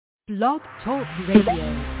Blog Talk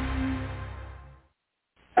Radio.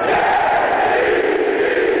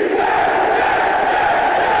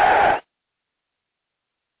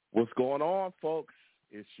 What's going on, folks?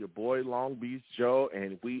 It's your boy Long Beach Joe,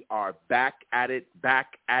 and we are back at it again.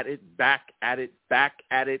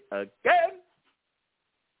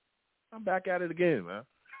 I'm back at it again, man.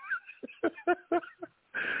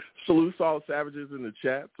 Salute all the savages in the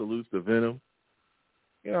chat. Salute to Venom.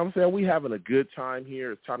 You know what I'm saying? We having a good time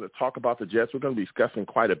here. It's time to talk about the Jets. We're going to be discussing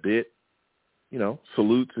quite a bit. You know,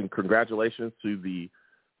 salutes and congratulations to the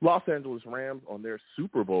Los Angeles Rams on their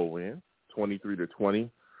Super Bowl win, 23-20.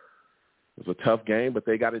 It was a tough game, but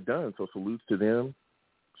they got it done. So salutes to them.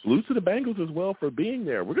 Salutes to the Bengals as well for being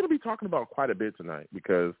there. We're going to be talking about quite a bit tonight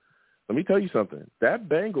because let me tell you something. That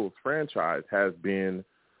Bengals franchise has been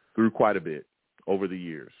through quite a bit over the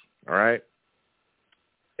years, all right?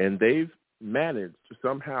 And they've managed to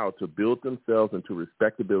somehow to build themselves into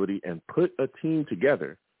respectability and put a team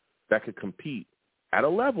together that could compete at a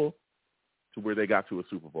level to where they got to a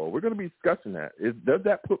Super Bowl. We're going to be discussing that. Does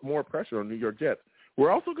that put more pressure on New York Jets? We're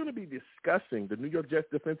also going to be discussing the New York Jets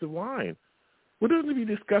defensive line. We're going to be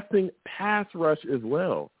discussing pass rush as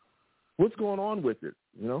well. What's going on with it?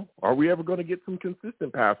 You know, are we ever going to get some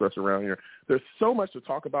consistent pass rush around here? There's so much to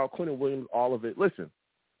talk about. Quentin Williams, all of it. Listen,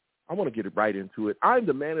 I want to get right into it. I'm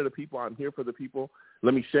the man of the people. I'm here for the people.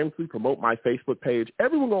 Let me shamelessly promote my Facebook page.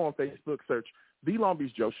 Everyone go on Facebook, search The Long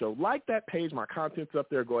Beach Joe Show. Like that page. My content's up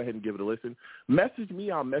there. Go ahead and give it a listen. Message me.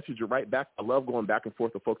 I'll message you right back. I love going back and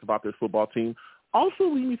forth with folks about this football team. Also,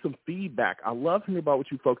 leave me some feedback. I love hearing about what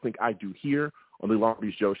you folks think I do here on The Long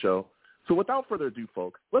Beach Joe Show. So without further ado,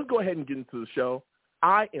 folks, let's go ahead and get into the show.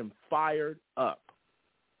 I am fired up.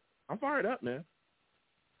 I'm fired up, man.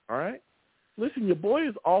 All right? Listen, your boy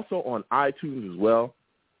is also on iTunes as well.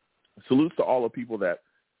 Salutes to all the people that,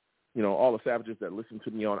 you know, all the savages that listen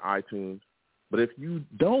to me on iTunes. But if you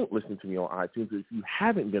don't listen to me on iTunes, if you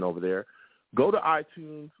haven't been over there, go to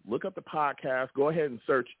iTunes, look up the podcast, go ahead and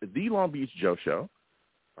search The Long Beach Joe Show.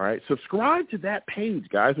 All right? Subscribe to that page,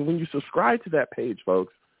 guys. And when you subscribe to that page,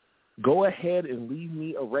 folks, go ahead and leave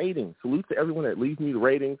me a rating. Salute to everyone that leaves me the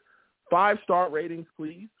ratings. 5-star ratings,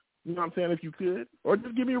 please. You know what I'm saying, if you could. Or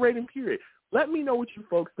just give me a rating, period. Let me know what you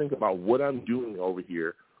folks think about what I'm doing over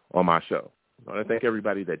here on my show. I want to thank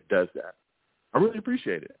everybody that does that. I really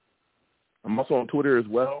appreciate it. I'm also on Twitter as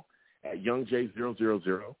well at YoungJ000. You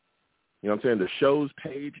know what I'm saying? The show's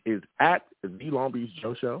page is at The Long Beach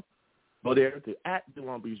Joe Show. Go there to at The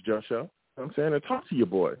Long Beach Joe Show. You know what I'm saying? And talk to your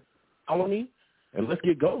boy. Follow me, and let's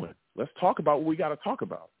get going. Let's talk about what we got to talk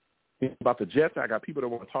about. About the Jets, I got people that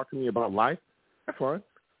want to talk to me about life. That's fine.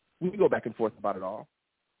 We can go back and forth about it all.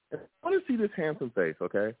 And I want to see this handsome face,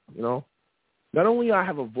 okay? You know, not only I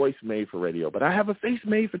have a voice made for radio, but I have a face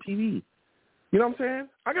made for TV. You know what I'm saying?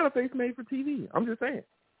 I got a face made for TV. I'm just saying.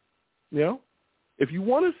 You know, if you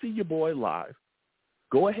want to see your boy live,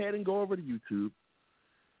 go ahead and go over to YouTube.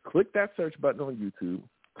 Click that search button on YouTube.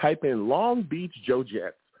 Type in Long Beach Joe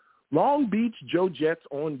Jets. Long Beach Joe Jets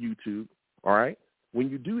on YouTube, all right? When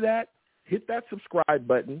you do that, hit that subscribe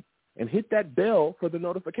button and hit that bell for the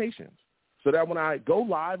notifications so that when I go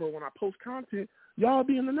live or when I post content, y'all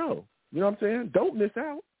be in the know. You know what I'm saying? Don't miss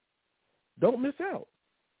out. Don't miss out.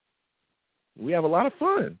 We have a lot of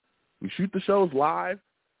fun. We shoot the shows live.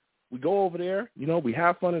 We go over there. You know, we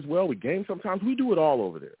have fun as well. We game sometimes. We do it all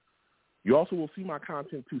over there. You also will see my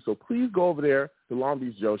content too. So please go over there to Long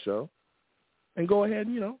Beach Joe Show and go ahead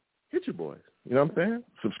and, you know, hit your boys. You know what I'm saying?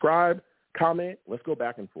 Subscribe, comment. Let's go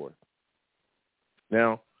back and forth.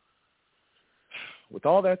 Now, with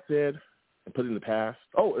all that said and put in the past,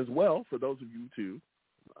 as well, for those of you too,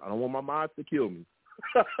 I don't want my mods to kill me.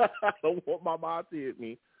 I don't want my mods to hit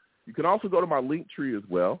me. You can also go to my link tree as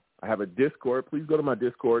well. I have a Discord. Please go to my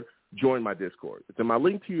Discord. Join my Discord. It's in my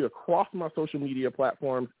link tree across my social media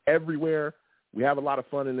platforms everywhere. We have a lot of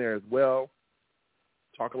fun in there as well.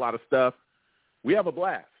 Talk a lot of stuff. We have a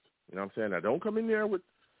blast. You know what I'm saying? Now, don't come in there with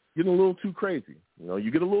getting a little too crazy. You know, you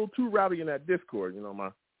get a little too rowdy in that Discord. You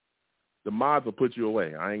know, the mods will put you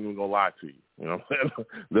away. I ain't even going to lie to you. You know what I'm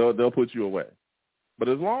saying? They'll put you away. But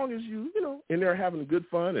as long as you know, in there having good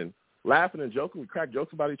fun and laughing and joking, we crack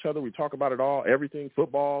jokes about each other. We talk about it all, everything,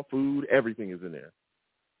 football, food, everything is in there.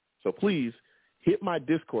 So please hit my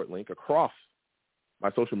Discord link across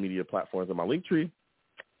my social media platforms and my link tree,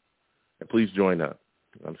 and please join up.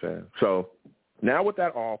 You know what I'm saying? So now with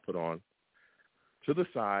that all put on to the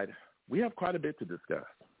side, we have quite a bit to discuss,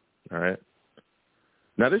 all right?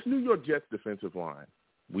 Now, this New York Jets defensive line,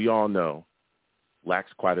 we all know,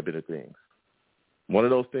 lacks quite a bit of things. One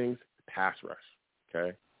of those things, pass rush,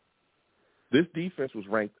 okay? This defense was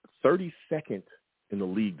ranked 32nd in the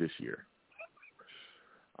league this year.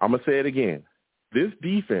 I'm going to say it again. This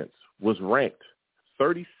defense was ranked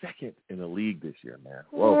 32nd in the league this year, man.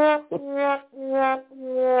 Whoa.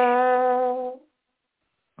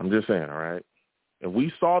 I'm just saying, all right? And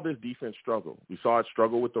we saw this defense struggle. We saw it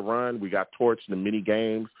struggle with the run. We got torched in many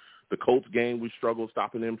games. The Colts game, we struggled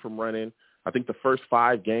stopping them from running. I think the first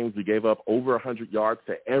 5 games we gave up over 100 yards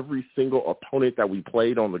to every single opponent that we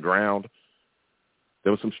played on the ground.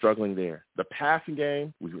 There was some struggling there. The passing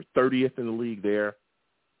game, we were 30th in the league there.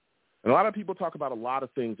 And a lot of people talk about a lot of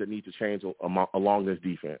things that need to change along this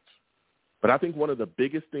defense. But I think one of the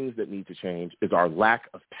biggest things that need to change is our lack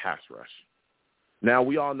of pass rush. Now,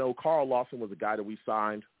 we all know Carl Lawson was a guy that we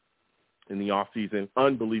signed in the offseason.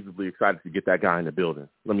 Unbelievably excited to get that guy in the building,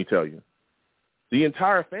 let me tell you. The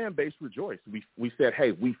entire fan base rejoiced. We said,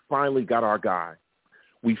 hey, we finally got our guy.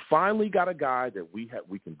 We finally got a guy that we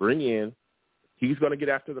can bring in. He's going to get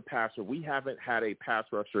after the passer. We haven't had a pass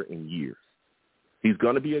rusher in years. He's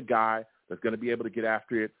going to be a guy that's going to be able to get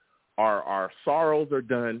after it. Our sorrows are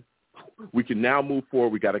done. We can now move forward.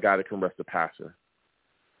 We got a guy that can rush the passer.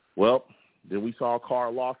 Well, then we saw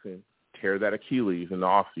Carl Lawson tear that Achilles in the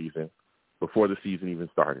offseason before the season even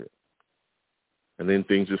started. And then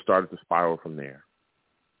things just started to spiral from there.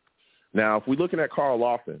 Now, if we're looking at Carl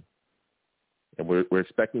Lawson, and we're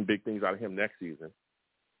expecting big things out of him next season,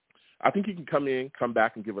 I think he can come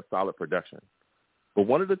back and give us solid production. But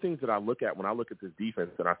one of the things that I look at when I look at this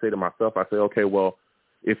defense, and I say to myself, I say, okay, well,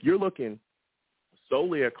 if you're looking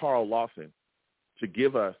solely at Carl Lawson to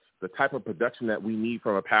give us the type of production that we need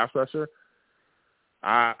from a pass rusher,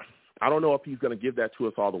 I don't know if he's going to give that to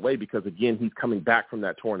us all the way because, again, he's coming back from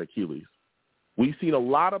that torn Achilles. We've seen a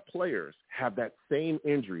lot of players have that same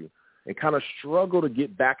injury and kind of struggle to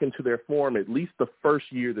get back into their form at least the first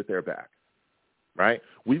year that they're back, right?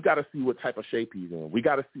 We've got to see what type of shape he's in. We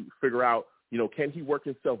got to figure out, can he work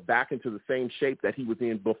himself back into the same shape that he was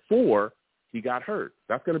in before he got hurt?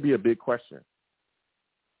 That's going to be a big question.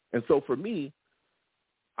 And so for me,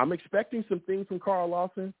 I'm expecting some things from Carl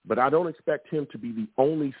Lawson, but I don't expect him to be the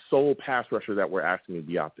only sole pass rusher that we're asking to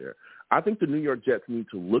be out there. I think the New York Jets need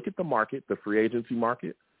to look at the market, the free agency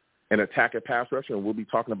market, and attack a pass rusher, and we'll be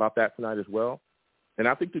talking about that tonight as well. And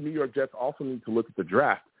I think the New York Jets also need to look at the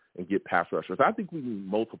draft and get pass rushers. I think we need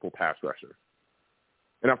multiple pass rushers.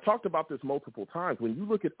 And I've talked about this multiple times. When you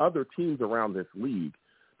look at other teams around this league,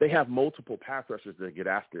 they have multiple pass rushers that get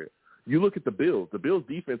after it. You look at the Bills. The Bills'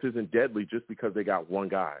 defense isn't deadly just because they got one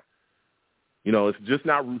guy. It's just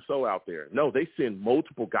not Rousseau out there. No, they send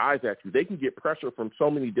multiple guys at you. They can get pressure from so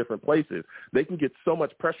many different places. They can get so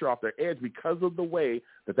much pressure off their edge because of the way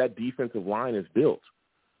that defensive line is built.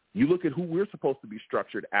 You look at who we're supposed to be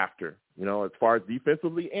structured after, as far as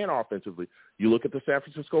defensively and offensively. You look at the San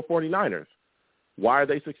Francisco 49ers. Why are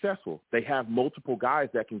they successful? They have multiple guys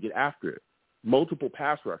that can get after it, multiple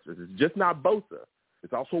pass rushers. It's just not Bosa.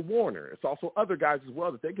 It's also Warner. It's also other guys as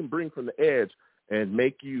well that they can bring from the edge and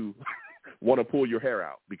make you want to pull your hair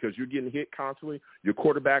out because you're getting hit constantly. Your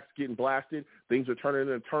quarterback's getting blasted. Things are turning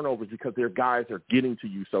into turnovers because their guys are getting to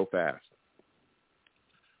you so fast.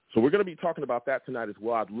 So we're going to be talking about that tonight as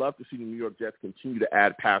well. I'd love to see the New York Jets continue to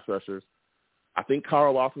add pass rushers. I think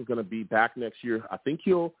Carl Lawson's going to be back next year. I think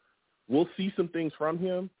we'll see some things from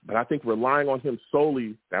him, but I think relying on him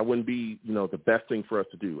solely, that wouldn't be, the best thing for us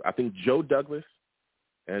to do. I think Joe Douglas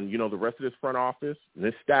and, the rest of this front office and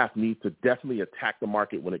this staff needs to definitely attack the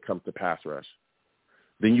market when it comes to pass rush.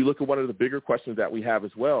 Then you look at one of the bigger questions that we have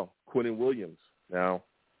as well, Quinnen Williams. Now,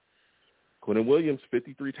 Quinnen Williams,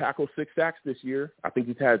 53 tackles, 6 sacks this year. I think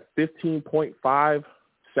he's had 15.5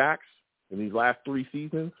 sacks in these last 3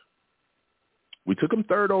 seasons. We took him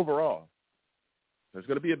 3rd overall. There's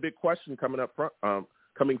going to be a big question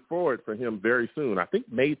coming forward for him very soon. I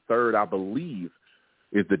think May 3rd, I believe,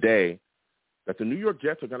 is the day that the New York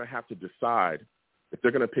Jets are going to have to decide if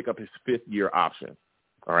they're going to pick up his 5th-year option,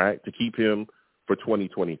 all right, to keep him for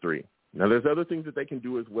 2023. Now, there's other things that they can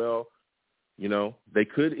do as well. They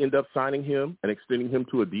could end up signing him and extending him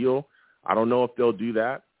to a deal. I don't know if they'll do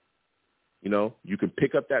that. You can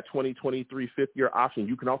pick up that 2023 5th-year option.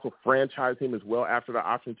 You can also franchise him as well after the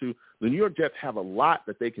option too. The New York Jets have a lot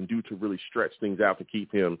that they can do to really stretch things out to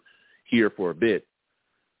keep him here for a bit.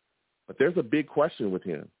 But there's a big question with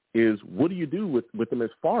him is what do you do with him as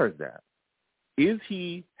far as that? Has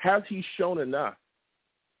he shown enough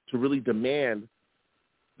to really demand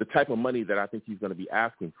the type of money that I think he's going to be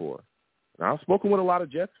asking for? Now, I've spoken with a lot of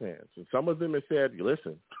Jets fans, and some of them have said,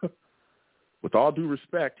 listen, with all due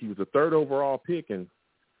respect, he was a 3rd overall pick, and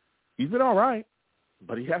he's been all right,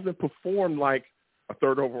 but he hasn't performed like a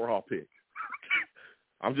 3rd overall pick.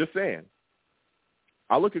 I'm just saying.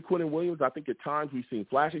 I look at Quinnen Williams. I think at times we've seen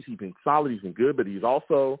flashes. He's been solid. He's been good, but he's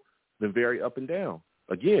also been very up and down.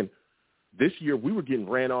 Again, this year we were getting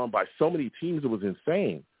ran on by so many teams. It was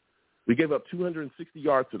insane. We gave up 260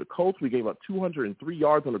 yards to the Colts. We gave up 203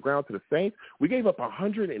 yards on the ground to the Saints. We gave up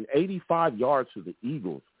 185 yards to the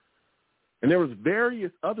Eagles. And there was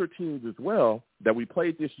various other teams as well that we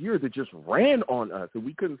played this year that just ran on us, and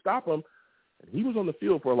we couldn't stop him. And he was on the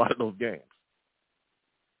field for a lot of those games.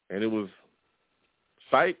 And it was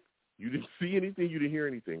sight. You didn't see anything. You didn't hear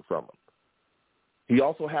anything from him. He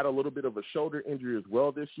also had a little bit of a shoulder injury as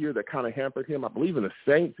well this year that kind of hampered him. I believe in the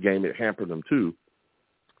Saints game it hampered him too.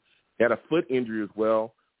 He had a foot injury as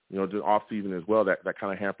well, just off-season as well, that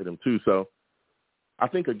kind of hampered him too. So I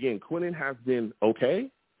think, again, Quinnen has been okay.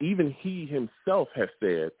 Even he himself has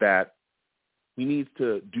said that he needs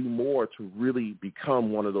to do more to really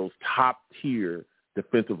become one of those top-tier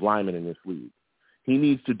defensive linemen in this league. He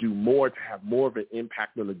needs to do more to have more of an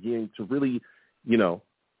impact on the game, to really, to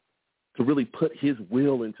really put his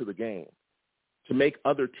will into the game, to make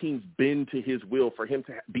other teams bend to his will, for him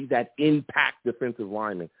to be that impact defensive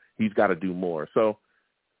lineman. He's got to do more. So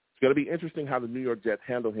it's going to be interesting how the New York Jets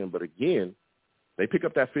handle him. But, again, they pick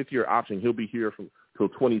up that fifth-year option. He'll be here till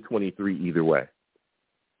 2023 either way.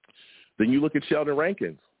 Then you look at Sheldon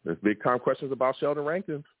Rankins. There's big-time questions about Sheldon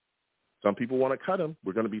Rankins. Some people want to cut him.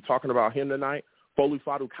 We're going to be talking about him tonight. Folu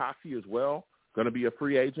Fadukasi as well, going to be a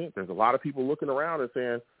free agent. There's a lot of people looking around and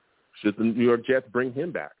saying, should the New York Jets bring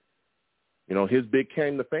him back? His big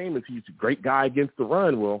claim to fame is he's a great guy against the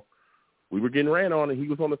run. Well, we were getting ran on, and he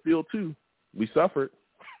was on the field too. We suffered.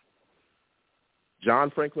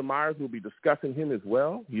 John Franklin Myers, will be discussing him as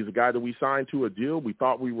well. He's a guy that we signed to a deal. We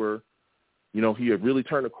thought we were, he had really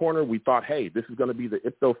turned the corner. We thought, hey, this is going to be the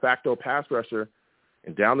ipso facto pass rusher.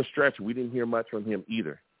 And down the stretch, we didn't hear much from him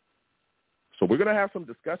either. So we're going to have some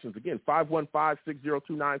discussions. Again,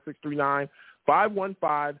 515-602-9639.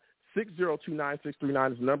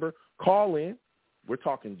 515-602-9639 is the number. Call in. We're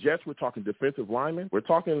talking Jets. We're talking defensive linemen. We're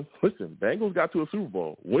talking, listen, Bengals got to a Super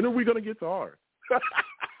Bowl. When are we going to get to ours?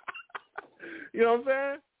 You know what I'm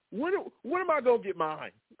saying? When am I going to get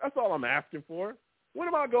mine? That's all I'm asking for. When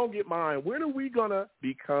am I going to get mine? When are we going to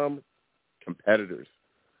become competitors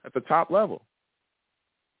at the top level?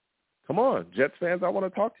 Come on, Jets fans, I want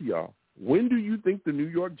to talk to y'all. When do you think the New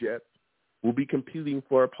York Jets will be competing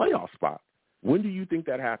for a playoff spot? When do you think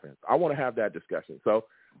that happens? I want to have that discussion. So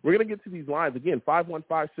we're going to get to these lines. Again,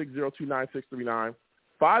 515-602-9639.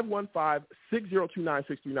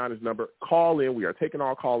 515-602-9639 is the number. Call in. We are taking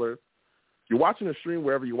all callers. If you're watching the stream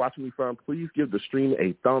wherever you're watching me from, please give the stream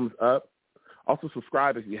a thumbs up. Also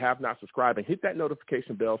subscribe if you have not subscribed, and hit that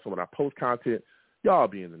notification bell so when I post content, y'all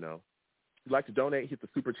be in the know. If you'd like to donate, hit the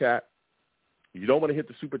Super Chat. If you don't want to hit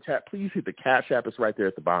the Super Chat, please hit the Cash App. It's right there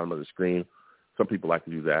at the bottom of the screen. Some people like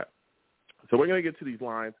to do that. So we're going to get to these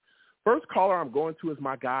lines. First caller I'm going to is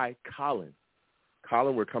my guy, Colin.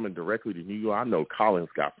 Colin, we're coming directly to New York. I know Colin's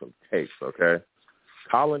got some takes, okay?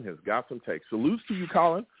 Colin has got some takes. Salutes to you,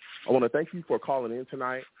 Colin. I want to thank you for calling in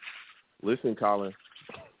tonight. Listen, Colin,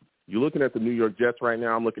 you're looking at the New York Jets right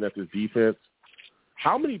now. I'm looking at this defense.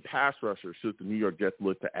 How many pass rushers should the New York Jets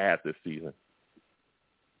look to add this season?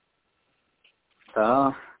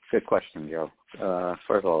 Good question, Joe.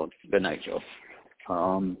 First of all, good night, Joe.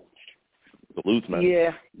 Salutes, man.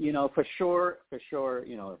 Yeah, for sure,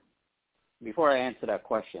 before I answer that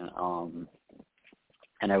question,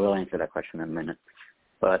 and I will answer that question in a minute,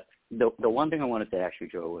 but the one thing I wanted to ask you,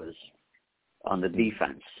 Joe, was on the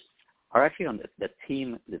defense, or actually on the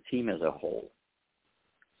team as a whole.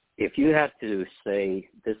 If you had to say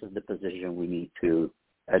this is the position we need to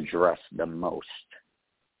address the most,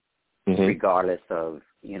 regardless of,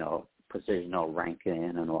 positional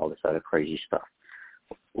ranking and all this other crazy stuff,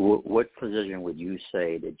 what position would you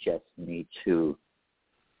say the Jets need to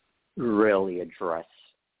really address,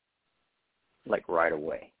 like right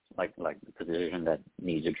away, like the position that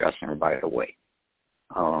needs addressing right away?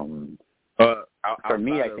 For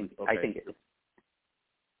me, I think it's,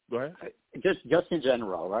 go ahead. Just in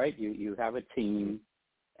general, right? You have a team,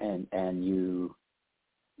 and you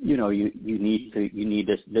need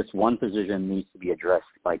this one position needs to be addressed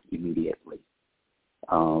like immediately.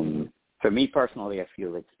 For me personally, I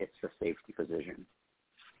feel it's the safety position.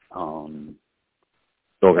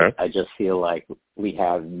 Okay. I just feel like we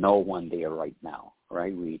have no one there right now,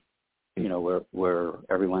 right? We're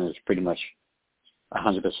everyone is pretty much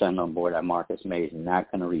 100% on board that Marcus Maye is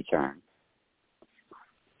not going to return,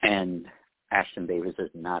 and Ashton Davis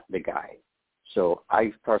is not the guy. So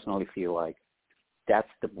I personally feel like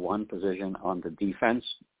that's the one position on the defense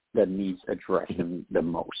that needs addressing the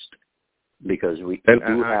most, because we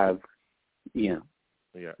do have,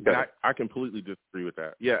 Yeah, and I completely disagree with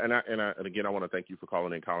that. Yeah, and again, I want to thank you for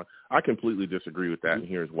calling in, Colin. I completely disagree with that, and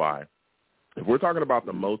here's why. If we're talking about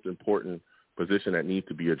the most important position that needs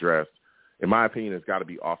to be addressed, in my opinion, it's got to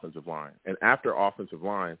be offensive line. And after offensive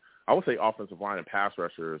line, I would say offensive line and pass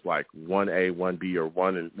rusher is like 1A, 1B, or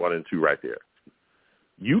 1 and 2 right there.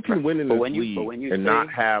 You can win in this league and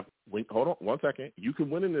not have – hold on 1 second. You can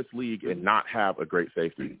win in this league and not have a great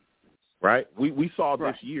safety, right? We saw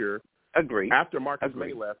this year – after Marcus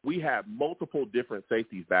May left, we had multiple different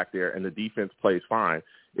safeties back there, and the defense plays fine.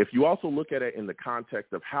 If you also look at it in the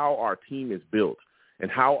context of how our team is built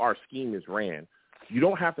and how our scheme is ran, you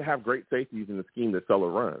don't have to have great safeties in the scheme that Sulla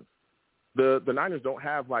runs. The Niners don't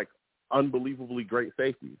have, like, unbelievably great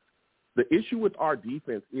safeties. The issue with our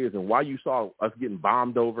defense is, and why you saw us getting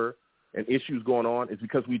bombed over and issues going on, is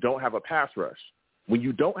because we don't have a pass rush. When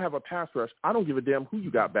you don't have a pass rush, I don't give a damn who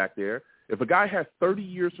you got back there. If a guy has 30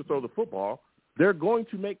 years to throw the football, they're going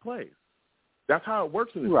to make plays. That's how it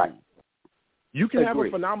works in this league. You can have a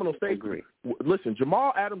phenomenal safety. Listen,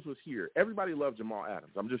 Jamal Adams was here. Everybody loved Jamal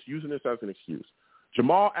Adams. I'm just using this as an excuse.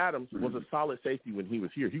 Jamal Adams was a solid safety when he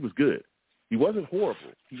was here. He was good. He wasn't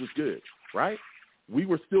horrible. He was good, right? We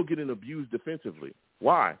were still getting abused defensively.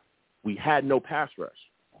 Why? We had no pass rush.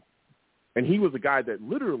 And he was a guy that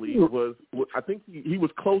literally was, I think he was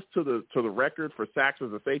close to the record for sacks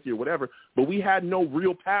as a safety or whatever, but we had no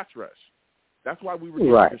real pass rush. That's why we were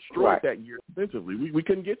getting destroyed that year defensively. We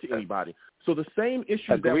couldn't get to anybody. So the same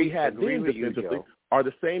issues that we had then defensively are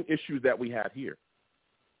the same issues that we had here.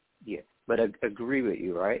 Yeah, but I agree with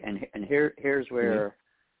you, right? And here's where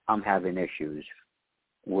I'm having issues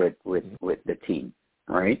with the team,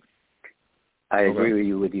 right? I agree with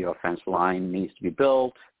you with the offensive line needs to be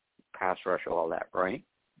built, pass rush, all that, right?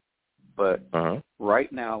 But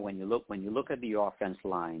right now, when you look at the offensive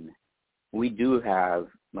line, we do have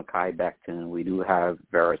Mekhi Becton, we do have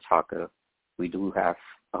Vera Tucker, we do have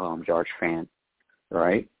George Fant,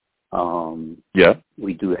 right?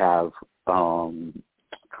 We do have Conor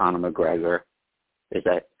McGregor. Is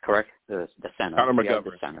that correct? The center. Conor McGovern.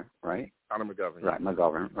 The center, right? Conor McGovern. Right,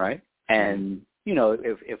 McGovern, right? And you know,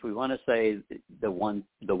 if we want to say the one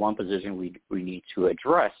position we need to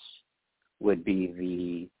address would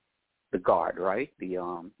be the guard, right? The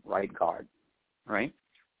right guard, right?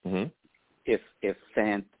 Mm-hmm.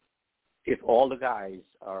 If all the guys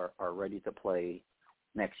are ready to play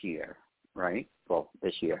next year, right? Well,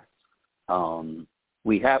 this year,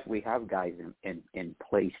 we have guys in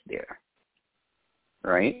place there,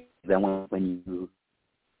 right? Then when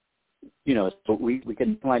you know, so we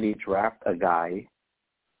can finally draft a guy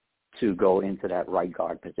to go into that right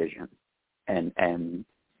guard position, and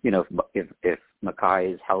you know, if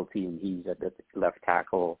Mekhi is healthy and he's at the left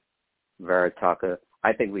tackle, Vera Tucker,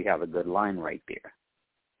 I think we have a good line right there.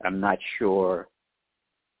 I'm not sure,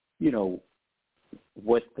 you know,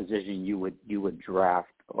 what position you would draft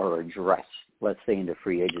or address. Let's say in the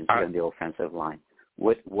free agency on the offensive line.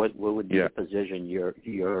 What would be the position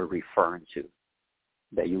you're referring to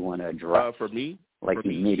that you want to address? For me,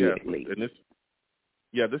 immediately. This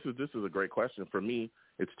is a great question. For me,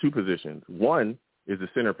 it's two positions. One is the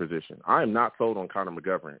center position. I am not sold on Conor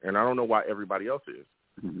McGovern, and I don't know why everybody else is.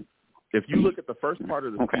 Mm-hmm. If you look at the first part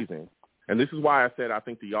of the season, and this is why I said I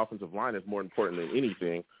think the offensive line is more important than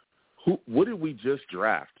anything, what did we just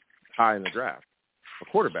draft high in the draft? A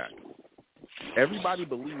quarterback. Everybody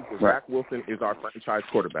believes that Zach Wilson is our franchise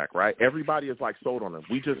quarterback, right? Everybody is like sold on him.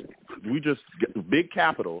 We just get big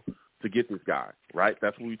capital to get this guy, right?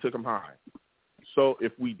 That's when we took him high. So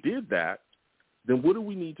if we did that, then what do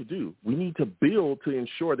we need to do? We need to build to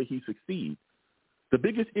ensure that he succeeds. The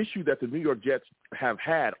biggest issue that the New York Jets have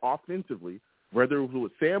had offensively, whether it was when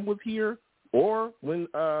Sam was here or when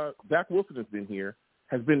Zach Wilson has been here,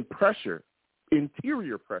 has been pressure,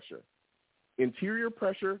 interior pressure. Interior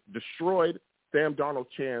pressure destroyed Sam Darnold's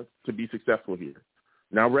chance to be successful here.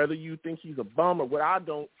 Now, whether you think he's a bum or what, I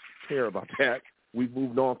don't care about that. We've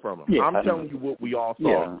moved on from him. Yeah, I'm telling you what we all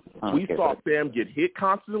saw. We saw Sam get hit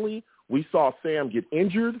constantly. We saw Sam get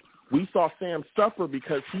injured. We saw Sam suffer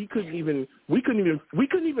because we couldn't even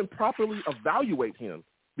properly evaluate him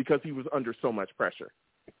because he was under so much pressure.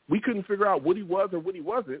 We couldn't figure out what he was or what he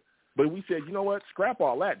wasn't, but we said, you know what, scrap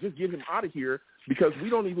all that. Just get him out of here because we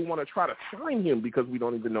don't even want to try to sign him because we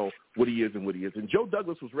don't even know what he is and what he is. And Joe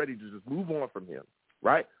Douglas was ready to just move on from him,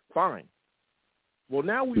 right? Fine. Well,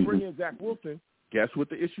 now we bring in Zach Wilson. Guess what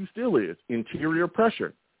the issue still is? Interior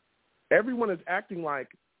pressure. Everyone is acting like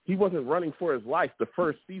he wasn't running for his life the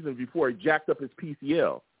first season before he jacked up his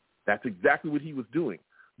PCL. That's exactly what he was doing.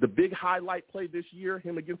 The big highlight play this year,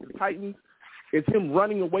 him against the Titans, is him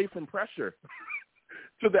running away from pressure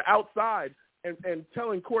to the outside and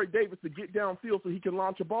telling Corey Davis to get downfield so he can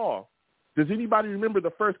launch a ball. Does anybody remember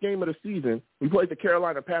the first game of the season? We played the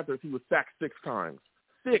Carolina Panthers. He was sacked 6 times.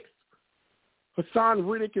 6. Hassan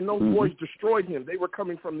Riddick and those boys destroyed him. They were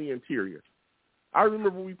coming from the interior. I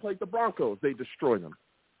remember when we played the Broncos, they destroyed him.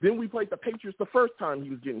 Then we played the Patriots the first time he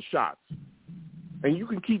was getting shots. And you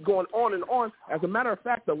can keep going on and on. As a matter of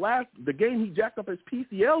fact, the game he jacked up his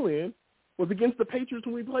PCL in was against the Patriots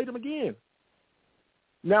when we played him again.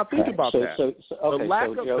 Now think about that. The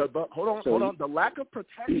lack of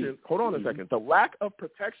protection. Hold on a second. The lack of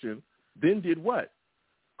protection then did what?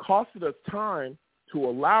 Costed us time to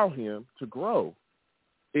allow him to grow.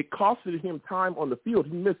 It costed him time on the field.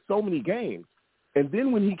 He missed so many games. And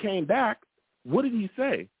then when he came back, what did he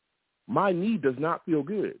say? My knee does not feel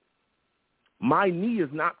good. My knee is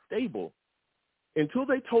not stable. Until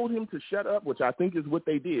they told him to shut up, which I think is what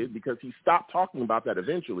they did because he stopped talking about that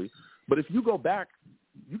eventually. But if you go back,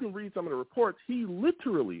 you can read some of the reports. He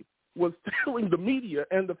literally was telling the media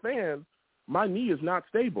and the fans, my knee is not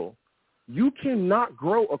stable. You cannot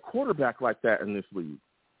grow a quarterback like that in this league.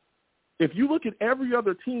 If you look at every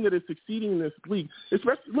other team that is succeeding in this league,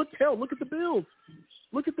 especially look at the Bills.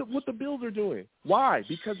 Look at what the Bills are doing. Why?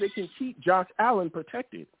 Because they can keep Josh Allen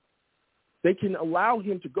protected. They can allow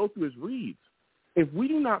him to go through his reads. If we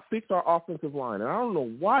do not fix our offensive line, and I don't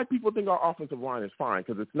know why people think our offensive line is fine,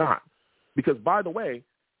 because it's not. Because, by the way,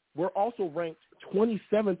 we're also ranked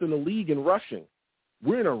 27th in the league in rushing.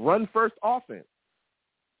 We're in a run-first offense.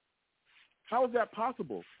 How is that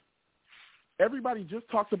possible? Everybody just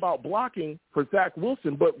talks about blocking for Zach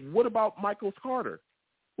Wilson, but what about Michael Carter?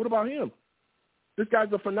 What about him? This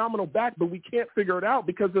guy's a phenomenal back, but we can't figure it out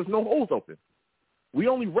because there's no holes open. We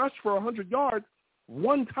only rushed for 100 yards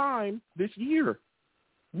one time this year.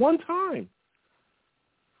 One time.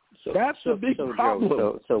 That's a big problem.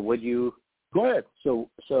 Joe, so would you go ahead?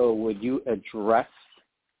 So would you address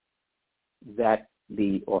that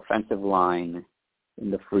the offensive line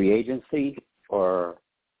in the free agency, or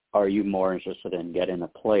are you more interested in getting a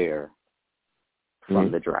player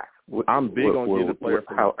from the draft? I'm big on getting a player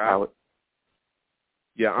from the draft.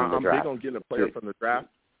 I'm big on getting a player from the draft.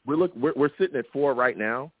 We're sitting at 4 right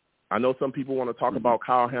now. I know some people want to talk about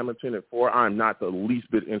Kyle Hamilton at 4. I'm not the least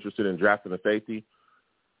bit interested in drafting a safety.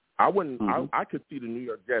 I wouldn't. I could see the New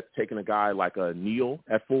York Jets taking a guy like a Neal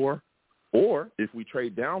at 4, or if we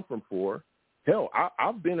trade down from 4, hell,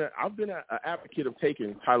 I've been an advocate of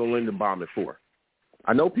taking Tyler Linderbaum at 4.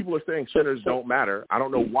 I know people are saying centers don't matter. I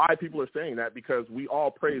don't know why people are saying that because we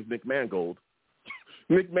all praise Nick Mangold.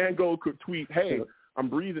 Nick Mangold could tweet, "Hey, I'm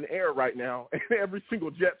breathing air right now," and every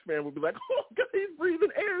single Jets fan would be like, "Oh, God, he's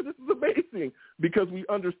breathing air. This is amazing," because we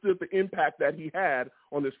understood the impact that he had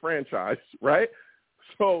on this franchise, right?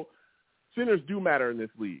 So centers do matter in this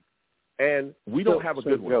league, and we don't have a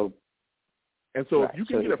good one. Joe, and so if you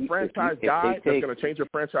can get a franchise guy that's going to change your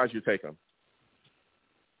franchise, you take him.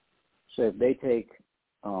 So if they take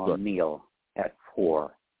Neal at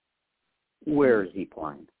 4, where is he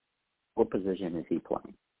playing? What position is he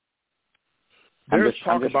playing? There's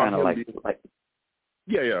talk about him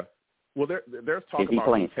yeah. Well, there's talk about is he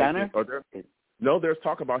playing center? No, there's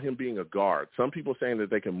talk about him being a guard. Some people saying that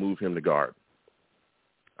they can move him to guard.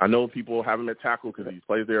 I know people have him at tackle because he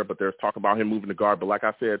plays there, but there's talk about him moving to guard. But like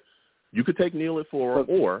I said, you could take Neal at 4,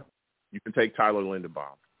 or you can take Tyler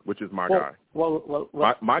Linderbaum, which is my guy.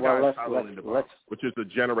 My guy is Tyler Linderbaum, which is the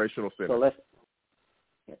generational center.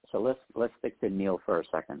 So let's stick to Neal for a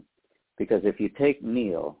second, because if you take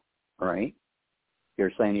Neal, right,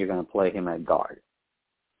 you're saying you're going to play him at guard.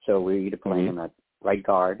 So we're either playing him at right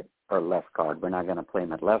guard or left guard. We're not going to play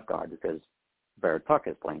him at left guard because Barrett Tuck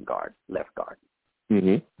is playing left guard.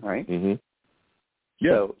 Right?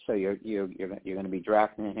 Yeah. So you're going to be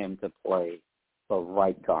drafting him to play the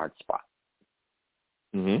right guard spot.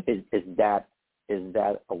 Is that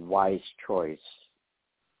a wise choice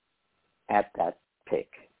at that pick?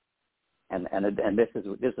 And this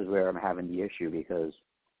is where I'm having the issue, because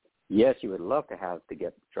yes, you would love to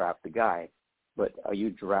draft the guy, but are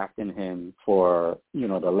you drafting him for the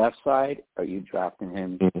left side? Are you drafting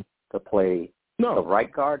him to play the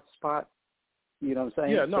right guard spot? You know what I'm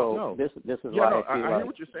saying? Yeah, no. This is why I feel hear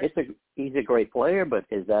what you're saying. He's a great player, but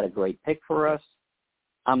is that a great pick for us?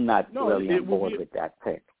 I'm not really on board with that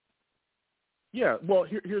pick. Yeah, well,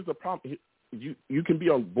 here's the problem. You can be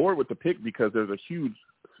on board with the pick because there's a huge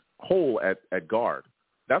hole at guard.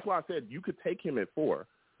 That's why I said you could take him at 4.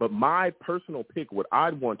 But my personal pick, what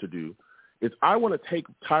I'd want to do is I want to take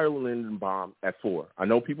Tyler Linderbaum at 4. I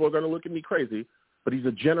know people are going to look at me crazy, but he's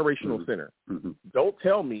a generational center. Don't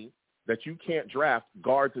tell me that you can't draft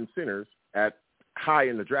guards and centers at high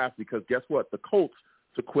in the draft, because guess what? The Colts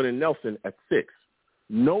to Quentin Nelson at 6.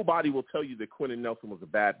 Nobody will tell you that Quentin Nelson was a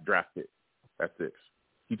bad draft pick at 6.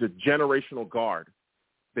 He's a generational guard.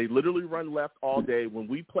 They literally run left all day. When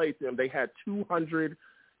we played them, they had 200,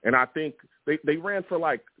 and I think they ran for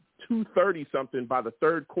like 230-something by the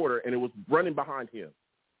third quarter, and it was running behind him.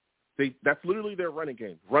 That's literally their running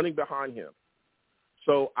game, running behind him.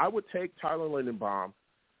 So I would take Tyler Linderbaum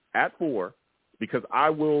at 4 because I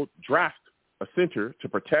will draft a center to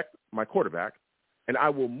protect my quarterback, and I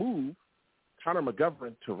will move Connor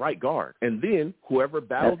McGovern to right guard. And then whoever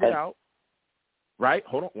battles it out, right?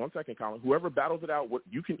 Hold on one second, Colin. Whoever battles it out,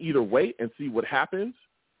 you can either wait and see what happens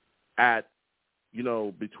at,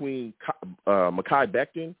 between Mekhi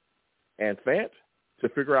Becton and Fant to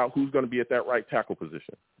figure out who's going to be at that right tackle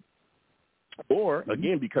position. Or,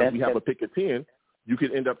 again, because we have a pick at 10, you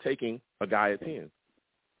could end up taking a guy at 10,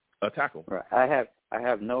 a tackle. Right. I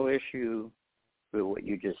have no issue with what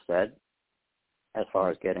you just said as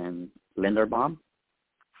far as getting Linderbaum.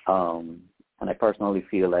 And I personally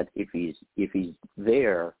feel that if he's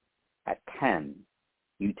there at 10,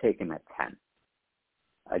 you take him at 10.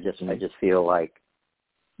 I just feel like,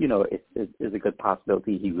 it's a good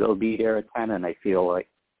possibility he will be there at 10, and I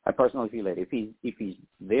personally feel that if he's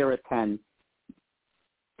there at 10,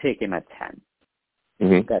 take him at 10.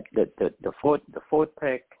 Mm-hmm. That the fourth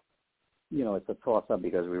pick, it's a toss-up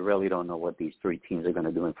because we really don't know what these three teams are going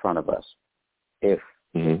to do in front of us. If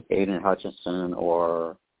Aiden Hutchinson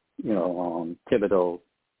or Thibodeau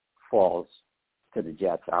falls to the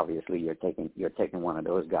Jets, obviously you're taking one of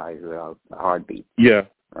those guys without a heartbeat. Yeah.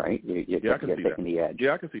 Right. You're taking the edge.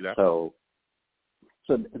 Yeah, I can see that. So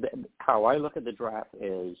how I look at the draft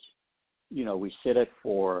is, we sit at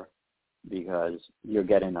 4 because you're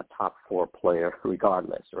getting a top 4 player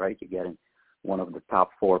regardless, right? You're getting one of the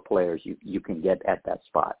top 4 players you can get at that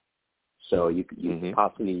spot. So you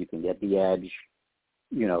possibly you can get the edge,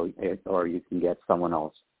 or you can get someone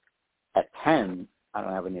else. At 10, I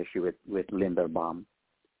don't have an issue with Linderbaum.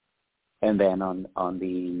 And then on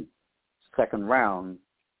the second round,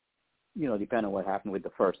 depending on what happened with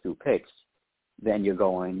the first 2 picks, then you're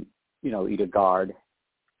going, either guard,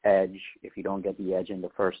 edge. If you don't get the edge in the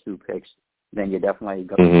first 2 picks, then you're definitely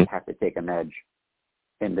going to have to take an edge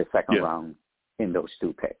in the second round in those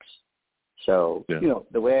 2 picks. So,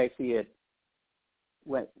 the way I see it,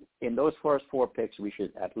 when in those first 4 picks, we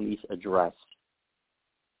should at least address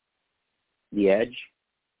the edge,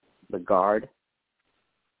 the guard,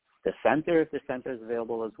 the center, if the center is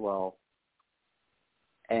available as well.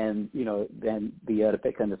 And, then the other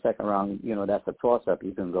pick in the second round, that's a toss-up.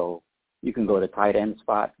 You can go to tight end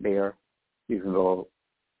spot there. You can go,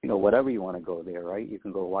 whatever you want to go there, right? You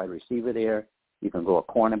can go wide receiver there. You can go a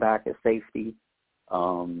cornerback, a safety.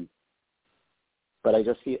 But I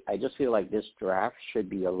just feel like this draft should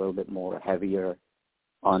be a little bit more heavier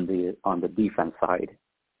on the defense side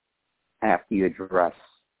after you address,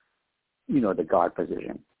 the guard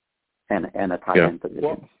position and a tight end position.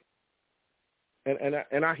 Well,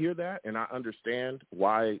 and I hear that, and I understand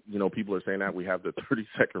why, people are saying that. We have the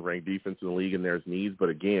 32nd ranked defense in the league, and there's needs. But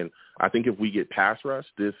again, I think if we get pass rush,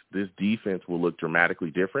 this defense will look dramatically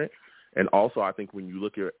different. And also, I think when you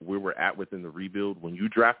look at where we're at within the rebuild, when you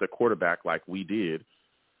draft a quarterback like we did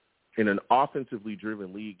in an offensively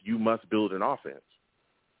driven league, you must build an offense.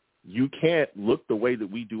 You can't look the way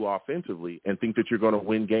that we do offensively and think that you're going to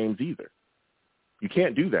win games either. You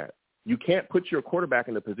can't do that. You can't put your quarterback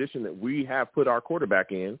in the position that we have put our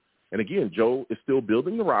quarterback in. And again, Joe is still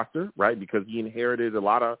building the roster, right, because he inherited a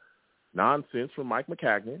lot of nonsense from Mike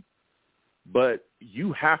Maccagnan. But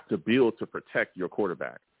you have to build to protect your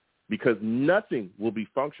quarterback, because nothing will be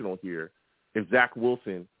functional here if Zach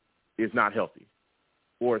Wilson is not healthy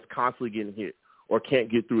or is constantly getting hit or can't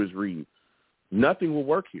get through his reads. Nothing will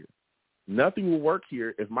work here. Nothing will work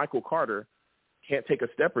here if Michael Carter can't take a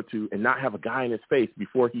step or two and not have a guy in his face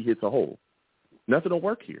before he hits a hole. Nothing will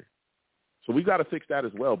work here. So we've got to fix that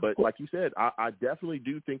as well. But like you said, I definitely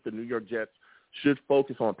do think the New York Jets should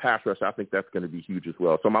focus on pass rush. I think that's going to be huge as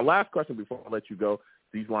well. So my last question before I let you go,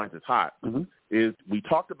 these lines is hot, is we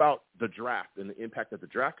talked about the draft and the impact that the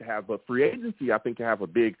draft could have, but free agency I think can have a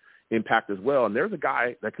big impact as well. And there's a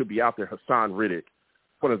guy that could be out there, Hassan Riddick,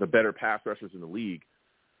 one of the better pass rushers in the league.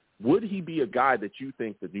 Would he be a guy that you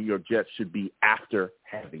think the New York Jets should be after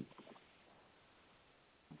having?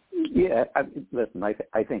 Yeah, listen,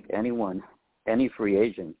 I think any free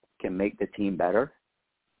agent can make the team better.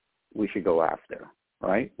 We should go after,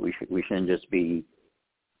 right? We shouldn't just be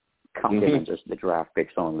counting on just the draft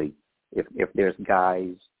picks only. If there's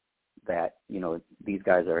guys that, these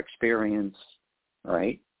guys are experienced,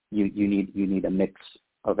 right? You need a mix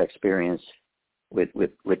of experience with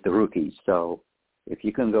the rookies. So if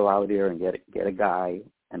you can go out there and get a guy,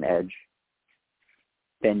 an edge,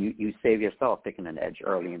 then you save yourself picking an edge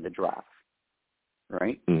early in the draft,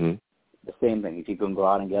 right? Mm-hmm. The same thing. If you can go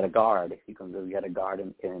out and get a guard, if you can go get a guard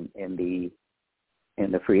in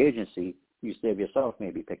the free agency, you save yourself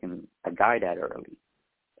maybe picking a guy that early,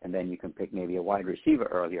 and then you can pick maybe a wide receiver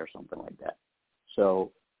early or something like that.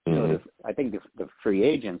 So, I think the free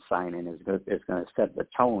agent signing is going to set the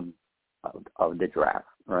tone of the draft,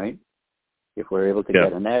 right? If we're able to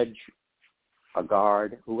get an edge, a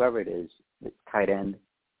guard, whoever it is, the tight end,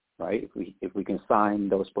 right? If we can sign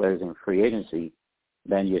those players in free agency,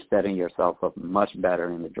 then you're setting yourself up much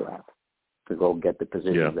better in the draft to go get the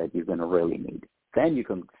positions that you're going to really need. Then you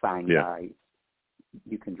can sign guys,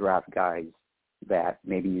 you can draft guys that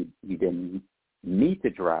maybe you didn't need to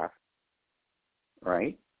draft,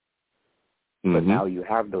 right? Mm-hmm. But now you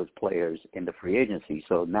have those players in the free agency,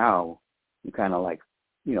 so now you kind of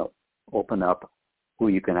open up who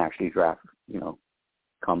you can actually draft,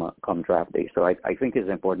 come draft day. So I think it's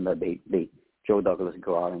important that they Joe Douglas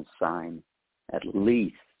go out and sign at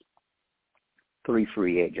least 3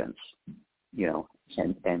 free agents,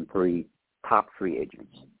 and 3 top free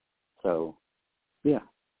agents. So, we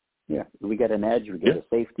get an edge, we get a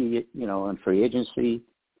safety, in free agency,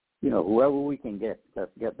 whoever we can get,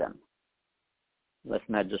 let's get them. Let's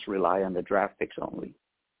not just rely on the draft picks only.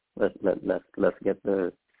 Let's get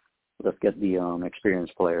the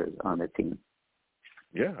experienced players on the team.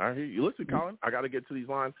 Yeah, I hear you. Listen, Colin, I got to get to these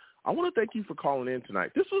lines. I want to thank you for calling in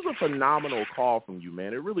tonight. This was a phenomenal call from you,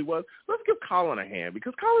 man. It really was. Let's give Colin a hand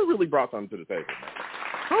because Colin really brought something to the table, man.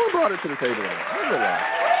 Colin brought it to the table, man. I realize.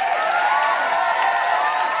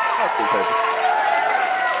 That's the table.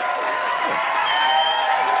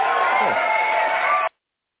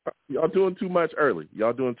 Y'all doing too much early.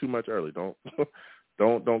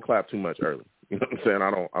 Don't clap too much early. You know what I'm saying?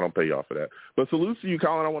 I don't pay y'all for that. But salute to you,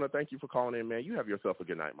 Colin. I want to thank you for calling in, man. You have yourself a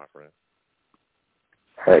good night, my friend.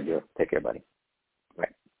 All right, Joe. Take care, buddy.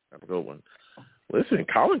 Right. Have a good one. Listen,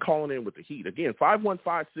 Colin calling in with the heat. Again,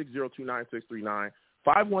 515-602-9639.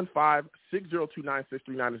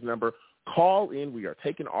 515-602-9639 is the number. Call in. We are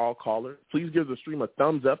taking all callers. Please give the stream a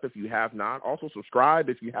thumbs up if you have not. Also subscribe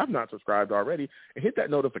if you have not subscribed already, and hit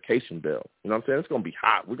that notification bell. You know what I'm saying? It's going to be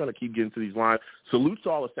hot. We're going to keep getting to these lines. Salutes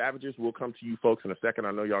to all the Savages. We'll come to you folks in a second.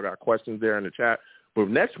 I know y'all got questions there in the chat. But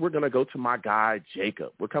next, we're going to go to my guy,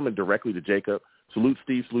 Jacob. We're coming directly to Jacob. Salute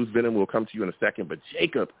Steve, salute Venom. We'll come to you in a second. But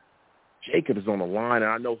Jacob is on the line,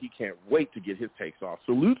 and I know he can't wait to get his takes off.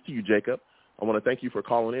 Salute to you, Jacob. I want to thank you for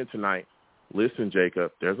calling in tonight. Listen,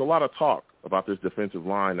 Jacob, there's a lot of talk about this defensive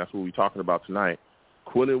line. That's what we're talking about tonight.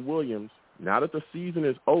 Quinnen Williams, now that the season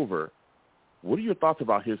is over, what are your thoughts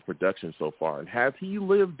about his production so far? And has he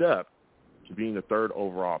lived up to being the 3rd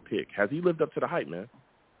overall pick? Has he lived up to the hype, man?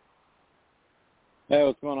 Hey,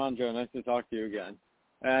 what's going on, Joe? Nice to talk to you again.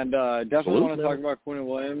 And definitely want to talk about Quinnen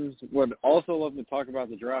Williams. Would also love to talk about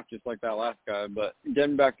the draft just like that last guy. But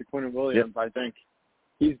getting back to Quinnen Williams, I think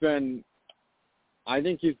he's been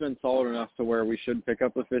solid enough to where we should pick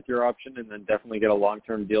up a 5th-year option and then definitely get a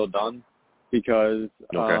long-term deal done because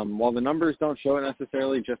while the numbers don't show it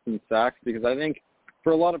necessarily just in sacks, because I think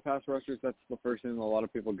for a lot of pass rushers, that's the first thing a lot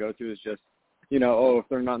of people go to is just, if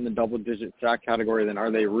they're not in the double-digit sack category, then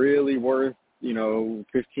are they really worth, $15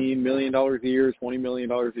 million a year, $20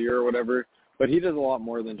 million a year or whatever? But he does a lot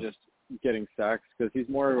more than just getting sacks because he's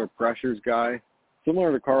more of a pressures guy.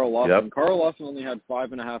 Similar to Carl Lawson. Yep. Carl Lawson only had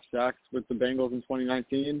 5.5 sacks with the Bengals in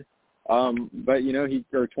 2019. But,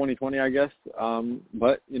 or 2020, I guess.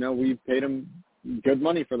 But, we paid him good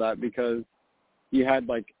money for that because he had,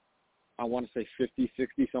 I want to say 50,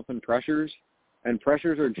 60-something pressures. And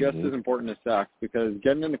pressures are just as important as sacks because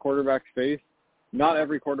getting in the quarterback's face, not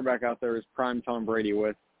every quarterback out there is prime Tom Brady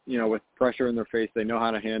with pressure in their face. They know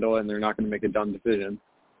how to handle it, and they're not going to make a dumb decision.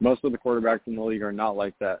 Most of the quarterbacks in the league are not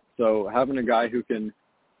like that. So having a guy who can,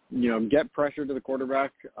 get pressure to the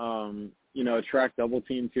quarterback, attract double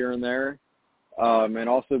teams here and there, and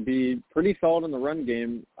also be pretty solid in the run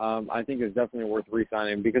game, I think is definitely worth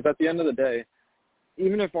re-signing because at the end of the day,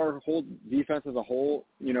 even if our whole defense as a whole,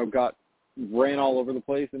 ran all over the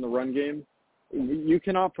place in the run game, you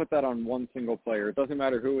cannot put that on one single player. It doesn't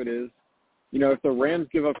matter who it is. If the Rams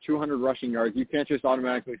give up 200 rushing yards, you can't just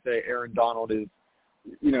automatically say Aaron Donald is,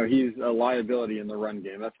 he's a liability in the run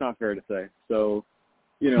game. That's not fair to say. So,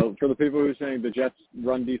 for the people who are saying the Jets'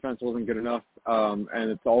 run defense wasn't good enough and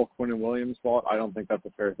it's all Quinnen Williams' fault, I don't think that's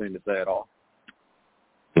a fair thing to say at all.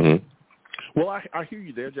 Mm-hmm. Well, I hear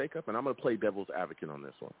you there, Jacob, and I'm going to play devil's advocate on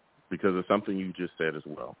this one because it's something you just said as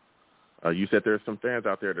well. You said there's some fans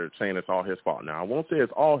out there that are saying it's all his fault. Now, I won't say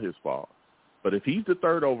it's all his fault, but if he's the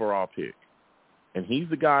 3rd overall pick and he's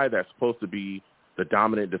the guy that's supposed to be the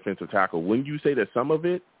dominant defensive tackle. When you say that some of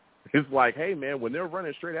it, it's like, hey, man, when they're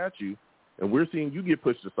running straight at you and we're seeing you get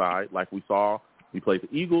pushed aside like we saw we played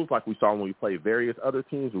the Eagles, like we saw when we played various other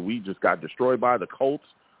teams where we just got destroyed by the Colts,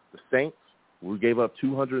 the Saints. We gave up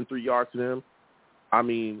 203 yards to them. I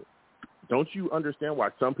mean, don't you understand why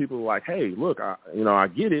some people are like, hey, look, I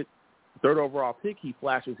get it. Third overall pick, he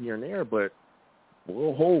flashes here and there, but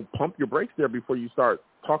we'll pump your brakes there before you start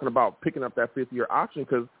talking about picking up that fifth-year option,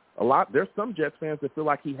 because there's some Jets fans that feel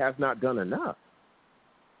like he has not done enough.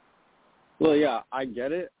 Well, yeah, I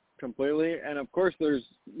get it completely. And, of course, there's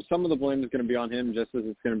some of the blame is going to be on him just as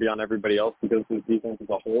it's going to be on everybody else because his defense as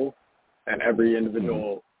a whole and every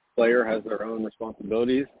individual player has their own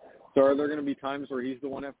responsibilities. So are there going to be times where he's the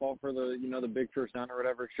one at fault for the big first down or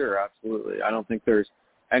whatever? Sure, absolutely. I don't think there's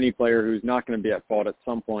any player who's not going to be at fault at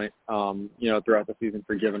some point, throughout the season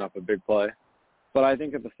for giving up a big play. But I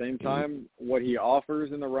think at the same time, what he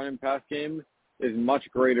offers in the run and pass game is much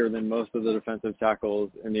greater than most of the defensive tackles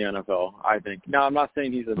in the NFL, I think. Now, I'm not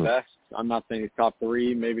saying he's the best. I'm not saying he's top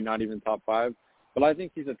 3, maybe not even top 5. But I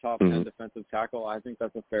think he's a top 10 defensive tackle. I think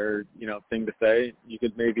that's a fair, thing to say. You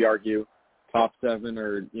could maybe argue top 7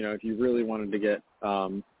 or, if you really wanted to get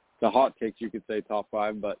the hot takes, you could say top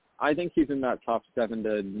 5. But I think he's in that top 7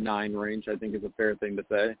 to 9 range, I think is a fair thing to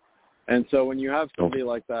say. And so when you have somebody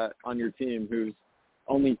like that on your team who's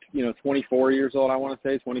only, 24 years old, I want to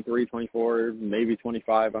say, 23, 24, maybe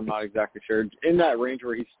 25, I'm not exactly sure, in that range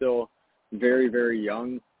where he's still very, very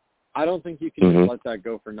young, I don't think you can just let that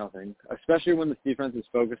go for nothing, especially when this defense is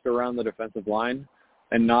focused around the defensive line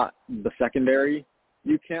and not the secondary.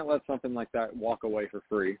 You can't let something like that walk away for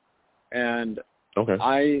free. And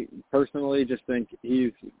I personally just think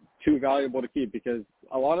he's too valuable to keep because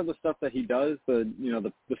a lot of the stuff that he does,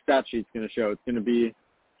 the stat sheet's going to show. It's going to be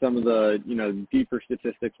some of the, deeper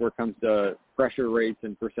statistics where it comes to pressure rates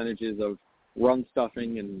and percentages of run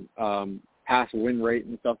stuffing and pass win rate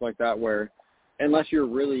and stuff like that, where unless you're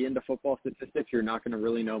really into football statistics, you're not going to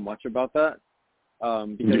really know much about that.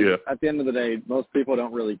 Because at the end of the day, most people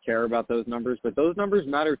don't really care about those numbers, but those numbers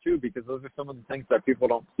matter too because those are some of the things that people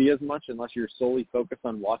don't see as much unless you're solely focused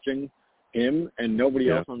on watching him and nobody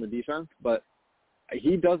else on the defense. But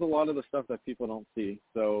he does a lot of the stuff that people don't see.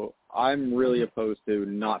 So I'm really opposed to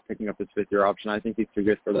not picking up his fifth-year option. I think he's too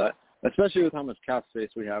good for that, especially with how much cap space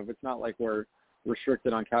we have. It's not like we're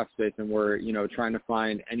restricted on cap space and we're, trying to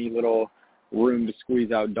find any little room to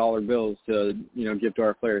squeeze out dollar bills to, give to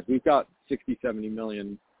our players. We've got 60, 70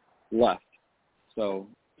 million left. So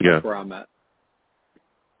that's where I'm at.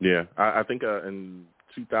 Yeah, I think in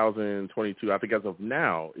 2022, I think as of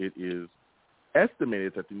now, it is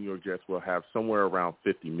estimated that the New York Jets will have somewhere around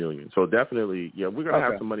 $50 million. So definitely, we're going to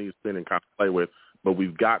have some money to spend and kind of play with, but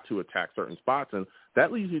we've got to attack certain spots. And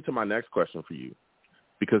that leads me to my next question for you,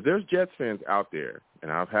 because there's Jets fans out there, and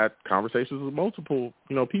I've had conversations with multiple,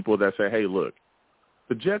 people that say, hey, look,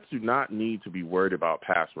 the Jets do not need to be worried about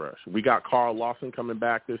pass rush. We got Carl Lawson coming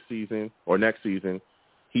back this season or next season.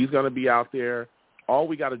 He's going to be out there. All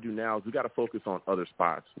we got to do now is we got to focus on other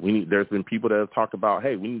spots. There's been people that have talked about,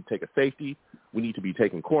 hey, we need to take a safety. We need to be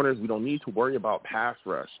taking corners. We don't need to worry about pass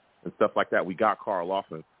rush and stuff like that. We got Carl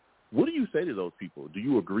Lawson. What do you say to those people? Do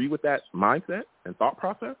you agree with that mindset and thought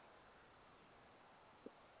process?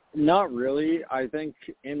 Not really. I think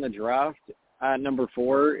in the draft at number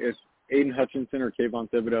 4, if Aiden Hutchinson or Kayvon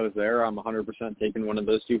Thibodeau is there, I'm 100% taking one of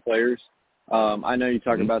those two players. I know you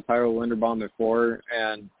talk about Tyler Linderbaum at 4,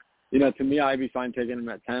 and to me, I'd be fine taking him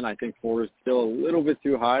at 10. I think 4 is still a little bit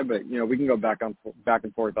too high, but, we can go back and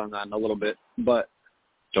forth on that in a little bit. But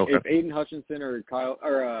if Aiden Hutchinson or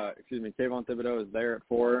Kayvon Thibodeau is there at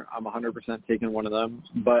 4, I'm 100% taking one of them.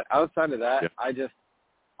 But outside of that,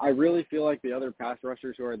 I really feel like the other pass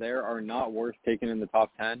rushers who are there are not worth taking in the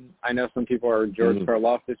top 10. I know some people are George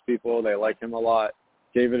Karlaftis people. They like him a lot.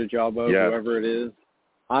 David Ajabo, whoever it is.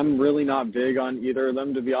 I'm really not big on either of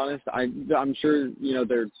them, to be honest. I'm sure,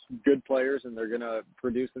 they're good players and they're going to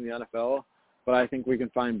produce in the NFL, but I think we can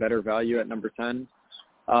find better value at number 10.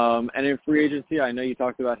 And in free agency, I know you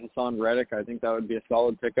talked about Hassan Reddick. I think that would be a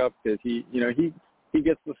solid pickup because he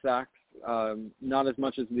gets the sacks, not as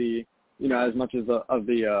much as the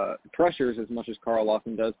pressures as much as Carl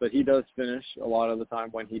Lawson does, but he does finish a lot of the time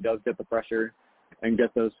when he does get the pressure and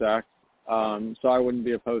get those sacks. So I wouldn't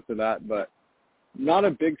be opposed to that, but not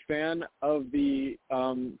a big fan of the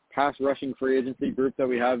pass rushing free agency group that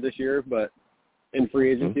we have this year, but in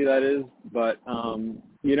free agency that is. But,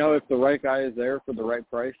 if the right guy is there for the right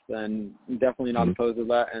price, then definitely not opposed to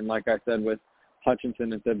that. And like I said, with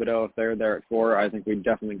Hutchinson and Thibodeau, if they're there at 4, I think we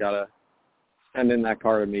definitely got to send in that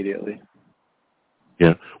card immediately.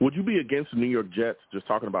 Yeah. Would you be against the New York Jets, just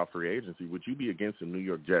talking about free agency, would you be against the New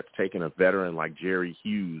York Jets taking a veteran like Jerry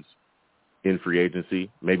Hughes in free agency,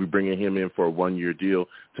 maybe bringing him in for a one-year deal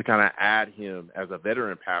to kind of add him as a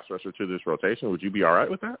veteran pass rusher to this rotation? Would you be all right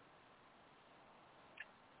with that?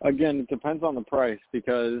 Again, it depends on the price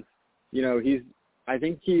because, you know,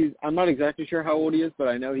 I'm not exactly sure how old he is, but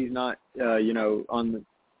I know he's not, you know, on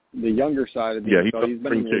the younger side of the NFL. He's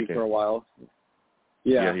been in the league for a while.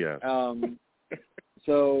 Yeah.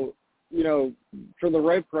 So, you know, for the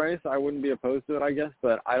right price, I wouldn't be opposed to it, I guess,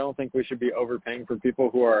 but I don't think we should be overpaying for people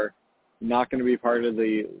who are not going to be part of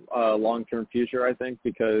the long-term future, I think,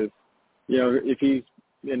 because, you know, if he's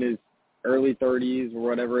in his early 30s or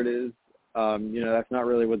whatever it is, you know, that's not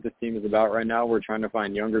really what this team is about right now. We're trying to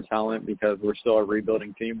find younger talent because we're still a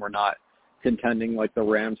rebuilding team. We're not contending like the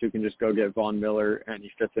Rams who can just go get Von Miller and he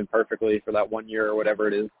fits in perfectly for that 1 year or whatever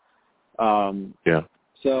it is.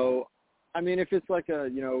 So, I mean, if it's like a,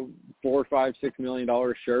 you know, $4, $5, $6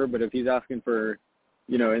 million, sure. But if he's asking for,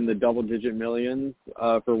 you know, in the double-digit millions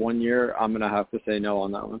for 1 year, I'm going to have to say no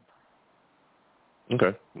on that one.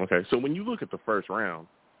 Okay. So when you look at the first round,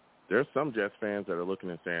 there's some Jets fans that are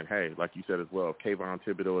looking and saying, hey, like you said as well, if Kayvon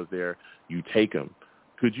Thibodeau is there, you take him.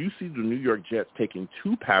 Could you see the New York Jets taking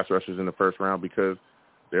 2 pass rushers in the first round? Because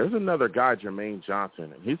there's another guy, Jermaine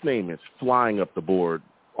Johnson, and his name is flying up the board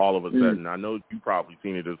all of a sudden. I know you've probably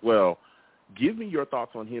seen it as well. Give me your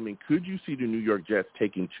thoughts on him, and could you see the New York Jets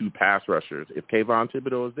taking 2 pass rushers? If Kayvon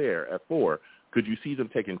Thibodeau is there at 4, could you see them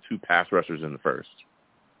taking 2 pass rushers in the first?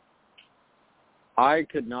 I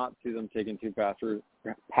could not see them taking 2 pass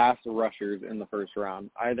rushers in the first round.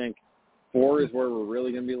 I think 4 is where we're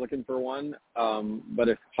really going to be looking for one. But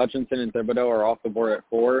if Hutchinson and Thibodeau are off the board at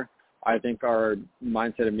 4, I think our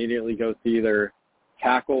mindset immediately goes to either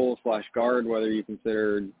tackle/guard, whether you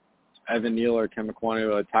consider Evan Neal or Ken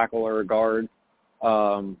McQuanu a tackle or a guard,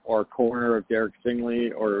 or corner of Derek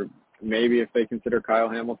Stingley, or maybe if they consider Kyle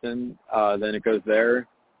Hamilton, then it goes there.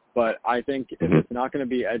 But I think if it's not going to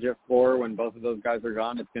be edge at 4 when both of those guys are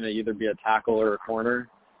gone, it's going to either be a tackle or a corner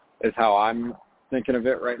is how I'm thinking of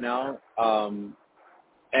it right now.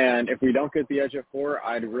 And if we don't get the edge at 4,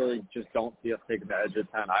 I really just don't see us taking the edge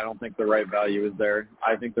at 10. I don't think the right value is there.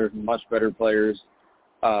 I think there's much better players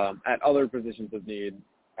at other positions of need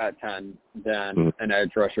at 10 than an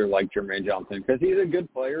edge rusher like Jermaine Johnson, because he's a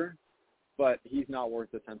good player, but he's not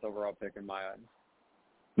worth the 10th overall pick in my eyes.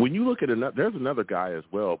 When you look at there's another guy as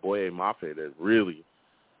well, Boye Mafe, that really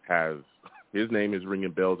has his name is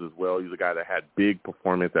ringing bells as well. He's a guy that had big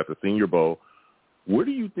performance at the Senior Bowl. Where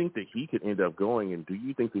do you think that he could end up going, and do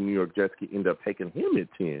you think the New York Jets could end up taking him at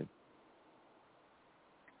 10?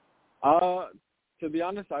 To be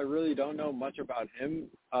honest, I really don't know much about him.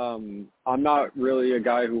 I'm not really a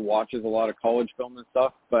guy who watches a lot of college film and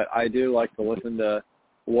stuff, but I do like to listen to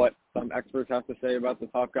what some experts have to say about the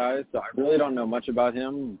top guys. So I really don't know much about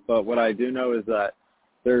him, but what I do know is that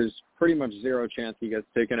there's pretty much zero chance he gets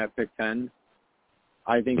taken at pick 10.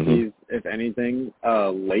 I think he's, if anything,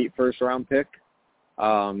 a late first-round pick.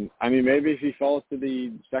 I mean, maybe if he falls to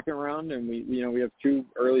the second round and we have 2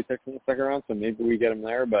 early picks in the second round, so maybe we get him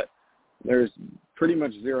there, but there's pretty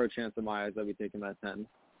much zero chance in my eyes that we take him at 10.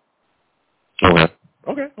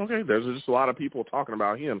 Okay. There's just a lot of people talking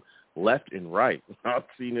about him left and right. I've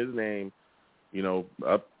seen his name, you know,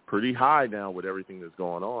 up pretty high now with everything that's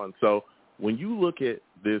going on. So when you look at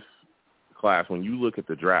this class, when you look at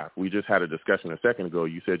the draft, we just had a discussion a second ago.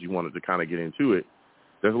 You said you wanted to kind of get into it.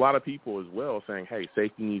 There's a lot of people as well saying, hey,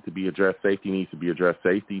 safety needs to be addressed, safety needs to be addressed,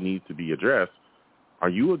 safety needs to be addressed. Are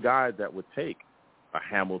you a guy that would take a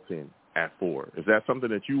Hamilton at 4? Is that something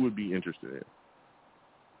that you would be interested in?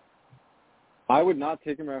 I would not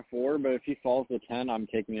take him at 4, but if he falls to 10, I'm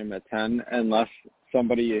taking him at 10, unless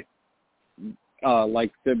somebody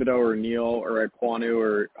like Thibodeau or Neal or Ekwonu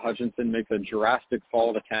or Hutchinson makes a drastic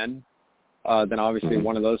fall to 10. Then obviously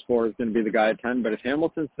one of those 4 is going to be the guy at 10. But if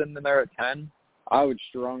Hamilton's sitting in there at 10, I would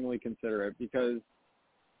strongly consider it, because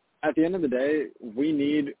at the end of the day, we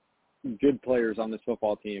need good players on this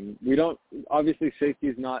football team. We don't – obviously safety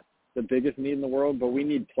is not the biggest need in the world, but we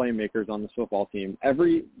need playmakers on this football team.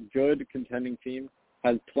 Every good contending team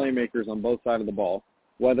has playmakers on both sides of the ball,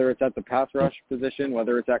 whether it's at the pass rush position,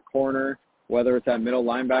 whether it's at corner, whether it's at middle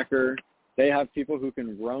linebacker. They have people who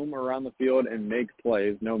can roam around the field and make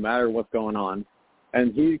plays no matter what's going on,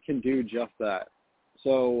 and he can do just that.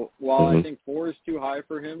 So while I think 4 is too high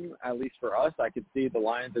for him, at least for us, I could see the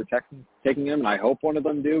Lions or Texans taking him, and I hope one of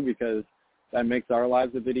them do, because that makes our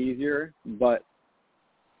lives a bit easier. But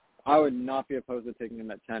I would not be opposed to taking him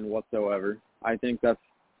at 10 whatsoever. I think that's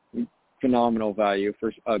phenomenal value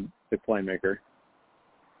for the playmaker.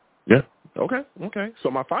 Yeah, Okay. So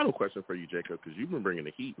my final question for you, Jacob, because you've been bringing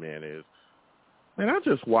the heat, man, is, man, I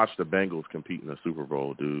just watched the Bengals compete in the Super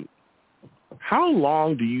Bowl, dude. How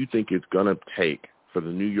long do you think it's going to take for the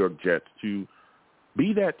New York Jets to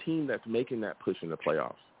be that team that's making that push in the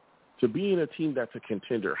playoffs, to being a team that's a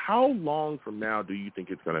contender? How long from now do you think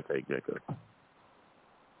it's going to take, Jacob?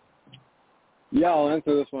 Yeah, I'll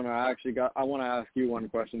answer this one. I want to ask you one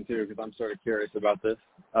question too, because I'm sort of curious about this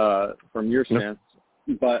from your stance.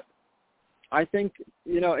 But I think,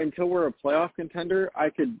 until we're a playoff contender, I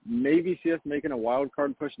could maybe see us making a wild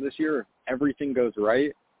card push this year if everything goes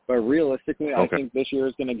right. But realistically, I think this year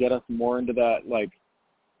is going to get us more into that,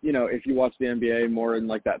 if you watch the NBA, more in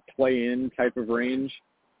that play-in type of range,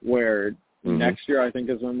 where next year I think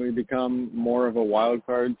is when we become more of a wild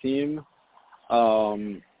card team.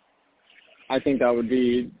 I think that would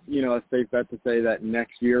be, a safe bet to say that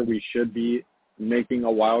next year we should be making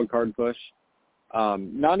a wild card push.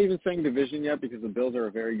 Not even saying division yet, because the Bills are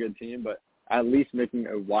a very good team, but at least making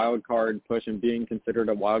a wild card push and being considered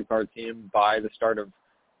a wild card team by the start of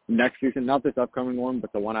next season, not this upcoming one,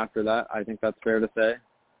 but the one after that. I think that's fair to say.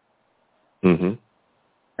 Mm-hmm.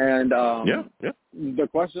 And yeah.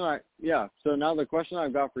 So now the question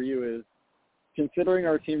I've got for you is, considering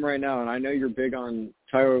our team right now, and I know you're big on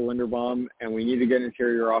Tyler Linderbaum, and we need to get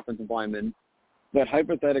interior offensive linemen, but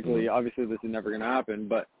hypothetically, obviously this is never going to happen,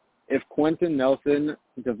 but if Quentin Nelson,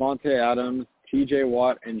 Devontae Adams, TJ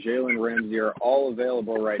Watt, and Jalen Ramsey are all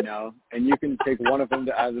available right now, and you can take one of them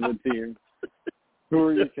to add to the team, who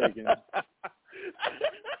are you taking?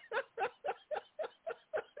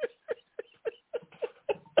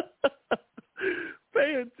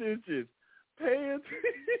 Pay attention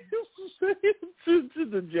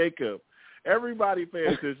to Jacob. Everybody pay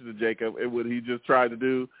attention to Jacob and what he just tried to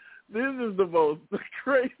do. This is the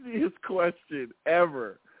craziest question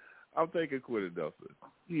ever. I'm taking Quentin Nelson.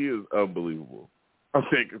 He is unbelievable. I'm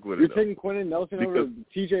taking Quentin Nelson. You're taking Quentin Nelson over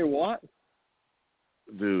TJ Watt?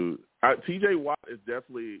 Dude, TJ Watt is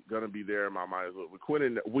definitely going to be there in my mind as well. With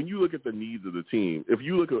Quentin, when you look at the needs of the team, if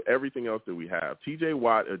you look at everything else that we have, TJ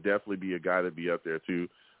Watt would definitely be a guy to be up there too.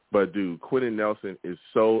 But, dude, Quentin Nelson is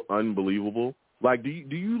so unbelievable. Do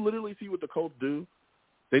you literally see what the Colts do?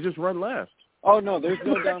 They just run left. Oh, no, there's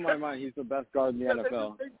no doubt in my mind he's the best guard in the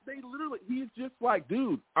NFL. They literally, he's just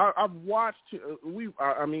dude, I've watched, we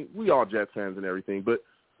all Jets fans and everything, but,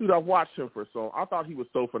 dude, I've watched him for so, I thought he was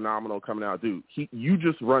so phenomenal coming out. Dude, you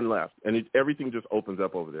just run left, and everything just opens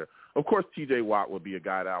up over there. Of course, TJ Watt would be a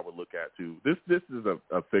guy that I would look at, too. This is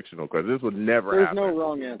a fictional question. This would never happen. There's no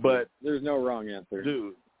wrong answer. But there's no wrong answer.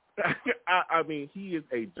 Dude. He is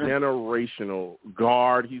a generational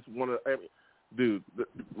guard. He's dude,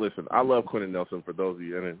 listen, I love Quentin Nelson, for those of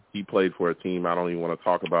you, and he played for a team. I don't even want to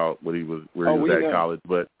talk about where he was at college,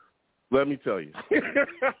 but let me tell you.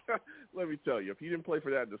 If he didn't play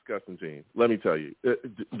for that disgusting team, let me tell you,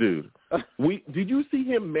 dude, did you see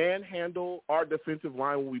him manhandle our defensive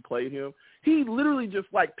line when we played him? He literally just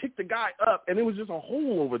picked the guy up, and it was just a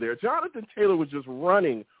hole over there. Jonathan Taylor was just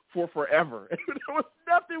running for forever. There was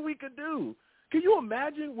nothing we could do. Can you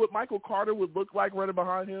imagine what Michael Carter would look like running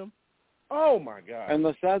behind him? Oh, my God. And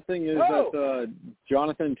the sad thing is that the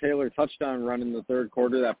Jonathan Taylor touchdown run in the third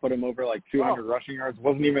quarter that put him over 200 rushing yards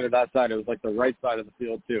wasn't even at that side. It was the right side of the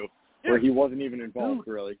field, too, where he wasn't even involved,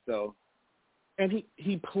 really. So, and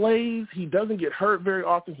he plays. He doesn't get hurt very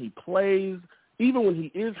often. He plays. Even when he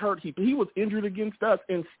is hurt, he was injured against us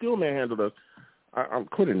and still manhandled us.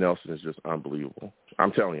 Quentin Nelson is just unbelievable.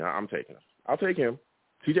 I'm telling you, I'm taking him. I'll take him.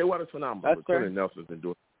 TJ Watt is phenomenal, but Quentin Nelson's been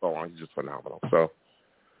doing it so long. He's just phenomenal. So,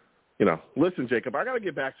 listen, Jacob, I got to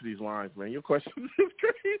get back to these lines, man. Your question is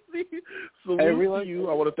crazy. Salute to you.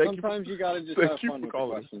 I want to thank you. Sometimes you got to just have fun with the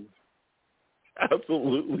questions.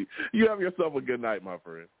 Absolutely. You have yourself a good night, my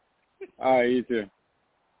friend. All right, you too.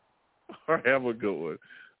 All right, have a good one.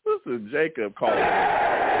 Listen, Jacob calling.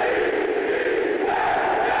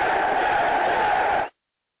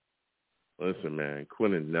 Listen, man,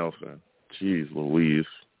 Quentin Nelson. Jeez Louise,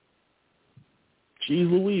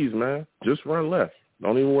 man. Just run left.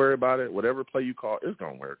 Don't even worry about it. Whatever play you call, it's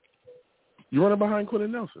going to work. You're running behind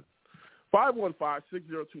Quentin Nelson.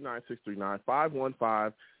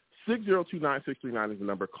 515-602-9639. 515-602-9639 is the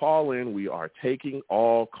number. Call in. We are taking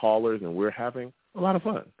all callers, and we're having a lot of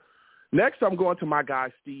fun. Next, I'm going to my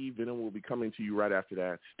guy, Steve, and then we'll be coming to you right after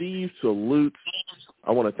that. Steve, salute.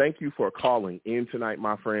 I want to thank you for calling in tonight,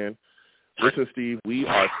 my friend. Listen, Steve, we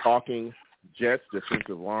are talking Jets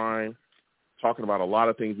defensive line, talking about a lot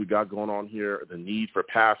of things we got going on here, the need for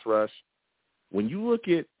pass rush. When you look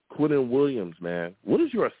at Quentin Williams, man, what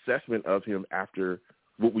is your assessment of him after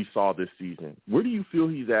what we saw this season? Where do you feel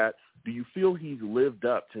he's at do you feel he's lived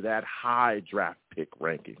up to that high draft pick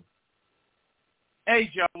ranking? Hey,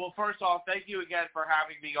 Joe. Well, first off, thank you again for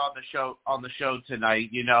having me on the show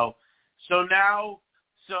tonight.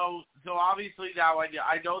 So obviously now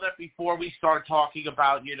I know that before we start talking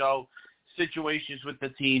about, situations with the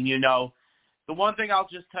team, the one thing I'll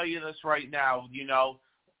just tell you this right now,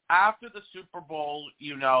 after the Super Bowl,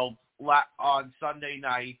 on Sunday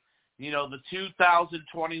night, the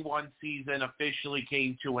 2021 season officially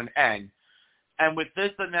came to an end. And with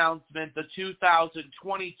this announcement, the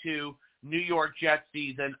 2022 New York Jets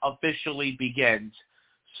season officially begins.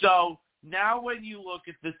 So now when you look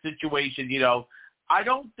at this situation, I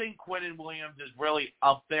don't think Quinnen Williams is really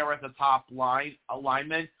up there at the top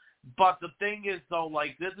alignment. But the thing is, though,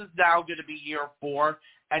 this is now going to be year 4,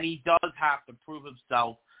 and he does have to prove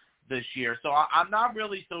himself this year. So I'm not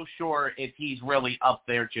really so sure if he's really up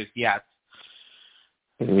there just yet.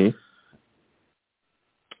 Mm-hmm.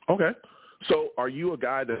 Okay. So are you a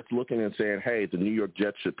guy that's looking and saying, hey, the New York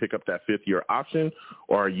Jets should pick up that 5th-year option,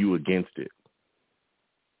 or are you against it?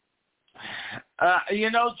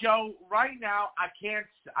 Joe, right now I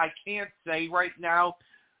can't say right now,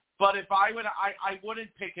 but if I would, I wouldn't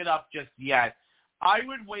pick it up just yet. I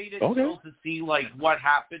would wait until to see what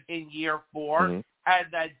happened in year 4, and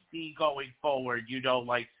then see going forward.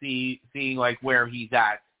 Seeing where he's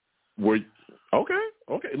at.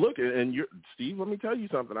 Okay. Look, and Steve, let me tell you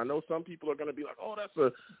something. I know some people are going to be like, "Oh,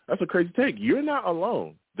 that's a crazy take." You're not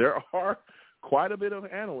alone. There are quite a bit of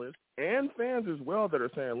analysts and fans as well that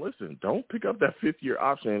are saying, "Listen, don't pick up that 5th-year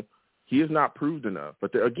option. He has not proved enough."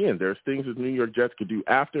 But there's things that New York Jets could do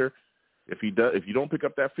after. If you don't pick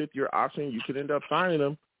up that 5th-year option, you could end up signing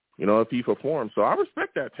him. If he performs. So I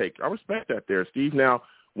respect that take. I respect that there, Steve. Now,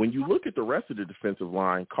 when you look at the rest of the defensive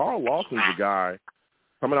line, Carl Lawson's a guy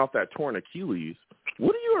coming off that torn Achilles.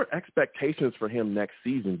 What are your expectations for him next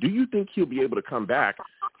season? Do you think he'll be able to come back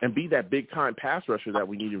and be that big-time pass rusher that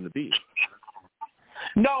we need him to be?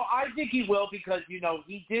 No, I think he will because,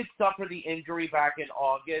 he did suffer the injury back in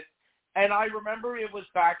August. And I remember it was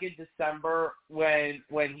back in December when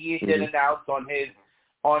he did announce on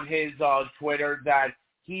his Twitter that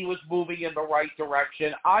he was moving in the right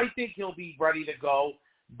direction. I think he'll be ready to go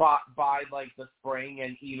by the spring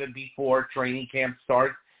and even before training camp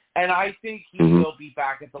starts. And I think he will be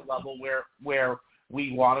back at the level where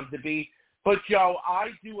we want him to be. But, Joe, I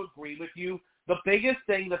do agree with you. The biggest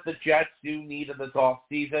thing that the Jets do need in this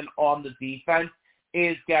offseason on the defense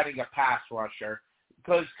is getting a pass rusher.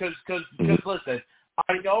 Because listen,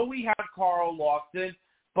 I know we have Carl Lawson,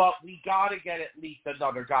 but we got to get at least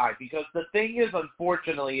another guy. Because the thing is,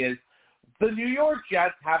 unfortunately, is the New York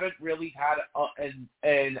Jets haven't really had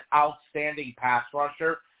an outstanding pass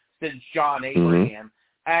rusher since John Abraham.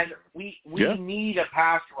 And we need a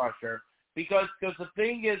pass rusher because the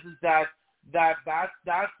thing is that's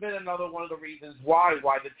been another one of the reasons why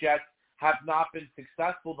the Jets have not been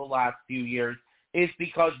successful the last few years is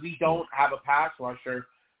because we don't have a pass rusher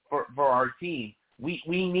for our team. We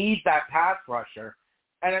need that pass rusher.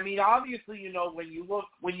 And I mean, obviously, when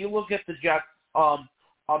you look at the Jets on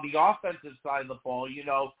the offensive side of the ball,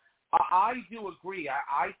 I do agree.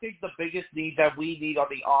 I think the biggest need that we need on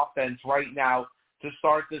the offense right now to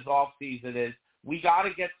start this offseason is we got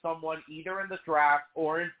to get someone either in the draft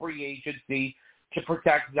or in free agency to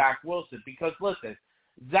protect Zach Wilson. Because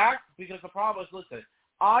the problem is,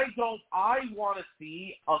 I want to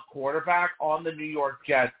see a quarterback on the New York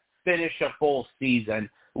Jets finish a full season.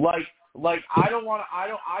 I don't want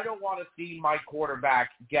to see my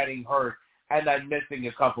quarterback getting hurt and then missing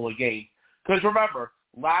a couple of games. Because remember,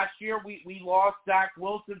 last year we lost Zach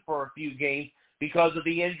Wilson for a few games because of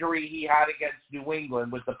the injury he had against New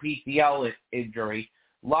England with the PCL injury.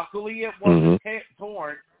 Luckily, it wasn't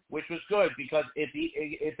torn, which was good because if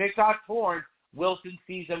it got torn, Wilson's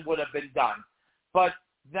season would have been done. But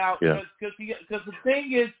now, because the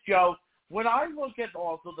thing is, Joe, when I look at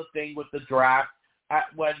also the thing with the draft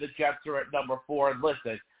when the Jets are at number 4, and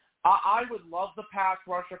listen, I would love the pass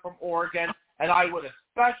rusher from Oregon, and I would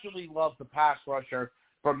especially love the pass rusher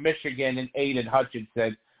from Michigan and Aiden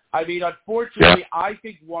Hutchinson. I mean, unfortunately, I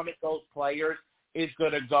think one of those players is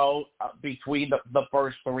going to go between the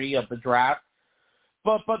first 3 of the draft.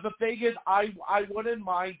 But the thing is, I wouldn't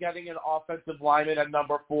mind getting an offensive lineman at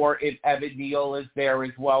number 4 if Evan Neal is there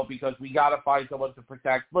as well because we got to find someone to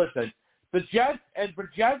protect. Listen, the Jets, and for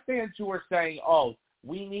Jets fans who are saying, oh,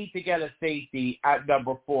 we need to get a safety at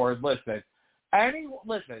number 4, listen, I'm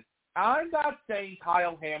not saying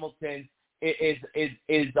Kyle Hamilton is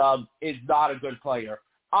not a good player.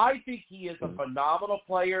 I think he is a phenomenal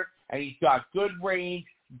player, and he's got good range,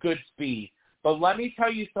 good speed. But let me tell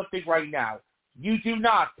you something right now. You do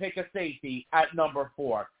not pick a safety at number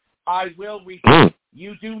 4. I will repeat,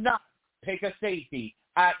 you do not pick a safety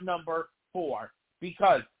at number 4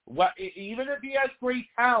 because even if he has great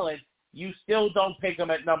talent, you still don't pick him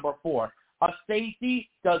at number 4. A safety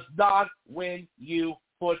does not win you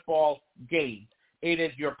football games. It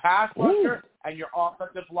is your pass rusher and your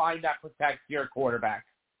offensive line that protects your quarterback.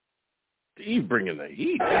 Steve bringing the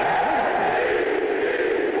heat.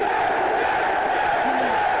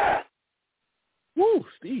 Woo,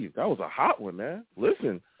 Steve, that was a hot one, man.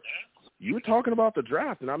 Listen, you were talking about the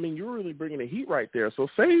draft, and I mean, you're really bringing the heat right there. So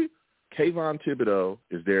say Kayvon Thibodeau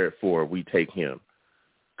is there at 4, we take him.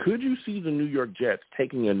 Could you see the New York Jets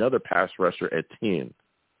taking another pass rusher at 10?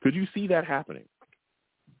 Could you see that happening?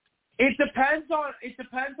 It depends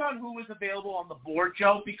on who is available on the board,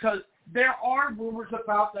 Joe, because there are rumors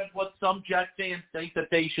about that what some Jet fans think that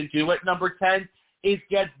they should do at number 10 is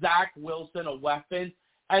get Zach Wilson a weapon.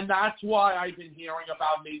 And that's why I've been hearing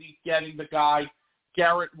about maybe getting the guy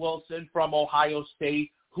Garrett Wilson from Ohio State,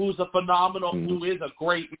 who's a phenomenal, who is a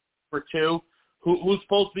great receiver too, who's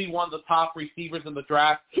supposed to be one of the top receivers in the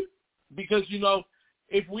draft. Because,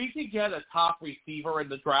 if we could get a top receiver in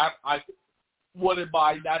the draft, I wouldn't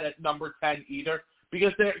mind that at number 10 either.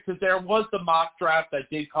 Because there was the mock draft that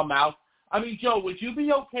did come out. I mean, Joe, would you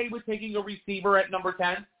be okay with taking a receiver at number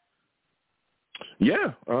 10?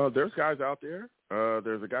 Yeah, there's guys out there.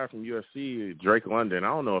 There's a guy from USC, Drake London. I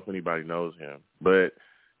don't know if anybody knows him, but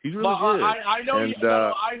he's really good. I know. And,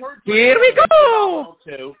 I heard. Here we go.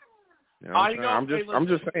 Too. I'm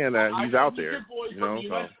just saying that he's out there. He's your boy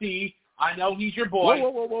from USC. I know he's your boy.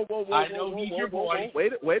 Whoa. I know he's your boy.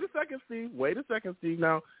 Wait a second, Steve.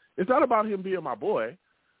 Now, it's not about him being my boy.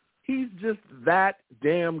 He's just that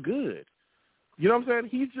damn good. You know what I'm saying?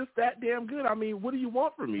 He's just that damn good. I mean, what do you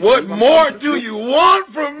want from me? What more do you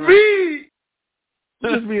want from me?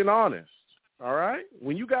 Just being honest, all right?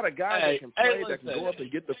 When you got a guy that can play, that can go up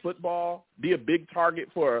and get the football, be a big target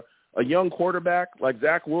for a young quarterback like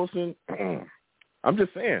Zach Wilson, I'm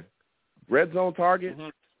just saying, red zone target,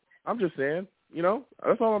 I'm just saying,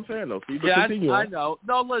 that's all I'm saying, though. Steve, yeah, I know.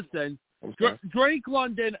 No, listen, Drake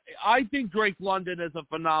London, I think Drake London is a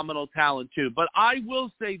phenomenal talent, too. But I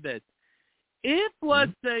will say this. If,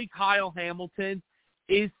 let's say, Kyle Hamilton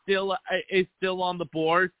is still on the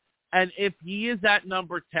board, and if he is at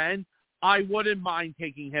number 10, I wouldn't mind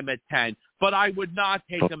taking him at 10, but I would not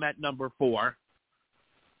take him at number 4.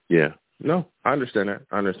 Yeah. No, I understand that.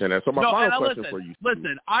 So my final question for you.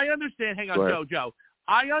 Listen, I understand. Hang on, Joe.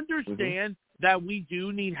 I understand that we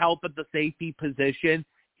do need help at the safety position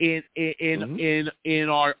in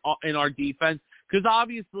our defense, because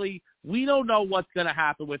obviously we don't know what's going to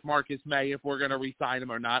happen with Marcus May, if we're going to re-sign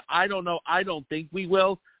him or not. I don't know. I don't think we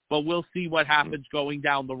will, but we'll see what happens going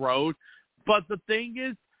down the road. But the thing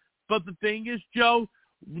is, Joe,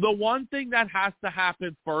 the one thing that has to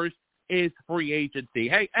happen first is free agency.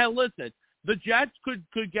 Hey, and listen, the Jets could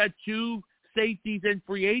get 2 safeties in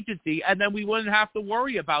free agency, and then we wouldn't have to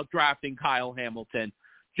worry about drafting Kyle Hamilton.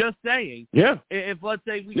 Just saying. Yeah. If let's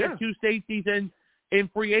say we get 2 safeties in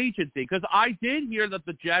free agency, because I did hear that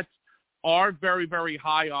the Jets are very, very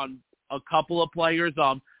high on a couple of players.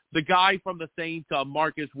 The guy from the Saints,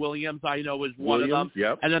 Marcus Williams, I know is one of them.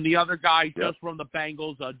 Yep. And then the other guy just from the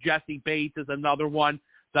Bengals, Jesse Bates is another one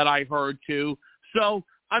that I heard too. So,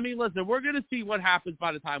 I mean, listen, we're going to see what happens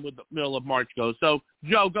by the time the middle of March goes. So,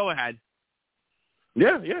 Joe, go ahead.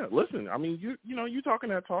 Yeah. Listen, I mean, you talking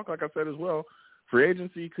that talk, like I said as well. Free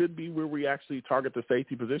agency could be where we actually target the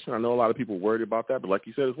safety position. I know a lot of people worried about that, but like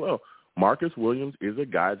you said as well, Marcus Williams is a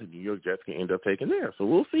guy that the New York Jets can end up taking there. So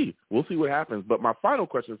we'll see. We'll see what happens. But my final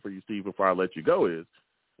question for you, Steve, before I let you go is,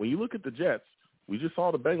 when you look at the Jets, we just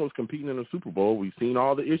saw the Bengals competing in the Super Bowl. We've seen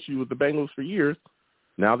all the issues with the Bengals for years.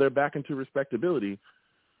 Now they're back into respectability.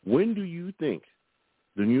 When do you think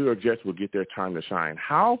the New York Jets will get their time to shine?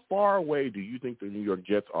 How far away do you think the New York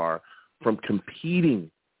Jets are from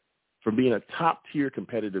competing, from being a top-tier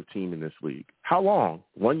competitive team in this league? How long?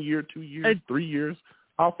 1 year, 2 years, 3 years?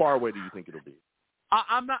 How far away do you think it'll be?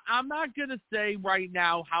 I'm not going to say right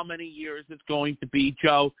now how many years it's going to be,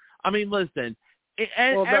 Joe. I mean, listen,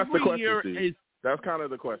 every year is. That's kind of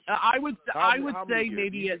the question. I would say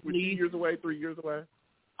maybe at least 2 years away, 3 years away.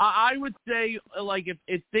 I would say, like,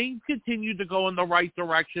 if things continue to go in the right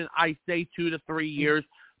direction, I say 2 to 3 years.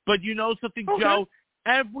 But you know something, Joe?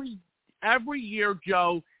 Every year,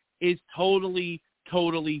 Joe, is totally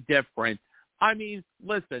different. I mean,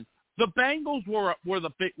 listen, the Bengals were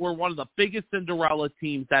one of the biggest Cinderella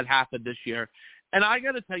teams that happened this year. And I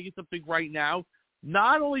got to tell you something right now.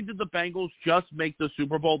 Not only did the Bengals just make the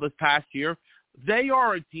Super Bowl this past year, they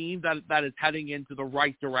are a team that is heading into the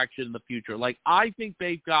right direction in the future. Like, I think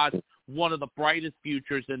they've got one of the brightest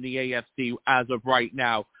futures in the AFC as of right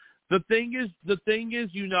now. The thing is,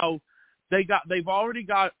 they've already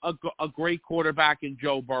got a great quarterback in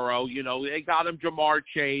Joe Burrow. You know, they got him Jamar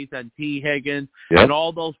Chase and T. Higgins and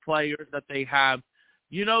all those players that they have.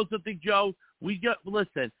 You know something, Joe?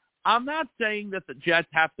 Listen, I'm not saying that the Jets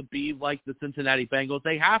have to be like the Cincinnati Bengals.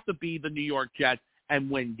 They have to be the New York Jets and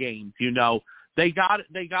win games. You know, they got to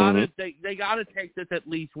take this at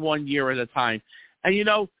least 1 year at a time. And you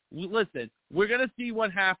know, listen, we're going to see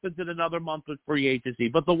what happens in another month with free agency.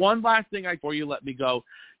 But the one last thing before you let me go,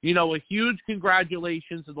 you know, a huge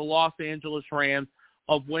congratulations to the Los Angeles Rams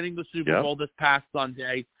of winning the Super Bowl this past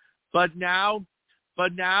Sunday. But now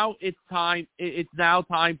it's time. It's now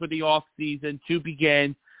time for the off season to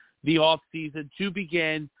begin.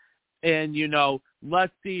 And you know,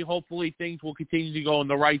 let's see. Hopefully, things will continue to go in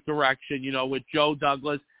the right direction. You know, with Joe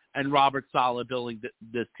Douglas and Robert Saleh building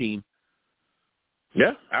this team.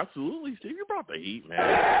 Yeah, absolutely, Steve. You brought the heat, man.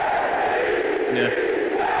 Yeah.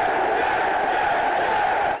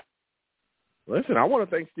 Listen, I want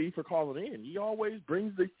to thank Steve for calling in. He always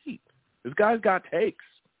brings the heat. This guy's got takes.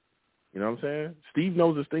 You know what I'm saying? Steve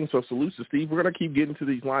knows his thing, so salute to Steve. We're going to keep getting to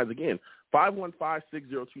these lines again.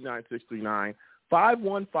 515-602-9639.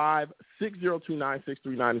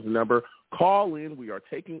 515-602-9639 is the number. Call in. We are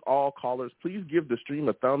taking all callers. Please give the stream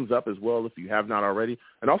a thumbs up as well if you have not already.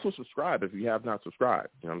 And also subscribe if you have not subscribed.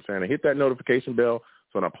 You know what I'm saying? And hit that notification bell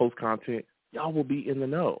so when I post content, y'all will be in the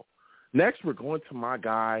know. Next, we're going to my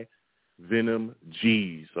guy, Venom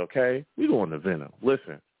G's, okay? We're going to Venom.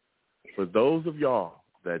 Listen, for those of y'all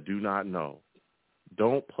that do not know,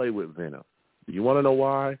 don't play with Venom. Do you want to know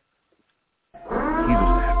why? He's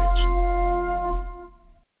a savage.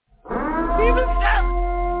 He's a savage.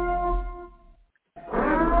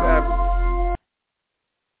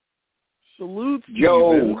 Salute to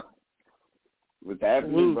Joe. you, man. What's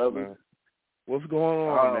happening, brother? Man. What's going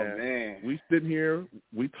on, man? We sitting here,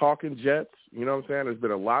 we talking Jets. You know what I'm saying? There's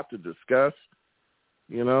been a lot to discuss.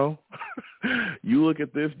 You know, you look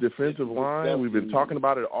at this defensive line. We've been talking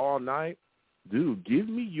about it all night. Dude, give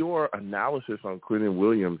me your analysis on Quentin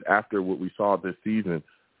Williams after what we saw this season.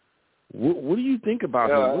 What do you think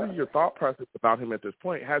about him? What is your thought process about him at this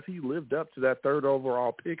point? Has he lived up to that third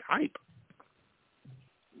overall pick hype?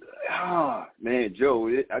 Man, Joe,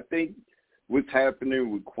 I think what's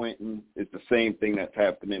happening with Quentin is the same thing that's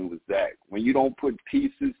happening with Zach. When you don't put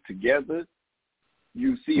pieces together,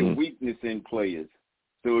 you see a weakness in players.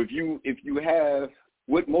 So if you have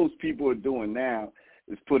what most people are doing now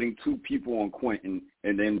is putting two people on Quentin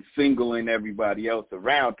and then singling everybody else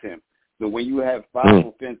around him. So when you have 5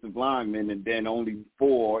 offensive linemen and then only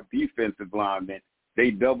 4 defensive linemen,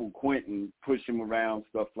 they double Quentin, push him around,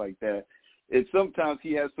 stuff like that. And sometimes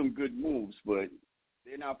he has some good moves, but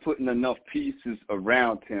they're not putting enough pieces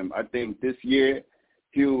around him. I think this year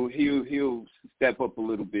he'll step up a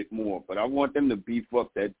little bit more. But I want them to beef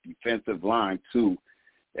up that defensive line too.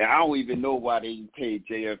 And I don't even know why they paid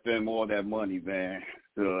JFM all that money, man.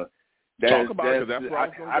 Talk about it. That's where I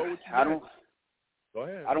don't. Go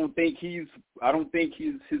ahead. I don't think his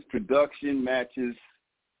production matches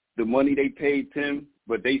the money they paid him,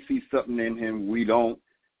 but they see something in him we don't.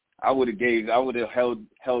 I would have held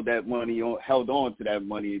that money on, held on to that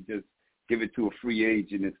money and just give it to a free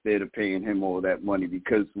agent instead of paying him all that money.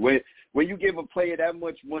 Because when you give a player that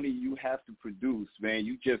much money, you have to produce, man.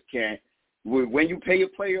 You just can't. When you pay a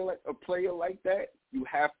player like that, you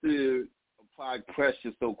have to apply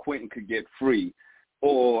pressure so Quentin could get free,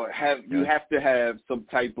 or you have to have some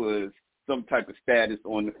type of status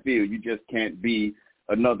on the field. You just can't be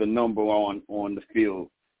another number on the field,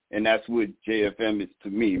 and that's what JFM is to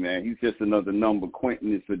me, man. He's just another number.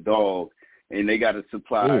 Quentin is a dog, and they got to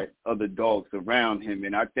supply other dogs around him.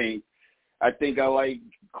 And I think I like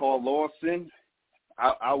Carl Lawson.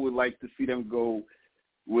 I would like to see them go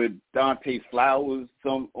with Dante Flowers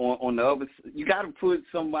on the other side. You got to put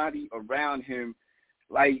somebody around him,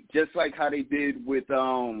 just like how they did with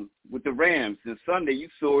the Rams. And Sunday, you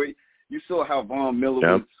saw it. You saw how Von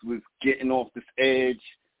Miller was getting off this edge,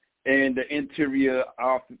 and the interior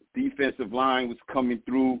off defensive line was coming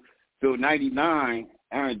through. So 99,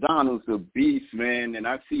 Aaron Donald's a beast, man. And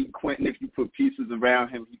I see Quentin, if you put pieces around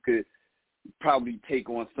him, he could probably take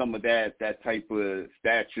on some of that type of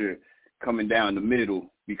stature coming down the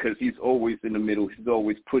middle, because he's always in the middle. He's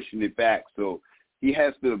always pushing it back. So he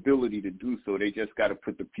has the ability to do so. They just got to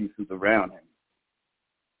put the pieces around him.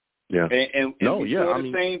 Yeah. And we saw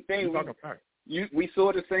the same thing. We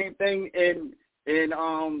saw the same thing in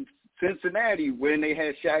Cincinnati when they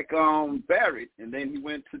had Shaq Barrett, and then he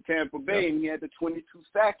went to Tampa Bay and he had the 22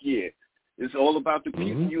 sack year. It's all about the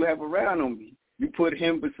people you have around him. You put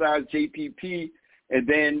him beside JPP, and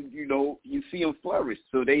then you see him flourish.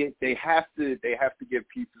 So they have to get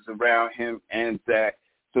pieces around him and Zach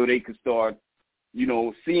so they can start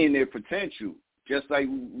seeing their potential. Just like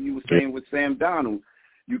we were saying with Sam Darnold.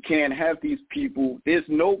 You can't have these people. There's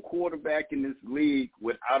no quarterback in this league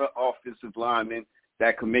without an offensive lineman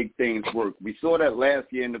that can make things work. We saw that last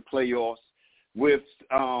year in the playoffs with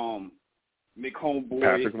McHomeboy.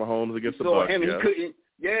 Patrick Mahomes against the Bucs.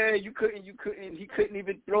 He couldn't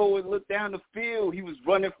even throw and look down the field. He was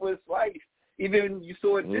running for his life. Even you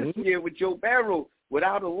saw it this year with Joe Burrow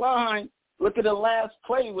without a line. Look at the last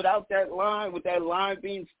play without that line, with that line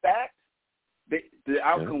being stacked. The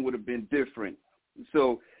outcome would have been different.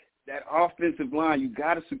 So that offensive line, you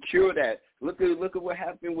got to secure that. Look at what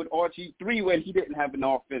happened with RG3 when he didn't have an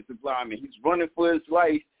offensive lineman. He's running for his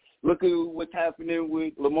life. Look at what's happening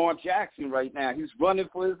with Lamar Jackson right now. He's running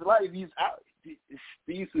for his life. He's out.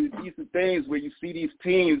 These are things where you see these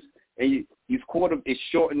teams and these quarterbacks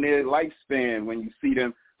shorten their lifespan when you see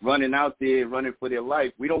them running out there, running for their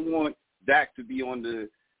life. We don't want Dak to be on the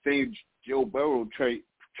same Joe Burrow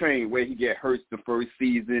train where he get hurt the first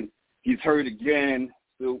season. He's hurt again,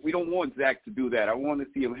 so we don't want Zach to do that. I want to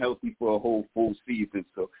see him healthy for a whole full season.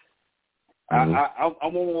 So I'm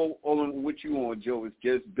on what you on, Joe. It's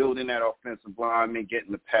just building that offensive line and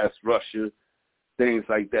getting the pass rusher, things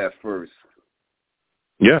like that first.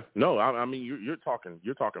 Yeah, no, I mean you're talking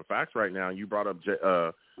facts right now. You brought up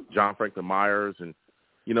John Franklin Myers, and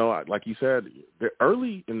like you said,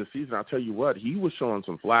 early in the season, I'll tell you what, he was showing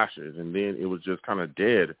some flashes, and then it was just kind of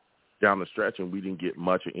dead down the stretch, and we didn't get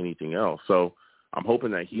much of anything else. So I'm hoping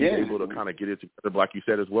that he's able to kind of get it together. But like you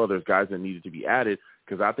said as well, there's guys that needed to be added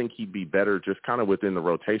because I think he'd be better just kind of within the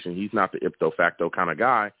rotation. He's not the ipso facto kind of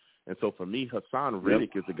guy. And so for me, Hassan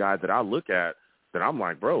Reddick is the guy that I look at that I'm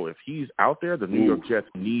like, bro, if he's out there, the New York Jets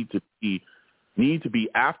need to be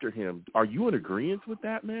after him. Are you in agreement with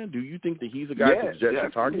that, man? Do you think that he's a guy that the Jets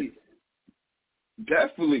should target?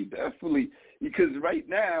 Definitely. Because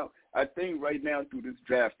I think right now through this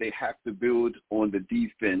draft, they have to build on the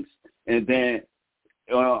defense. And then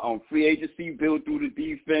on free agency, build through the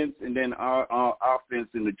defense, and then our offense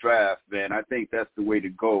in the draft, man. I think that's the way to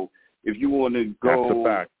go. If you want to go, that's a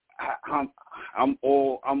fact.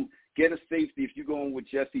 I'm get a safety. If you're going with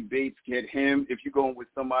Jesse Bates, get him. If you're going with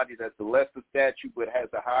somebody that's a lesser stature but has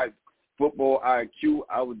a high football IQ,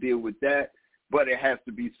 I would deal with that. But it has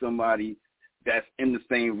to be somebody that's in the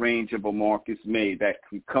same range of a Marcus May that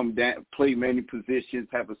can come down, play many positions,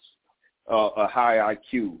 have a high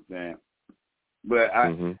IQ, man. But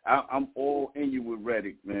I'm all in you with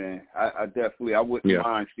Reddick, man. I definitely wouldn't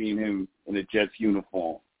mind seeing him in a Jets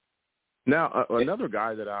uniform. Now, another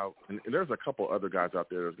guy and there's a couple other guys out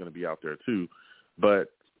there that's going to be out there too,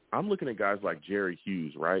 but I'm looking at guys like Jerry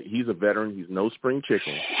Hughes, right? He's a veteran. He's no spring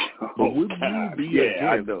chicken. But would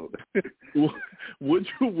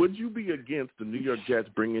you be against the New York Jets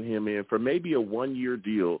bringing him in for maybe a 1-year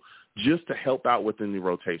deal just to help out within the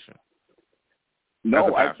rotation?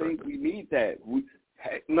 No, I think we need that.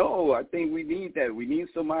 I think we need that. We need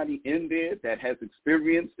somebody in there that has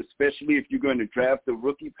experience, especially if you're going to draft a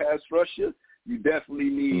rookie pass rusher. You definitely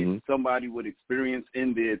need somebody with experience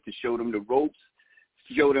in there to show them the ropes,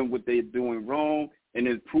 show them what they're doing wrong, and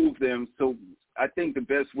improve them. So I think the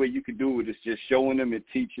best way you could do it is just showing them and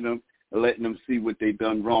teaching them and letting them see what they've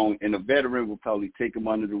done wrong. And a veteran will probably take them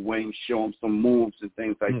under the wing, show them some moves and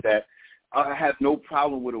things like that. I have no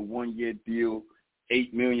problem with a 1-year deal,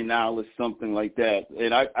 $8 million, something like that.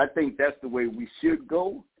 And I think that's the way we should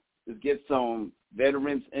go, is get some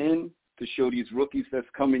veterans in to show these rookies that's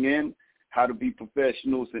coming in how to be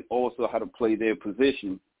professionals and also how to play their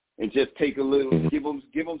position. And just take a little, give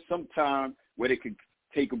them some time where they could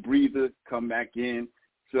take a breather, come back in.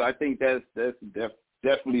 So I think that's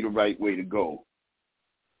definitely the right way to go.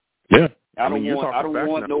 Yeah, I don't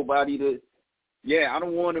want nobody to. Yeah, I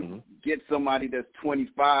don't want to get somebody that's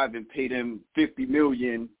 25 and pay them $50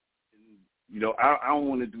 million. I don't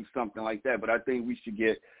want to do something like that. But I think we should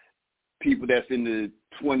get people that's in the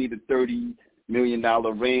 $20 to $30 million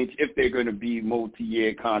range if they're going to be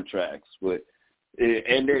multi-year contracts. But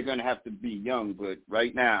and they're going to have to be young. But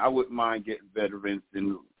right now, I wouldn't mind getting veterans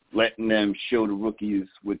and letting them show the rookies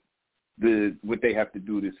what they have to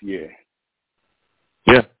do this year.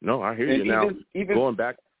 Yeah, no, I hear you. Now, even going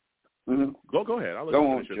back. Go ahead. I'll let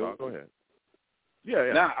you finish your thought. Go ahead.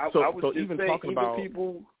 Yeah. Nah, I would so just even say talking about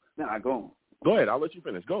people. Nah, go on. Go ahead. I'll let you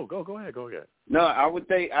finish. Go ahead. No, I would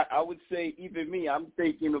say even me. I'm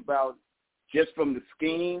thinking about just from the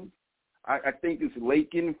scheme I think it's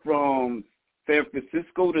Lakin from San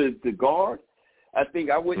Francisco, the guard. I think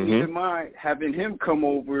I wouldn't even mind having him come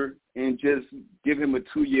over and just give him a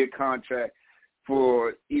 2-year contract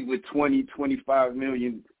for either 20, 25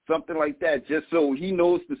 million, something like that, just so he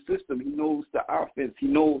knows the system, he knows the offense, he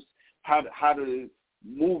knows how to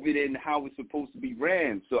move it and how it's supposed to be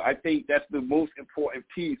ran. So I think that's the most important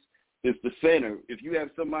piece is the center. If you have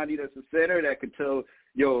somebody that's a center that could tell,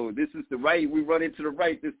 yo, this is the right, we run into the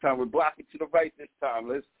right this time, we're blocking to the right this time,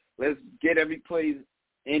 let's get every play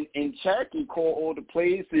in check and call all the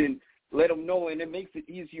plays and let them know, and it makes it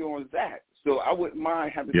easier on Zach. So I wouldn't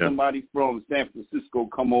mind having somebody from San Francisco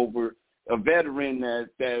come over, a veteran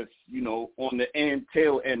that's, you know, on the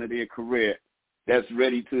tail end of their career, that's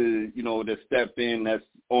ready to, you know, to step in, that's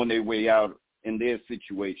on their way out in their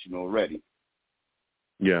situation already.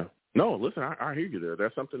 Yeah. No, listen, I hear you there.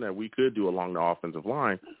 That's something that we could do along the offensive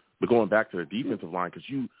line. But going back to the defensive line, because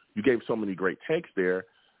you gave so many great takes there,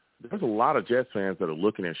 there's a lot of Jets fans that are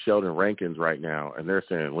looking at Sheldon Rankins right now, and they're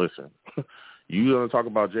saying, listen, you want to talk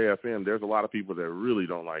about JFM, there's a lot of people that really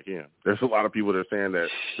don't like him. There's a lot of people that are saying that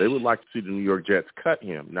they would like to see the New York Jets cut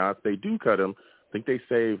him. Now, if they do cut him, I think they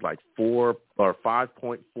save like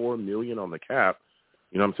 $5.4 million on the cap.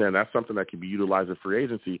 You know what I'm saying? That's something that can be utilized in free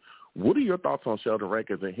agency. What are your thoughts on Sheldon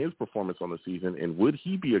Rankins and his performance on the season, and would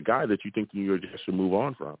he be a guy that you think the New York Jets should move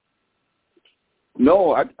on from?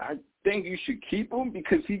 No, I think you should keep him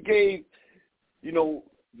because he gave, you know,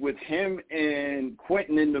 with him and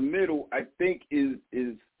Quentin in the middle, I think it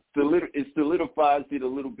solidifies it a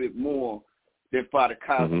little bit more than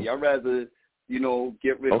Fatukasi. I'd rather, you know,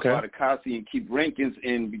 get rid of Fatukasi and keep Rankins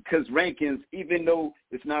in, because Rankins, even though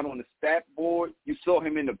it's not on the stat board, you saw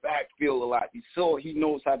him in the backfield a lot. He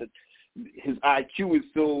knows how to. His IQ is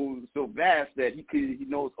so vast that he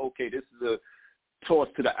knows, okay, this is a toss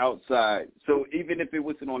to the outside. So even if it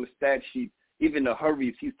wasn't on the stat sheet, even the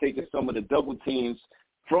hurries, he's taking some of the double teams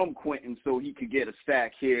from Quentin so he could get a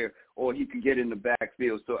sack here or he could get in the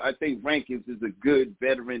backfield. So I think Rankins is a good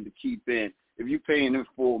veteran to keep in. If you're paying him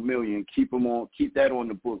 $4 million, keep that on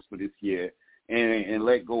the books for this year and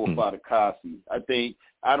let go of Fatukasi.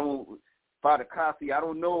 Fatukasi, I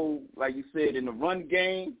don't know, like you said, in the run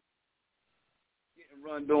game, getting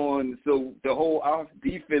run on, so the whole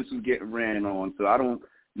defense was getting ran on. So I don't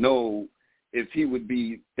know if he would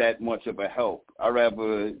be that much of a help. I'd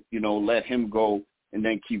rather, you know, let him go and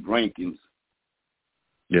then keep Rankins.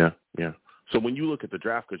 Yeah. So when you look at the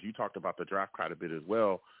draft, because you talked about the draft quite a bit as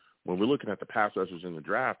well, when we're looking at the pass rushers in the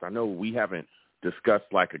draft, I know we haven't discussed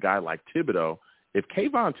like a guy like Thibodeau. If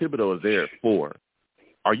Kayvon Thibodeau is there at 4,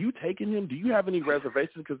 are you taking him? Do you have any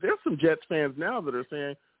reservations? Because there's some Jets fans now that are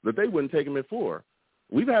saying that they wouldn't take him at 4.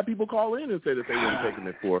 We've had people call in and say that they wouldn't take him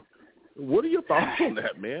at 4. What are your thoughts on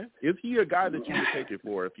that, man? Is he a guy that you would take it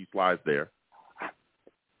for if he slides there?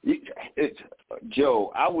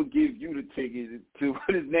 Joe, I would give you the ticket to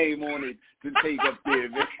put his name on it to take up there,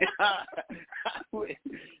 man.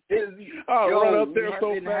 Run up there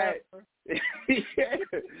so fast.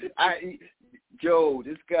 Joe,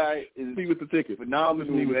 this guy is with the ticket.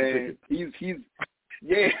 Phenomenal, man. He's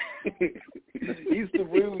the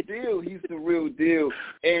real deal. He's the real deal.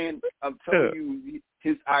 And I'm telling you,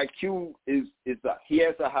 his IQ he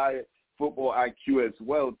has a higher football IQ as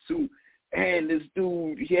well too. And this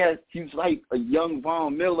dude, he's like a young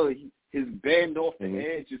Von Miller. His bend off the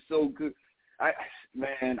edge is so good. I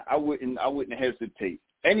wouldn't hesitate.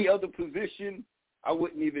 Any other position, I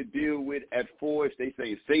wouldn't even deal with at 4 if they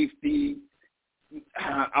say safety.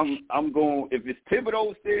 I'm going, if it's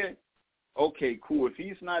Thibodeau's there, okay, cool. If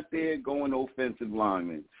he's not there, going offensive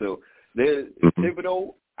lineman. So there's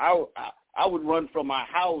Thibodeau. I would run from my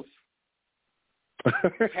house. Get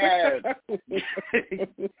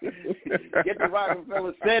the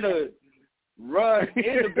Rockefeller Center, run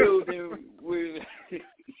in the building with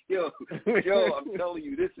yo. I'm telling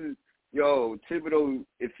you, this is Thibodeau.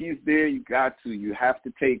 If he's there, you have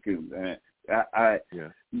to take him, man.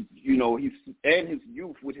 You know, his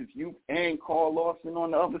youth and Carl Lawson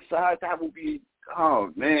on the other side. That would be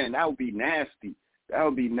that would be nasty. That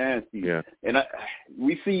would be nasty. Yeah. And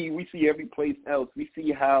we see every place else. We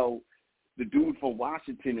see how the dude from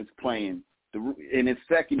Washington is playing in his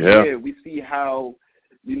second year. We see how,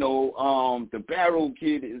 the Barrow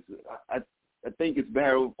kid is, I think it's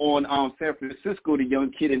Barrow on San Francisco, the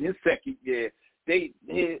young kid in his second year.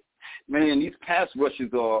 Man, these pass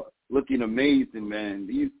rushes are looking amazing, man.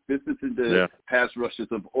 This isn't the pass rushes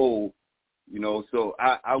of old, so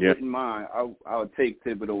I wouldn't mind. I would take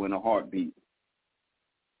Thibodeau in a heartbeat.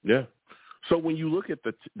 Yeah. So when you look at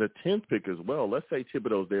the 10th pick as well, let's say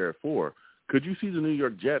Thibodeau's there at 4, could you see the New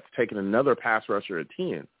York Jets taking another pass rusher at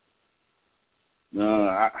 10? No,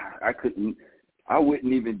 I couldn't. I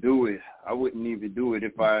wouldn't even do it.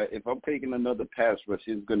 If I'm taking another pass rush,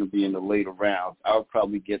 it's going to be in the later rounds. I'll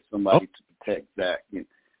probably get somebody to protect Zach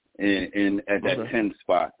and at that 10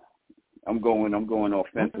 spot. I'm going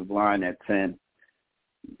offensive line at 10.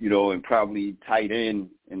 And probably tight end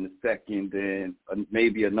in the second, and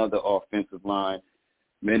maybe another offensive line.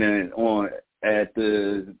 Minute on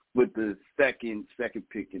with the second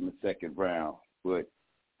pick in the second round. But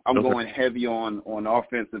I'm going heavy on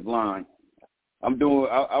offensive line. I'm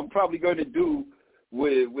probably going to do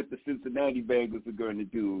what the Cincinnati Bengals are going to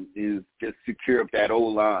do is just secure up that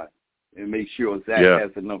O-line and make sure Zach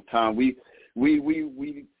has enough time. We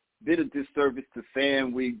did a disservice to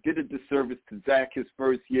Sam. We did a disservice to Zach his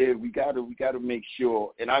first year. We gotta make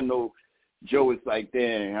sure. And I know Joe is like,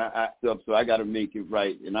 dang, I so I gotta make it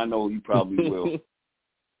right. And I know he probably will.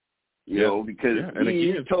 Because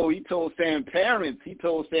he told Sam's parents,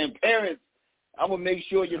 I'm gonna make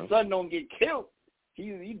sure your son don't get killed.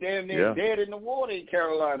 He damn near dead in the water in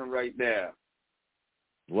Carolina right now.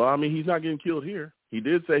 Well, I mean, he's not getting killed here. He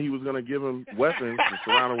did say he was going to give him weapons and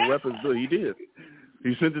surround him with weapons, but he did.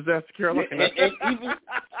 He sent his ass to Carolina. And even,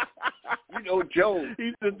 Joe.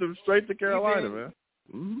 He sent him straight to Carolina, man.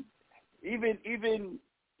 Mm-hmm. Even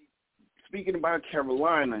speaking about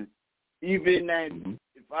Carolina, even that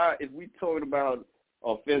if we talking about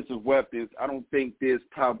offensive weapons, I don't think there's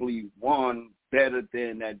probably one better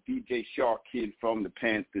than that DJ Shark kid from the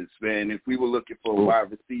Panthers, man. If we were looking for a wide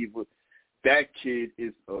receiver, that kid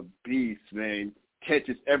is a beast, man.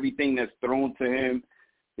 Catches everything that's thrown to him.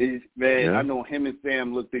 I know him and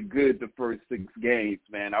Sam looked good the first 6 games,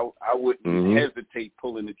 man. I wouldn't hesitate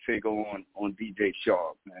pulling the trigger on DJ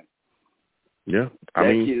Shark, man. Yeah,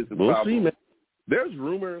 we'll problem. see, man. There's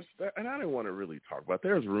rumors, and I didn't want to really talk about.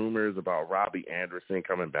 There's rumors about Robbie Anderson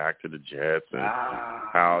coming back to the Jets, and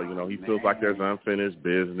how he feels like there's unfinished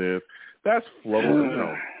business. That's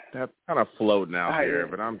floating, that's kind of floating out there.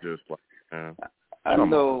 But I'm just like, I don't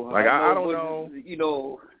know. Like I don't know.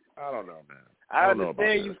 I don't know, man. I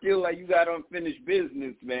understand you feel like you got unfinished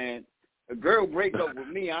business, man. A girl break up with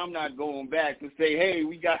me, I'm not going back and say, hey,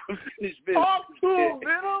 we got unfinished business. Talk to him,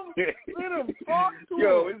 Venom. Talk to him.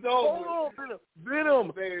 Yo, it's over. Hold on,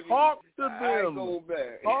 Venom. Baby, talk to them. I ain't going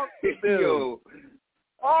back. Talk to them. Yo,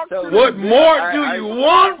 what more do you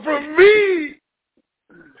want from me?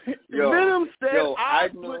 Venom said, I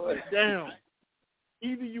put it down.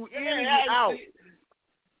 Either you in or you out.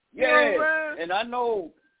 Yeah, and I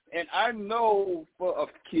know for a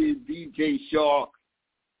kid, DJ Shark,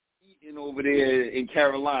 eating over there in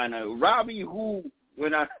Carolina. Robbie,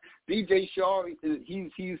 DJ Shark, he's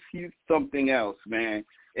something else, man.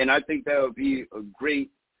 And I think that would be a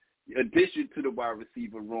great addition to the wide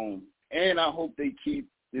receiver room. And I hope they keep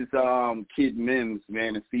this kid Mims,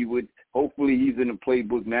 man, and see what. Hopefully, he's in the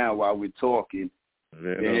playbook now while we're talking,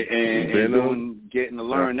 and getting to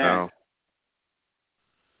learn that.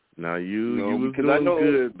 Now you was doing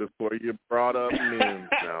good before you brought up Mims.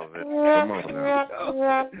 Now, come on now.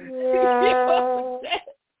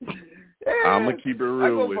 I'm gonna keep it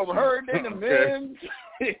real with you. I go from Hurd into Mims.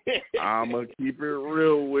 I'm gonna keep it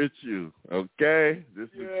real with you. Okay, this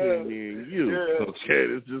is between me and you. Yeah. Okay,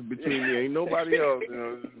 this is just between me. Ain't nobody else.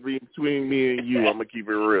 This is between me and you. I'm gonna keep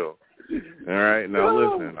it real. All right. Now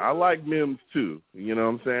listen, I like Mims too. You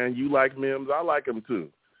know what I'm saying? You like Mims, I like him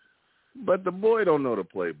too. But the boy don't know the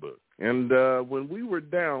playbook. And when we were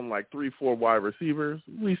down like 3-4 wide receivers,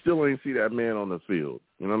 we still ain't see that man on the field.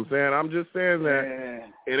 You know what I'm saying? I'm just saying that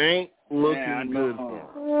it ain't looking good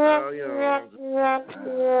for him.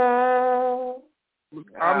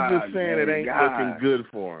 I'm just saying it ain't looking good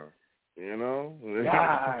for him. You know?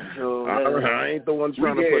 I ain't the one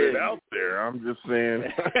trying to put it out there. I'm just saying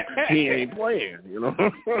he ain't playing, you know?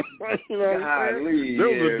 You know what I'm saying?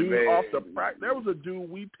 There was a dude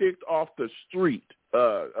we picked off the street.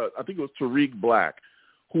 I think it was Tariq Black,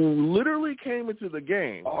 who literally came into the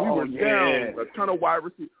game. We were down a ton of wide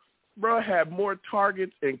receivers. Bro had more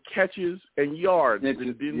targets and catches and yards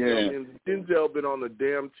than Denzel. And Denzel been on the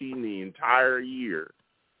damn team the entire year.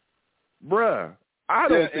 Bruh, I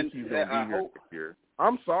don't think he's going to be here this year.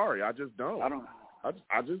 I'm sorry. I just don't.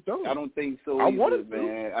 I just don't. I don't think so I either, wanted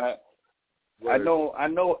man. I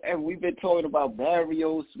know, and we've been talking about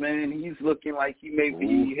Barrios, man. He's looking like he may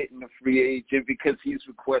be hitting the free agent because he's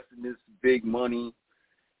requesting this big money.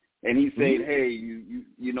 And he's saying, hey,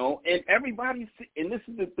 you know, and everybody's, and this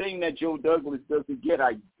is the thing that Joe Douglas doesn't get,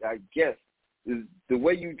 I guess, is the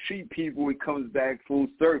way you treat people, it comes back full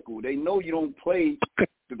circle. They know you don't play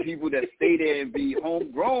the people that stay there and be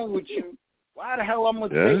homegrown with you. Why the hell I'm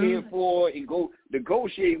going to stay here for and go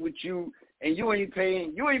negotiate with you and you ain't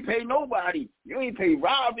paying nobody. You ain't pay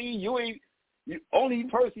Robbie. Only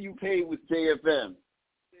person you paid was JFM.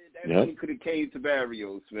 That money could have came to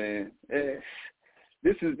Barrios, man.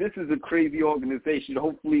 This is a crazy organization.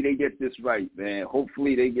 Hopefully they get this right, man.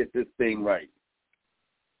 Hopefully they get this thing right.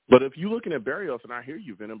 But if you're looking at Barrios, and I hear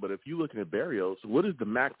you, Venom, but if you're looking at Barrios, what is the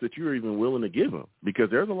max that you're even willing to give him? Because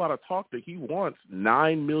there's a lot of talk that he wants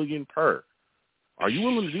 $9 million per. Are you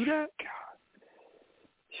willing to do that?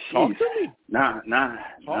 Talk to me. Nah.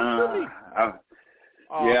 Talk to me.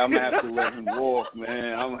 Yeah, I'm gonna have to let him walk,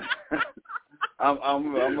 man. I'm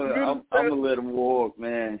gonna let him walk,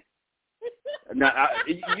 man. Now,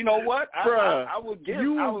 you know what? I would give.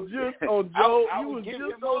 You was just on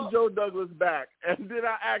Joe Douglas' back, and then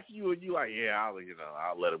I asked you, and you like, yeah, I'll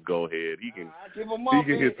let him go ahead. He can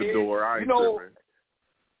hit the door. I ain't tripping.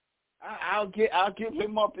 I'll give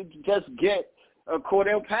him up and just get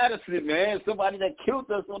Cordell Patterson, man, somebody that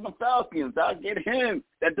killed us on the Falcons. I'll get him.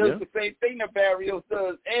 That does the same thing that Barrios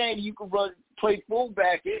does, and you can play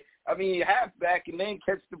halfback, and then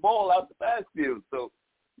catch the ball out the backfield. So,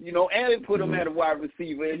 and put him at a wide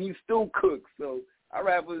receiver, and he still cooks. So I'd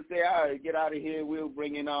rather say, all right, get out of here. We'll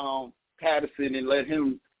bring in Patterson and let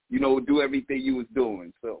him, do everything you was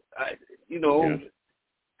doing. So, I'll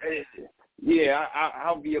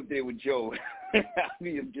be up there with Joe. I'll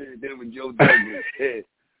be up there with Joe Douglas.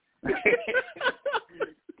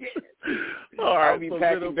 All right, I'll be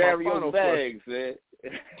packing Barrios bags, man.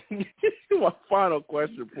 My final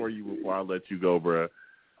question for you before I let you go, bro.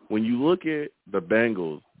 When you look at the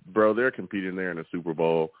Bengals, bro, they're competing there in the Super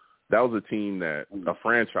Bowl. That was a team a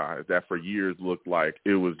franchise that for years looked like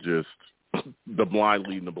it was just the blind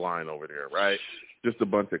leading the blind over there, right? Just a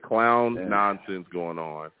bunch of clown nonsense going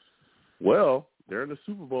on. Well, they're in the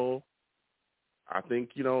Super Bowl. I think,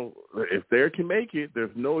 if they can make it,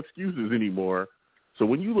 there's no excuses anymore. So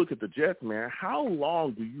when you look at the Jets, man, how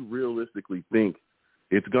long do you realistically think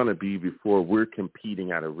it's going to be before we're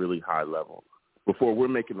competing at a really high level, before we're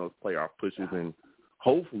making those playoff pushes and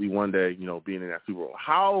hopefully one day, being in that Super Bowl?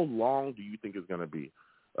 How long do you think it's going to be?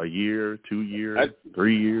 A year, 2 years,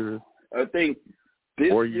 3 years? I think this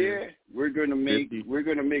 4 year years, we're going to make 50. We're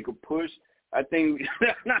going to make a push. I think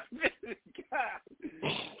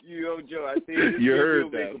Joe, I think you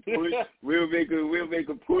heard that. We'll make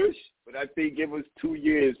a push, but I think give us 2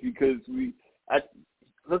 years because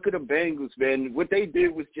look at the Bengals, man. What they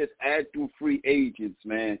did was just add through free agents,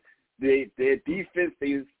 man. Their defense,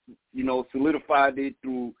 they solidified it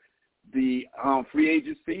through the free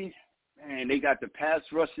agency. Man, they got the pass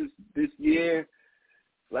rushes this year.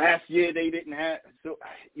 Last year they didn't have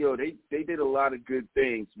they did a lot of good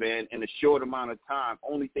things, man, in a short amount of time.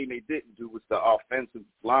 Only thing they didn't do was the offensive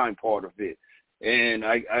line part of it. And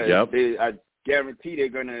I guarantee they're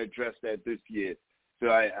going to address that this year. So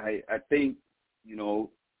I think,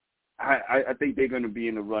 I think they're going to be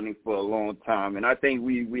in the running for a long time. And I think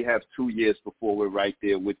we have 2 years before we're right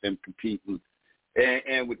there with them competing.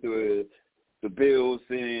 And with the Bills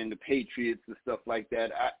and the Patriots and stuff like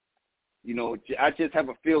that, I just have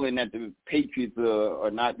a feeling that the Patriots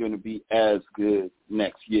are not going to be as good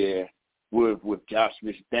next year with Josh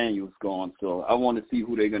McDaniels gone. So I want to see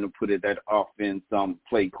who they're going to put at that offense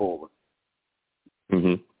play caller.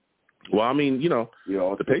 Mm-hmm. Well, I mean,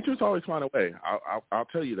 the Patriots always find a way. I'll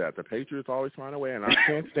tell you that. The Patriots always find a way, and I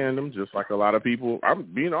can't stand them just like a lot of people. I'm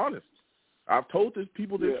being honest. I've told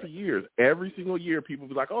people this for years. Every single year people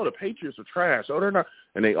be like, oh, the Patriots are trash. Oh, they're not.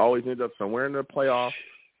 And they always end up somewhere in the playoffs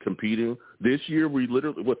competing. This year we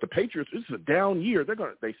literally with the Patriots, it's a down year.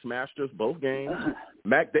 They smashed us both games.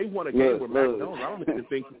 They won a game where Mac Jones, I don't even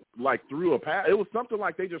think threw a pass. It was something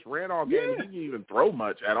like they just ran all game. He didn't even throw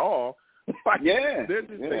much at all. They just find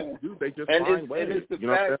ways. And it's the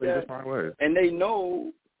fact that, and they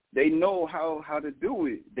know how to do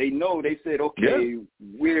it. They said, okay,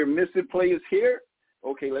 we're missing players here.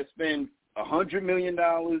 Okay, let's spend $100 million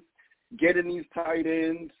getting these tight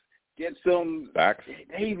ends. Get some. Facts.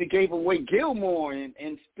 They even gave away Gilmore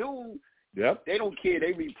and still. They don't care.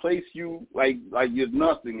 They replace you like you're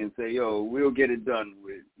nothing and say, yo, we'll get it done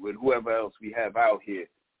with whoever else we have out here.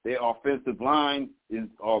 Their offensive line is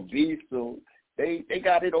all beast, so they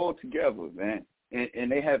got it all together, man.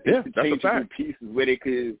 And they have interchangeable pieces where they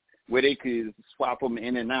could swap them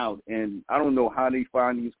in and out. And I don't know how they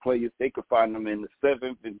find these players. They could find them in the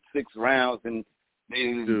 7th and 6th rounds and.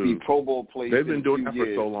 They be Pro Bowl players. They've been doing that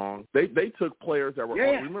for so long. They took players that were.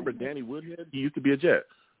 Remember Danny Woodhead? He used to be a Jet.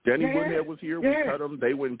 Danny Woodhead was here. We cut him.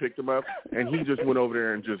 They went and picked him up, and he just went over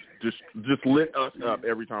there and just lit us up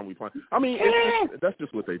every time we play. I mean, that's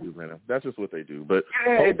just what they do, man. That's just what they do. But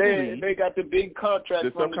they got the big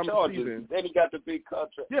contract from the Chargers. Season, then he got the big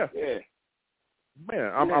contract. Yeah.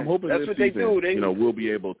 Man, I'm hoping that's this what season, they do. We'll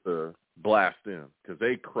be able to blast them because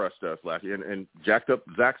they crushed us last year and jacked up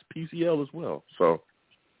Zach's PCL as well. So.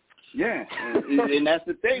 Yeah, and that's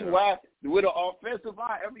the thing. Why with an offensive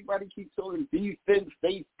line, everybody keeps talking defense,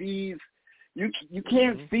 safeties. You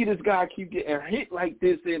can't see this guy keep getting hit like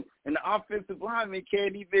this, and the offensive lineman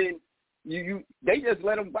can't even. They just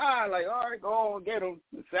let him by. Like, all right, go on, get him,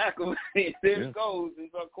 sack him. There it goes. He's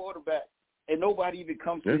our quarterback, and nobody even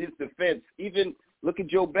comes to his defense. Even look at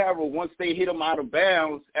Joe Barrow. Once they hit him out of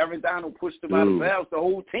bounds, Aaron Donald pushed him out of bounds. The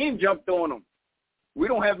whole team jumped on him. We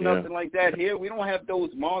don't have nothing like that here. We don't have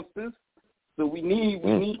those monsters. So we need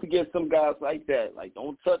to get some guys like that. Like,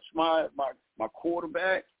 don't touch my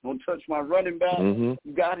quarterback. Don't touch my running back. You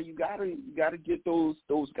gotta get those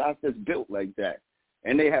guys that's built like that,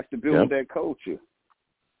 and they have to build that culture.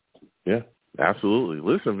 Yeah, absolutely.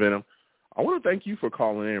 Listen, Venom, I want to thank you for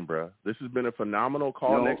calling in, bro. This has been a phenomenal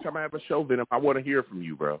call. Next time I have a show, Venom, I want to hear from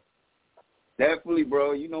you, bro. Definitely,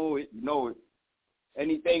 bro. You know it.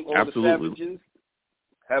 Anything over the Savages.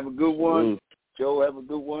 Have a good one. Joe, have a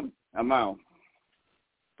good one. I'm out.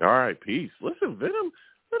 All right, peace. Listen, Venom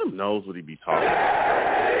knows what he be talking about.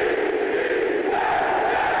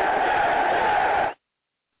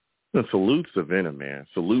 And salutes to Venom, man.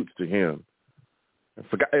 Salutes to him.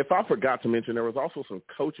 If I forgot to mention, there was also some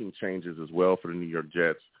coaching changes as well for the New York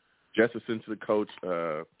Jets. Jets assistant coach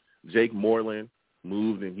Jake Moreland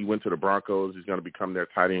moved, and he went to the Broncos. He's going to become their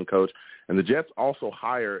tight end coach. And the Jets also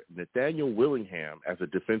hired Nathaniel Willingham as a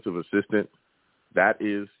defensive assistant. That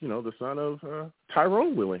is, the son of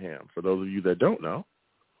Tyrone Willingham, for those of you that don't know.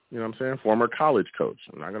 You know what I'm saying? Former college coach.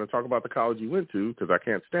 I'm not going to talk about the college he went to because I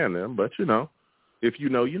can't stand them, but, if you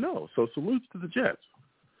know, you know. So salutes to the Jets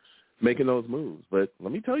making those moves. But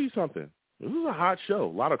let me tell you something. This is a hot show,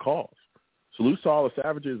 a lot of calls. Salutes to all the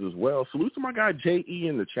Savages as well. Salutes to my guy J.E.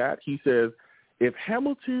 in the chat. He says, if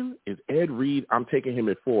Hamilton is Ed Reed, I'm taking him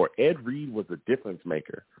at 4. Ed Reed was a difference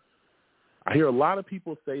maker. I hear a lot of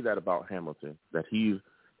people say that about Hamilton, that he's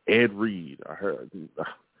Ed Reed.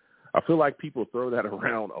 I feel like people throw that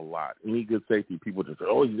around a lot. Any good safety, people just say,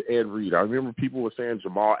 oh, he's Ed Reed. I remember people were saying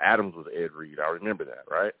Jamal Adams was Ed Reed. I remember that,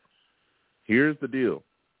 right? Here's the deal.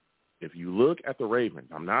 If you look at the Ravens,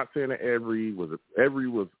 I'm not saying that Ed Reed was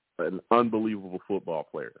an unbelievable football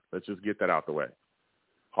player. Let's just get that out the way.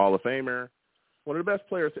 Hall of Famer, one of the best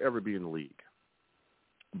players to ever be in the league.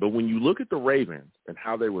 But when you look at the Ravens and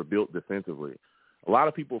how they were built defensively, a lot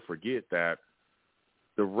of people forget that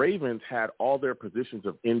the Ravens had all their positions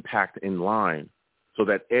of impact in line so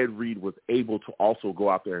that Ed Reed was able to also go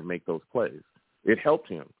out there and make those plays. It helped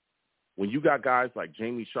him. When you got guys like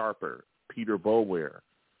Jamie Sharper, Peter Boulware,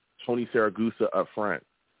 Tony Saragusa up front,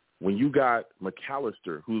 when you got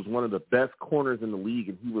McAllister, who's one of the best corners in the league,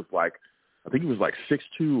 and he was like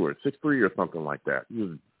 6'2" or 6'3" or something like that. He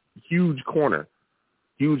was a huge corner.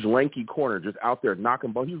 Huge, lanky corner, just out there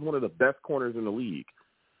knocking balls. He was one of the best corners in the league.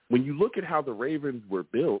 When you look at how the Ravens were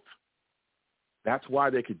built, that's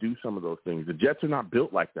why they could do some of those things. The Jets are not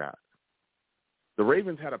built like that. The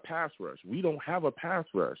Ravens had a pass rush. We don't have a pass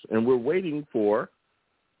rush, and we're waiting for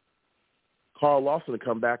Carl Lawson to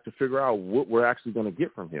come back to figure out what we're actually going to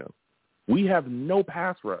get from him. We have no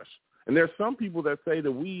pass rush, and there's some people that say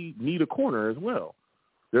that we need a corner as well.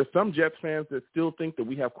 There's some Jets fans that still think that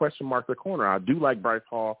we have question marks at corner. I do like Bryce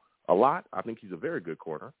Hall a lot. I think he's a very good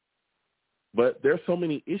corner. But there's so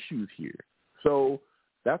many issues here. So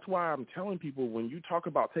that's why I'm telling people when you talk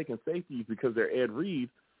about taking safeties because they're Ed Reed,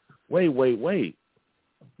 wait.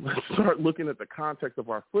 Let's start looking at the context of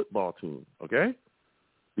our football team, okay?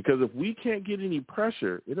 Because if we can't get any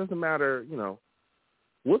pressure, it doesn't matter,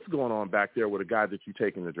 what's going on back there with a guy that you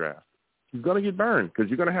take in the draft. He's going to get burned because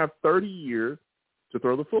you're going to have 30 years to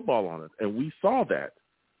throw the football on us. And we saw that.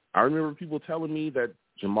 I remember people telling me that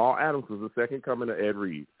Jamal Adams was the second coming to Ed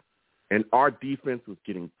Reed. And our defense was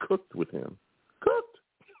getting cooked with him. Cooked.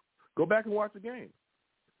 Go back and watch the game.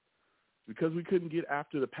 Because we couldn't get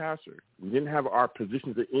after the passer. We didn't have our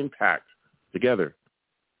positions of impact together.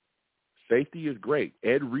 Safety is great.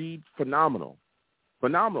 Ed Reed, phenomenal.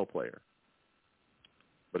 Phenomenal player.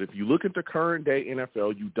 But if you look at the current day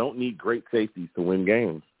NFL, you don't need great safeties to win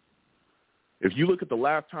games. If you look at the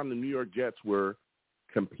last time the New York Jets were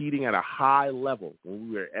competing at a high level, when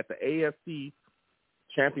we were at the AFC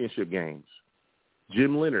championship games,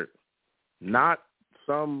 Jim Leonard, not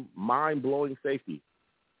some mind-blowing safety.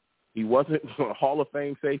 He wasn't a Hall of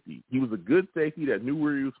Fame safety. He was a good safety that knew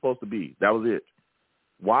where he was supposed to be. That was it.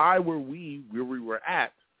 Why were we where we were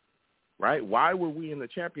at, right? Why were we in the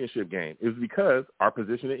championship game? It was because our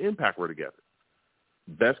position and impact were together.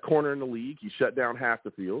 Best corner in the league. He shut down half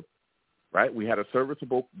the field. right? We had a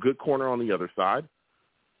serviceable, good corner on the other side.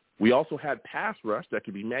 We also had pass rush that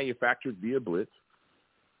could be manufactured via blitz.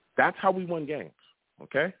 That's how we won games,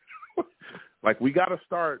 okay? Like, we got to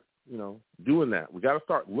start, doing that. We got to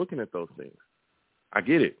start looking at those things. I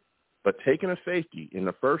get it. But taking a safety in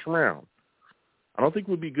the first round, I don't think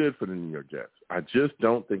would be good for the New York Jets. I just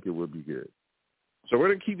don't think it would be good. So we're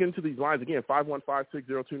going to keep getting to these lines again.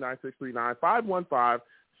 515-602-9639.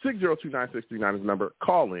 515-602-9639 is the number.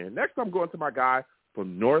 Call in. Next, I'm going to my guy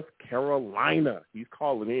from North Carolina. He's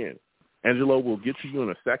calling in. Angelo, we'll get to you in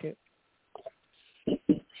a second.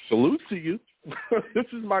 Salute to you. This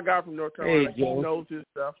is my guy from North Carolina. He knows his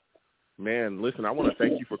stuff. Man, listen, I want to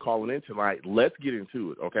thank you for calling in tonight. Let's get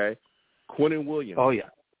into it, okay? Quinnen Williams. Oh, yeah.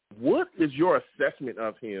 What is your assessment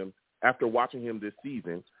of him after watching him this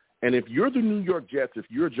season? And if you're the New York Jets, if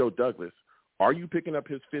you're Joe Douglas, are you picking up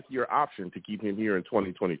his fifth-year option to keep him here in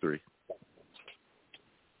 2023?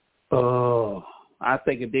 I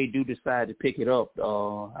think if they do decide to pick it up,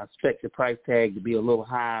 I expect the price tag to be a little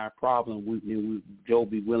higher, probably Joe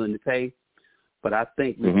be willing to pay. But I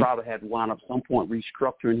think we probably had to wind up some point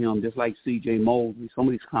restructuring him, just like C.J. Mosley. Some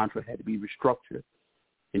of these contracts had to be restructured.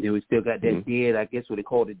 And then we still got that dead, I guess what they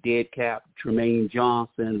call the dead cap, Tremaine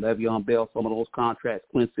Johnson, Le'Veon Bell, some of those contracts,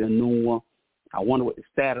 Quincy Enunwa. I wonder what the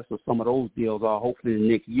status of some of those deals are. Hopefully in the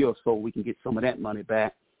next year or so we can get some of that money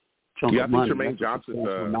back. I think Tremaine Johnson.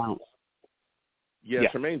 Yeah,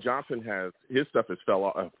 Tremaine Johnson his stuff has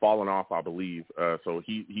fallen off, I believe. So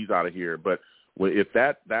he's out of here. But if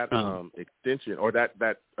that extension or that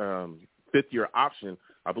fifth-year option,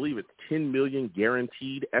 I believe it's $10 million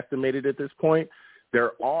guaranteed, estimated at this point.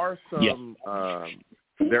 There are some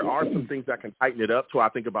things that can tighten it up to I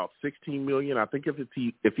think about $16 million. I think if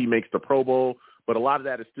he makes the Pro Bowl, but a lot of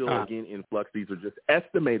that is still again in flux. These are just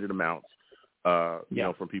estimated amounts,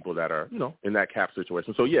 from people that are in that cap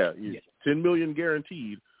situation. So $10 million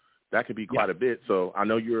guaranteed. That could be quite a bit. So I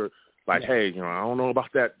know you're like, hey, I don't know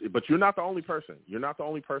about that, but you're not the only person. You're not the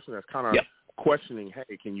only person that's kind of questioning, hey,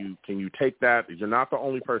 can you take that? You're not the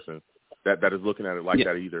only person that is looking at it like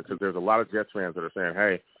that either, because there's a lot of Jets fans that are saying,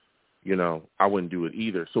 hey, I wouldn't do it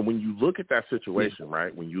either. So when you look at that situation,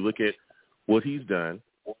 right, when you look at what he's done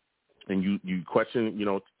and you question,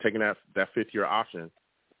 taking that fifth-year option,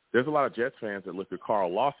 there's a lot of Jets fans that look at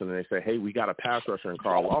Carl Lawson and they say, hey, we got a pass rusher in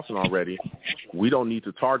Carl Lawson already. We don't need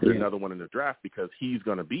to target another one in the draft because he's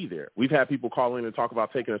going to be there. We've had people call in and talk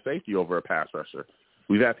about taking a safety over a pass rusher.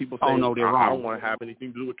 We've had people say, I don't want to have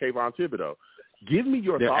anything to do with Kayvon Thibodeau. Give me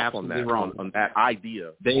your thoughts on that, on that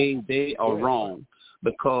idea. They are wrong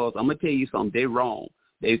because I'm going to tell you something. They're wrong.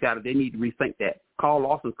 They need to rethink that. Carl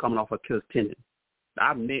Lawson's coming off Achilles tendon.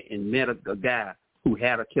 I met a guy who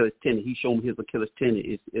had Achilles tendon. He showed me his Achilles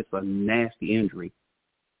tendon. It's a nasty injury.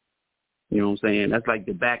 You know what I'm saying? That's like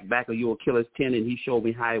the back of your Achilles tendon. He showed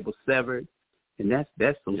me how it was severed, and that's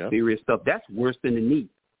some serious stuff. That's worse than the knee,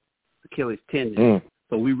 Achilles tendon.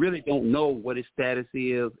 So we really don't know what his status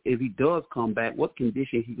is. If he does come back, what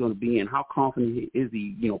condition he's going to be in? How confident is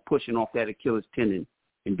he, pushing off that Achilles tendon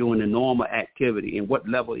and doing the normal activity? And what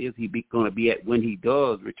level is he going to be at when he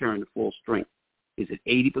does return to full strength? Is it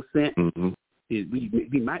 80%?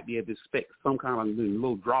 We might be able to expect some kind of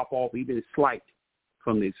little drop-off, even slight,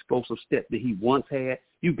 from the explosive step that he once had.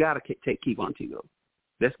 You got to take Kayvon Thibodeau.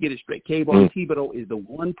 Let's get it straight. Kayvon Thibodeau is the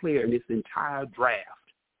one player in this entire draft,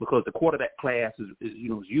 because the quarterback class is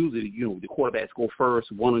usually, the quarterbacks go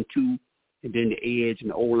first, 1 and 2, and then the edge and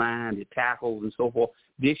the O-line, the tackles and so forth.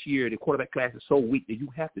 This year, the quarterback class is so weak that you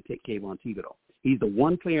have to take Kayvon Thibodeau. He's the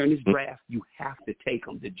one player in this draft you have to take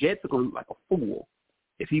him. The Jets are going to look like a fool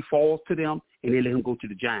if he falls to them and they let him go to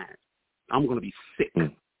the Giants. I'm going to be sick.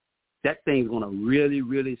 That thing's going to really,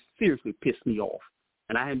 really seriously piss me off.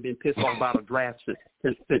 And I haven't been pissed off about a draft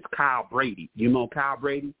since Kyle Brady. You know Kyle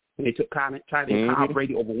Brady? When they took Kyle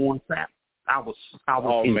Brady over Warren Sapp, I was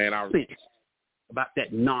incensed about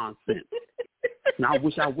that nonsense. And I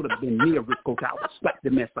wish I would have been near Rick Coach. I would have slapped the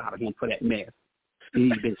mess out of him for that mess.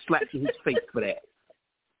 And he's been slapped in his face for that.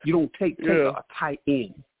 You don't take a tight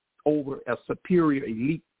end over a superior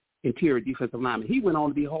elite interior defensive lineman. He went on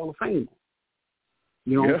to be a Hall of Famer.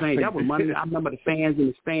 You know what I'm saying? That was money. I remember the fans and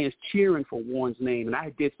the stands cheering for Warren's name, and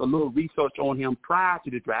I did a little research on him prior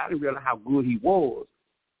to the draft. I didn't realize how good he was.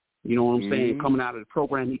 You know what I'm saying? Coming out of the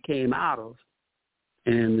program he came out of.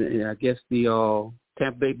 And I guess the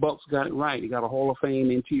Tampa Bay Bucks got it right. He got a Hall of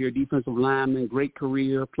Fame interior defensive lineman, great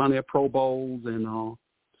career, plenty of Pro Bowls, and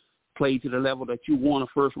played to the level that you want a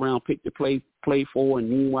first-round pick to play for. And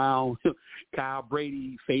meanwhile, Kyle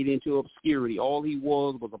Brady faded into obscurity. All he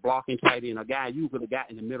was a blocking tight end, a guy you could have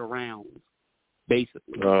got in the middle rounds.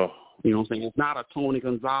 basically. Oh. You know what I'm saying? It's not a Tony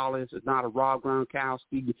Gonzalez. It's not a Rob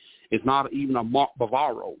Gronkowski. It's not even a Mark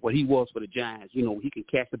Bavaro, what he was for the Giants. You know, he can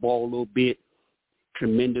catch the ball a little bit,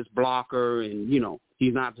 tremendous blocker, and, you know,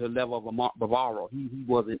 he's not to the level of a Mark Bavaro. He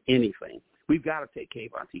wasn't anything. We've got to take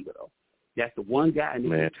Kayvon Thibodeaux. That's the one guy in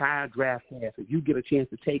the entire draft class. If you get a chance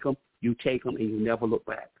to take him, you take him and you never look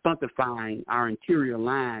back. Sanctifying our interior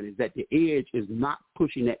line is that the edge is not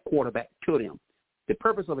pushing that quarterback to them. The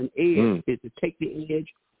purpose of an edge is to take the edge,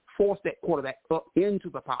 force that quarterback up into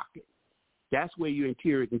the pocket. That's where your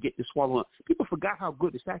interior can get to swallow up. People forgot how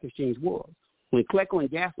good the sack exchange was. When Klecko and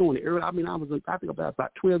Gaston in the early, I think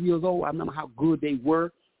about 12 years old, I remember how good they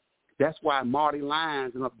were. That's why Marty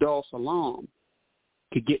Lyons and Abdul Salam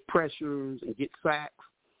could get pressures and get sacks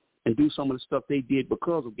and do some of the stuff they did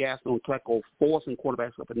because of Gaston and Klecko forcing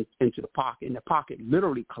quarterbacks up into the pocket, and the pocket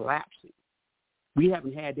literally collapsing. We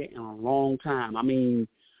haven't had that in a long time. I mean,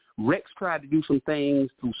 Rex tried to do some things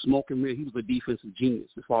through smoke and mirror. He was a defensive genius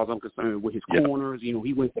as far as I'm concerned with his corners. You know,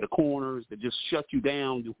 he went for the corners that just shut you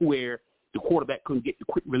down to where the quarterback couldn't get the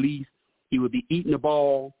quick release. He would be eating the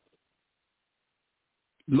ball,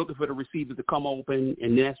 looking for the receivers to come open,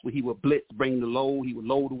 and that's where he would blitz, bring the load. He would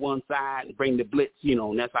load to one side and bring the blitz, you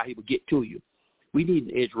know, and that's how he would get to you. We need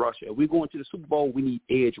an edge rusher. If we're going to the Super Bowl, we need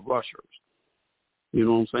edge rushers. You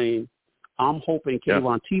know what I'm saying? I'm hoping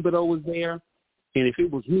Kayvon Thibodeaux is there, and if it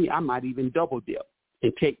was me, I might even double dip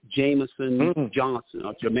and take Jameson Johnson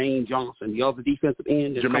or Jermaine Johnson, the other defensive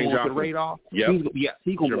end that's come onto the radar. He's going to be a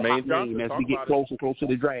hot name as we get closer and closer to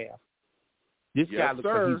the draft. This guy looks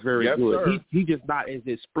like he's very good. He's just not as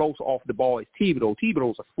explosive off the ball as Thibodeaux.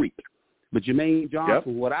 Thibodeau's a freak. But Jermaine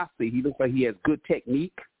Johnson, what I see, he looks like he has good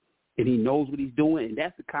technique and he knows what he's doing, and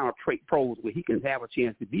that's the kind of trait pros where he can have a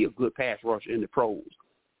chance to be a good pass rusher in the pros.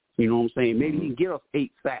 You know what I'm saying? Maybe he can get us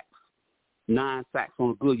 8 sacks, 9 sacks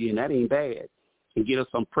on a good year, and that ain't bad. And get us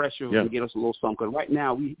some pressure and get us a little something. Because right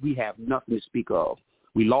now we have nothing to speak of.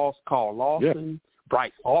 We lost Carl Lawson.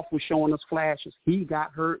 Bryce Hoff was showing us flashes. He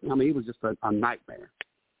got hurt. I mean, it was just a nightmare.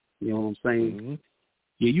 You know what I'm saying?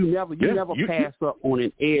 Yeah, you never pass up on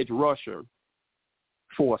an edge rusher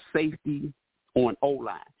for a safety or an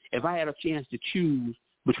O-line. If I had a chance to choose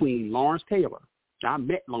between Lawrence Taylor, I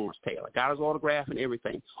met Lawrence Taylor, got his autograph and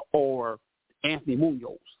everything, or Anthony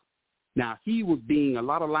Munoz. Now, he was being a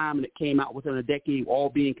lot of linemen that came out within a decade, all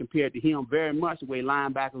being compared to him very much the way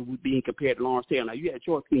linebackers were being compared to Lawrence Taylor. Now, you had a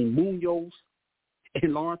choice between Munoz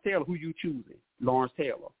and Lawrence Taylor. Who you choosing? Lawrence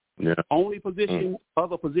Taylor. Yeah. Only position,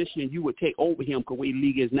 other position you would take over him because the way the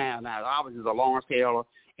league is now. Now, obviously, it's a Lawrence Taylor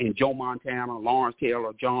and Joe Montana, Lawrence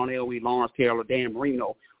Taylor, John Elway, Lawrence Taylor, Dan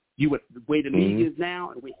Marino. The way the league is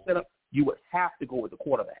now and the way it's set up, you would have to go with the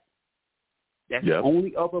quarterback. That's the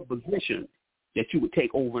only other position that you would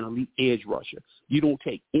take over an elite edge rusher. You don't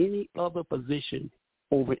take any other position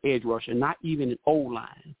over an edge rusher, not even an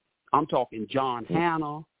O-line. I'm talking John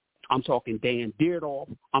Hanna. I'm talking Dan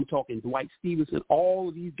Dierdorf. I'm talking Dwight Stevenson. All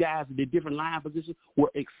of these guys in the different line positions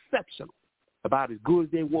were exceptional, about as good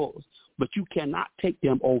as they was. But you cannot take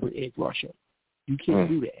them over an edge rusher. You can't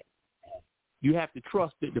do that. You have to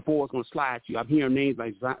trust that the boy's going to slide you. I'm hearing names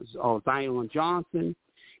like Zion Johnson,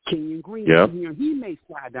 Kenyon Green. He may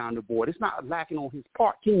slide down the board. It's not lacking on his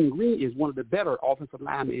part. Kenyon Green is one of the better offensive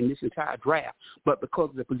linemen in this entire draft. But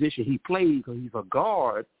because of the position he plays, because he's a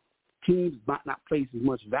guard, teams might not place as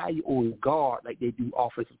much value on guard like they do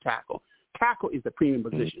offensive tackle. Tackle is the premium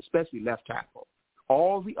position, especially left tackle.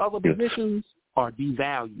 All the other positions are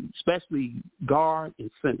devalued, especially guard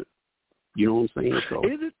and center. You know what I'm saying? So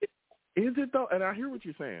Is it though? And I hear what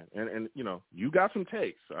you're saying, and you know, you got some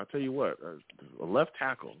takes. I'll tell you what, a left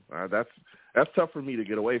tackle, that's tough for me to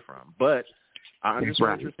get away from. But I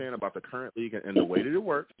understand what you're saying about the current league and the way that it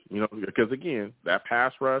works. You know, because again, that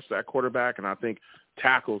pass rush, that quarterback, and I think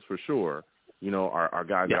tackles for sure, you know, are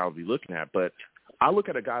guys that I'll be looking at. But I look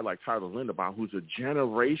at a guy like Tyler Linderbaum, who's a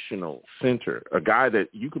generational center, a guy that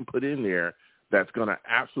you can put in there that's going to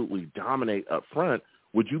absolutely dominate up front.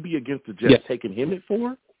 Would you be against the Jets taking him at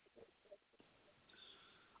 4?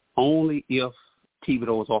 Only if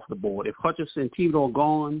Thibodeaux is off the board. If Hutchinson and Thibodeaux are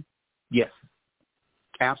gone, yes,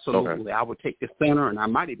 absolutely. Okay. I would take the center, and I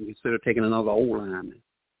might even consider taking another O-lineman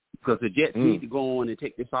because the Jets need to go on and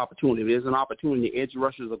take this opportunity. If there's an opportunity, the edge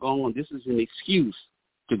rushers are gone. This is an excuse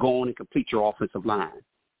to go on and complete your offensive line.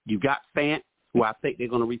 You got Fant, who I think they're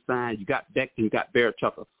going to re-sign. You got Beck, and you got Barrett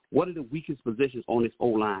Tucker. What are the weakest positions on this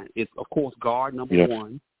O-line? It's, of course, guard number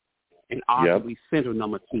 1 and obviously center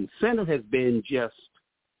number 2. Center has been just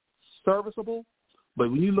serviceable, but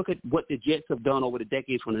when you look at what the Jets have done over the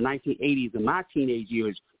decades from the 1980s and my teenage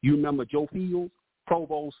years, you remember Joe Fields, Pro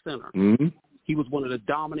Bowl center. He was one of the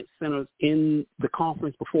dominant centers in the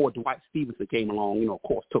conference before Dwight Stevenson came along, of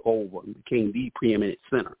course, took over and became the preeminent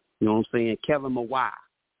center. You know what I'm saying? Kevin Mawai,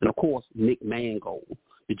 and, of course, Nick Mangold.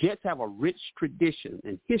 The Jets have a rich tradition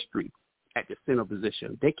and history at the center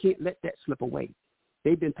position. They can't let that slip away.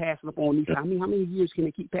 They've been passing up on these. How many years can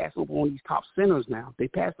they keep passing up on these top centers now? They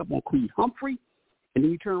passed up on Creed Humphrey, and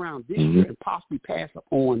then you turn around this year and possibly pass up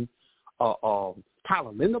on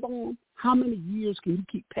Tyler Linderbaum. How many years can you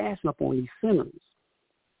keep passing up on these centers?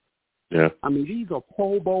 Yeah. I mean, these are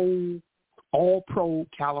Pro Bowl, All-Pro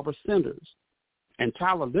caliber centers. And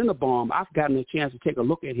Tyler Linderbaum, I've gotten a chance to take a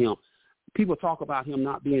look at him. People talk about him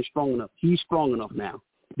not being strong enough. He's strong enough now.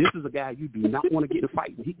 This is a guy you do not want to get in a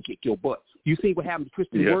fight with. He can kick your butt. You see what happened to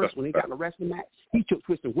Tristan Wirfs when they got in a wrestling match? He took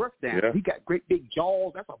Tristan Wirfs down. Yeah. He got great big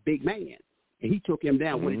jaws. That's a big man. And he took him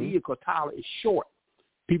down. What it is, because Tyler is short.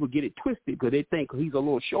 People get it twisted because they think he's a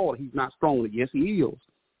little short, he's not strong. Yes, he is.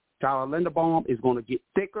 Tyler Linderbaum is going to get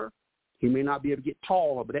thicker. He may not be able to get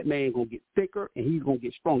taller, but that man's going to get thicker, and he's going to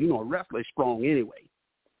get strong. A wrestler is strong anyway.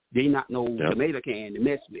 They not no tomato can to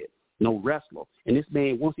mess with, no wrestler. And this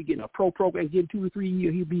man, once he get in a pro program, get 2 or 3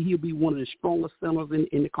 years, he'll be one of the strongest centers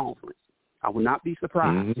in the conference. I would not be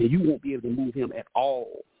surprised, and you won't be able to move him at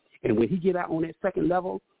all. And when he get out on that second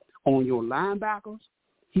level, on your linebackers,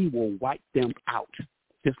 he will wipe them out.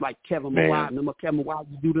 Just like Kevin Mawai. Remember Kevin Mawai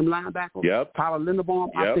would do them linebackers? Yep. Tyler Linderbaum,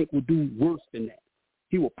 I think, will do worse than that.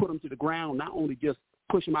 He will put them to the ground, not only just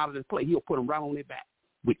push them out of the play, he'll put them right on their back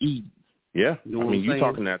with ease. Yeah. You know you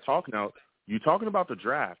talking that talk now. You talking about the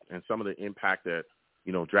draft and some of the impact that,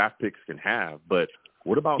 draft picks can have. But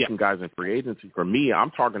what about some guys in free agency? For me,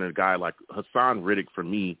 I'm talking to a guy like Hassan Riddick. For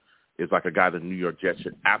me, is like a guy the New York Jets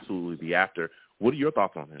should absolutely be after. What are your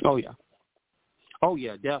thoughts on him? Oh,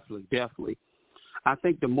 yeah, definitely. I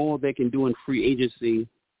think the more they can do in free agency,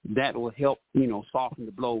 that will help, soften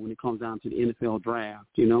the blow when it comes down to the NFL draft,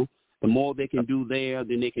 The more they can do there,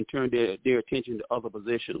 then they can turn their attention to other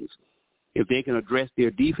positions. If they can address their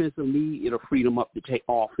defensive need, it'll free them up to take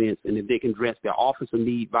offense. And if they can address their offensive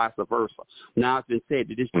need, vice versa. Now, it's been said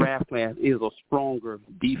that this draft class is a stronger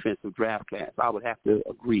defensive draft class. I would have to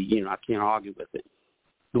agree. I can't argue with it.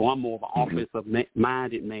 So I'm more of an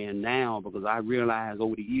offensive-minded man now because I realize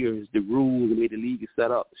over the years the rules and the way the league is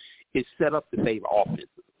set up, it's set up to favor offenses.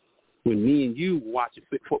 When me and you were watching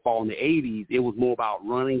football in the 80s, it was more about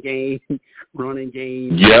running game, defense,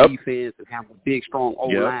 and having a big, strong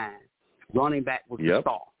O-line. Running back was the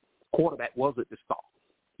star. Quarterback wasn't the star.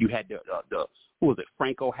 You had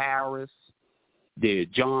Franco Harris, the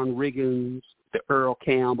John Riggins, the Earl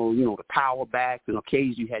Campbell, the power backs, and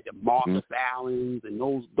occasionally you had the Marcus Allens and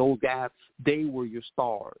those guys. They were your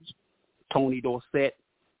stars. Tony Dorsett,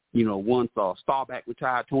 once Starback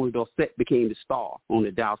retired, Tony Dorsett became the star on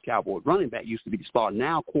the Dallas Cowboys. Running back used to be the star.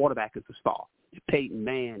 Now quarterback is the star. Peyton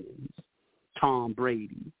Manning, Tom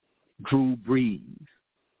Brady, Drew Brees.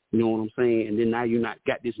 You know what I'm saying? And then now you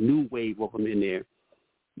got this new wave of them in there.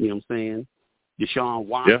 You know what I'm saying? Deshaun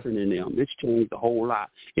Watson in them. It's changed a whole lot.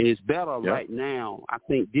 And it's better right now. I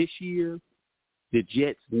think this year the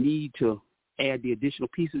Jets need to add the additional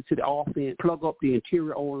pieces to the offense, plug up the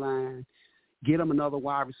interior O-line, get them another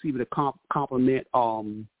wide receiver to complement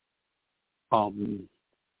Corey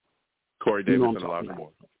Davis and Elijah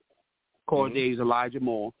Moore. Corey Davis, Elijah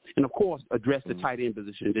Moore. And, of course, address the tight end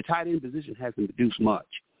position. The tight end position hasn't produced much.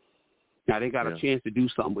 Now, they got a chance to do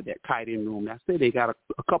something with that tight end room. I said they got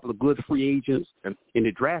a couple of good free agents, and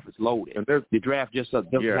the draft is loaded. And the draft just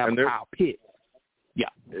doesn't have a Kyle Pitts. Yeah.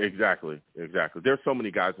 Exactly. There's so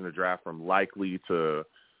many guys in the draft from Likely to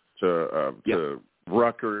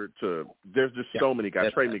Rucker to there's just so many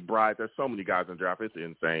guys. Trey McBride. There's so many guys in the draft. It's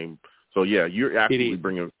insane. So, you're absolutely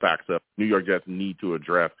bringing facts up. New York Jets need to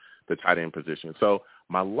address the tight end position. So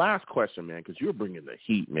my last question, man, because you're bringing the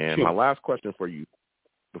heat, man. Sure. My last question for you,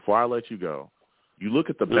 before I let you go, you look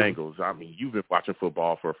at the Bengals. I mean, you've been watching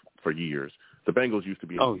football for years. The Bengals used to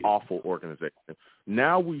be an awful organization.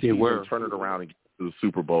 Now we see them turn it around and get to the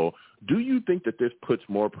Super Bowl. Do you think that this puts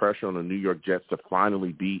more pressure on the New York Jets to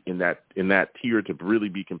finally be in that tier to really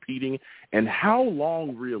be competing? And how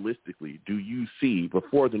long realistically do you see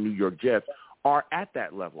before the New York Jets are at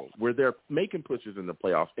that level where they're making pushes in the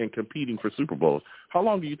playoffs and competing for Super Bowls? How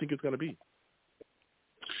long do you think it's going to be?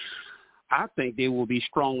 I think they will be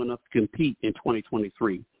strong enough to compete in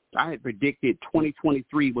 2023. I had predicted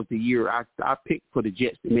 2023 was the year I picked for the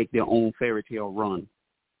Jets to make their own fairy tale run.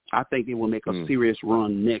 I think they will make a serious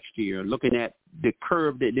run next year. Looking at the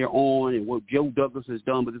curve that they're on and what Joe Douglas has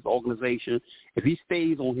done with this organization, if he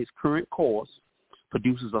stays on his current course,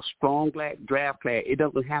 produces a strong draft class. It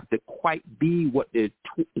doesn't have to quite be what the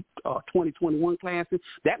 2021 class is.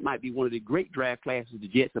 That might be one of the great draft classes the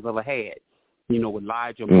Jets have ever had. With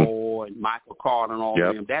Elijah Moore and Michael Carter and all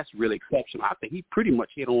of them. That's really exceptional. I think he pretty much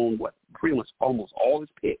hit on almost all his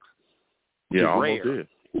picks. Yeah, almost did.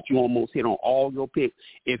 But you almost hit on all your picks.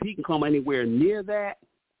 If he can come anywhere near that,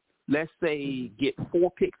 let's say get 4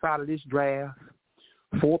 picks out of this draft,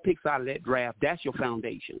 4 picks out of that draft, that's your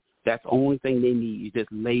foundation. That's the only thing they need is just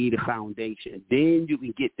lay the foundation. Then you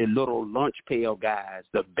can get the little lunch pail guys,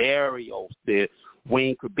 the Barrios, the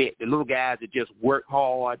Wayne Corbett, the little guys that just work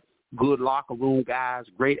hard, good locker room guys,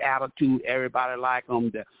 great attitude, everybody like them,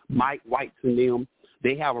 the Mike Whites and them.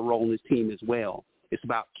 They have a role in this team as well. It's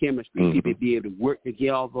about chemistry. People be able to work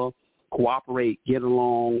together, cooperate, get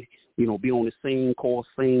along, be on the same course,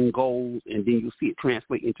 same goals, and then you'll see it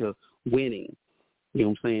translate into winning. You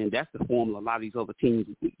know what I'm saying? That's the formula a lot of these other teams,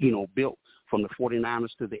 built from the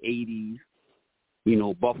 49ers to the 80s,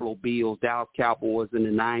 Buffalo Bills, Dallas Cowboys in the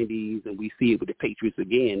 90s, and we see it with the Patriots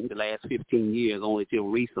again the last 15 years, only till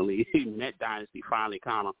recently. That dynasty finally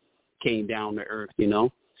kind of came down to earth,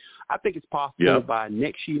 I think it's possible by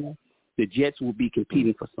next year the Jets will be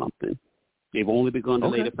competing for something. They've only begun to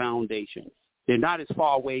lay the foundation. They're not as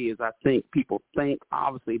far away as I think people think.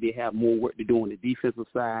 Obviously, they have more work to do on the defensive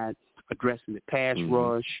side, addressing the pass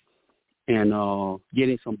rush, and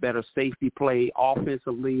getting some better safety play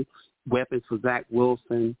offensively, weapons for Zach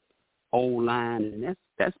Wilson, O-line, and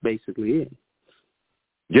that's basically it.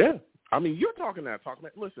 Yeah. I mean, you're talking that talk,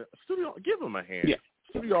 man. Listen, studio, give him a hand. Yeah.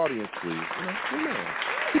 Studio audience, please. Man.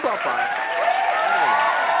 Keep up fine.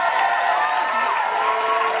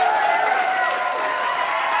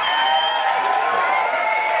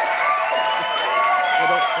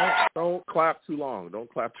 Don't clap too long. Don't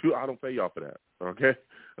clap too. I don't pay y'all for that. Okay,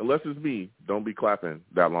 unless it's me, don't be clapping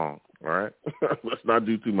that long. All right, let's not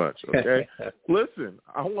do too much. Okay. Listen,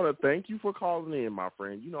 I want to thank you for calling in, my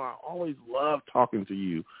friend. I always love talking to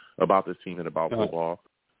you about this team and about football.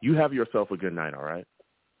 You have yourself a good night. All right.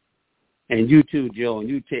 And you too, Joe. And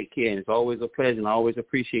you take care. And it's always a pleasure. And I always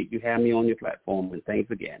appreciate you having me on your platform. And thanks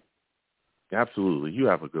again. Absolutely. You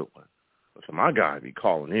have a good one. So my guy be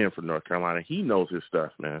calling in from North Carolina. He knows his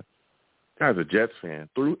stuff, man. Guy's a Jets fan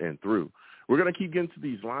through and through. We're going to keep getting to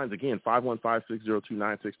these lines again,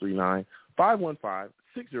 515-602-9639,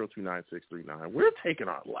 515-602-9639. We're taking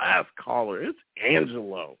our last caller. It's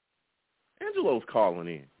Angelo. Angelo's calling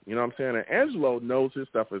in. You know what I'm saying? And Angelo knows his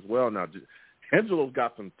stuff as well. Now, Angelo's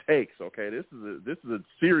got some takes, okay? This is a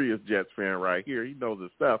serious Jets fan right here. He knows his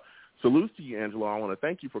stuff. Salute to you, Angelo. I want to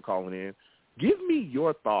thank you for calling in. Give me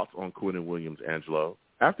your thoughts on Quinnen Williams, Angelo.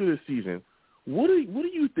 After this season, what are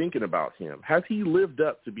you thinking about him? Has he lived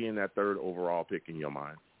up to being that 3rd overall pick in your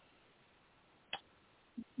mind?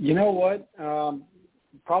 You know what?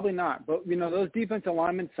 Probably not. But, those defensive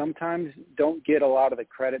linemen sometimes don't get a lot of the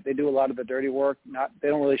credit. They do a lot of the dirty work. They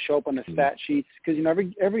don't really show up on the stat sheets. Because,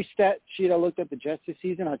 every stat sheet I looked at the Jets this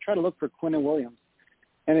season, I try to look for Quinnen Williams.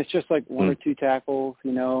 And it's just like 1 or 2 tackles,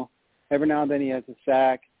 Every now and then he has a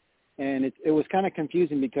sack. And it was kind of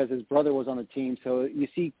confusing because his brother was on the team. So you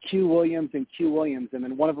see Q Williams, and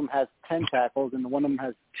then one of them has 10 tackles, and one of them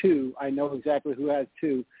has 2. I know exactly who has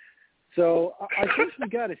 2. So I think we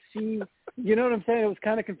got to see, you know what I'm saying? It was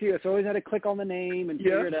kind of confusing. So I always had to click on the name and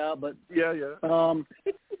figure it out. But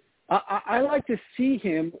I like to see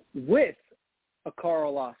him with a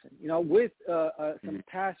Carl Lawson, with some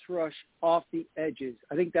pass rush off the edges.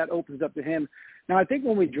 I think that opens up to him. Now, I think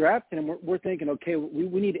when we drafted him, we're thinking, okay,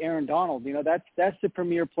 we need Aaron Donald. That's the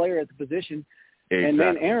premier player at the position. Exactly. And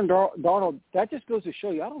then Aaron Donald, that just goes to show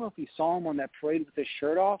you, I don't know if you saw him on that parade with his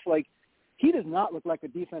shirt off. Like, he does not look like a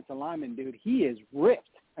defensive lineman, dude. He is ripped.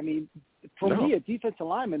 I mean, for me, a defensive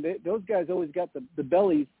lineman, those guys always got the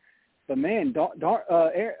bellies. But, man,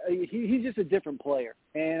 he's just a different player.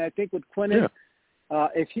 And I think with Quinnen,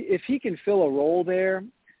 if he can fill a role there.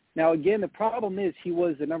 Now, again, the problem is he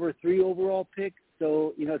was the number 3 overall pick.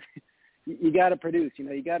 So, you got to produce.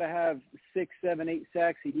 You got to have 6, 7, 8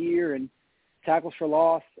 sacks a year and tackles for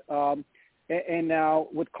loss. And now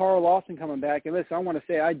with Carl Lawson coming back, and listen, I want to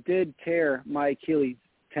say I did tear my Achilles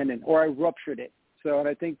tendon, or I ruptured it. So, and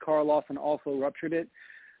I think Carl Lawson also ruptured it.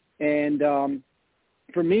 And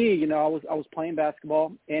for me, I was playing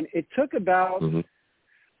basketball, and it took about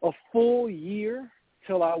a full year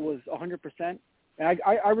till I was 100%. And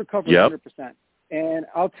I recovered 100%. And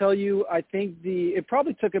I'll tell you, I think it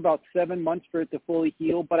probably took about 7 months for it to fully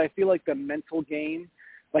heal, but I feel like the mental game,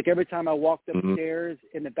 like every time I walked upstairs,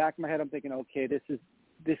 in the back of my head, I'm thinking, okay, this is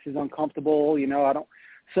uncomfortable. I don't.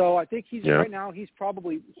 So I think right now he's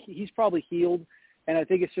probably healed. and I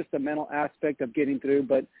think it's just a mental aspect of getting through.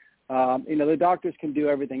 But, the doctors can do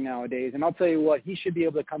everything nowadays. And I'll tell you what, he should be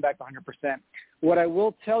able to come back 100%. What I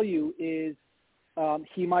will tell you is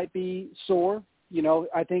he might be sore.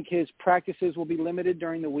 I think his practices will be limited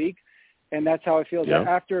during the week, and that's how I feel. Yeah.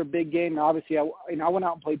 After a big game, obviously, I went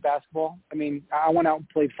out and played basketball. I went out and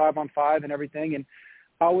played 5-on-5 and everything, and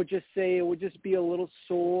I would just say it would just be a little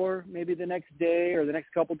sore maybe the next day or the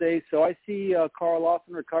next couple days. So I see Carl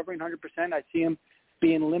Lawson recovering 100%. I see him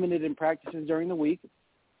being limited in practices during the week.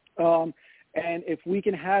 And if we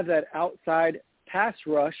can have that outside pass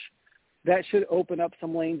rush, that should open up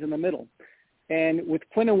some lanes in the middle. And with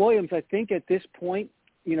Quinton Williams, I think at this point,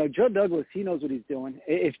 Joe Douglas, he knows what he's doing.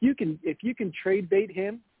 If you can trade bait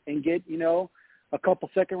him and get, a couple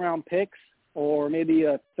second-round picks or maybe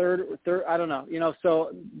a third, I don't know,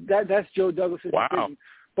 so that's Joe Douglas's decision.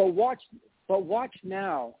 But watch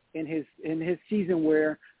now in his season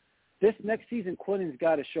where this next season Quinton's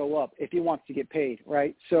got to show up if he wants to get paid,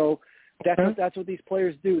 right? So that's what these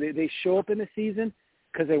players do. They show up in the season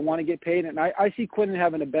because they want to get paid. And I see Quinton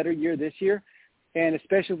having a better year this year. And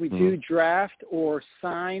especially if we do draft or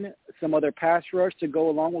sign some other pass rush to go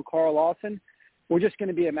along with Carl Lawson, we're just going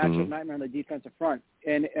to be a matchup nightmare on the defensive front.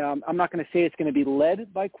 And I'm not going to say it's going to be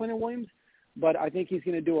led by Quinton Williams, but I think he's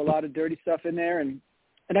going to do a lot of dirty stuff in there. And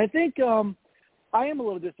I think I am a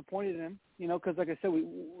little disappointed in him, because like I said,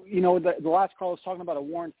 the last call was talking about a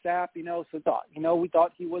Warren Sapp, so we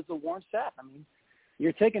thought he was the Warren Sapp.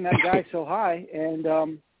 You're taking that guy so high,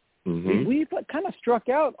 and we kind of struck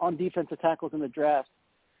out on defensive tackles in the draft.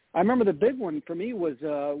 I remember the big one for me was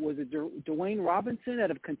it Dwayne Robinson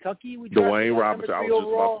out of Kentucky? Dwayne Robinson, I was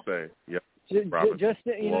just about to say. Yep. Just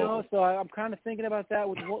so I'm kind of thinking about that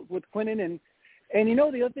with Quinton. And the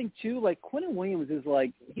other thing, too, like Quinton Williams is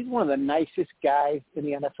he's one of the nicest guys in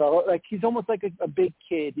the NFL. Like he's almost like a big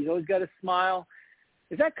kid. He's always got a smile.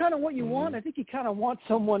 Is that kind of what you want? I think you kind of want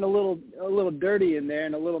someone a little dirty in there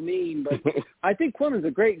and a little mean. But I think Quinton's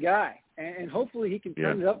a great guy, and hopefully he can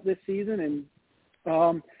turn it up this season.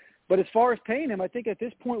 And but as far as paying him, I think at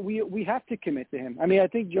this point we have to commit to him. I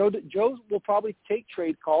think Joe will probably take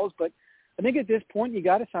trade calls, but I think at this point you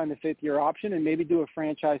got to sign the 5th-year option and maybe do a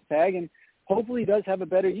franchise tag, and hopefully he does have a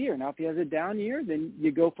better year. Now, if he has a down year, then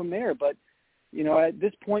you go from there. But at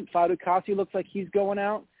this point, Fatukasi looks like he's going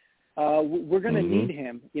out. We're going to need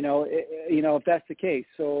him, if that's the case.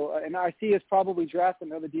 So, and I see us probably draft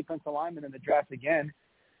another defensive lineman in the draft again,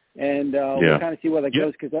 and we'll kind of see where that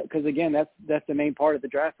goes because again, that's the main part of the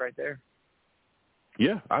draft right there.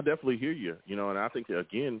 Yeah, I definitely hear you. And I think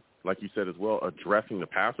again, like you said as well, addressing the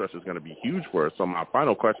pass rush is going to be huge for us. So my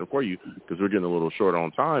final question for you, because we're getting a little short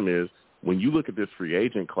on time, is when you look at this free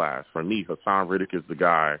agent class, for me, Haason Reddick is the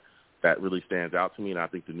guy that really stands out to me, and I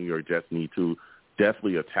think the New York Jets need to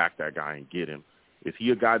definitely attack that guy and get him. Is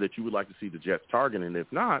he a guy that you would like to see the Jets target? And if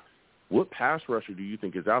not, what pass rusher do you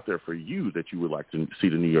think is out there for you that you would like to see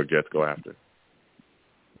the New York Jets go after?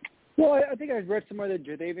 Well, I think I read somewhere that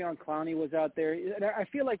Jadeveon Clowney was out there. And I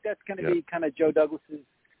feel like that's going to be kind of Joe Douglas's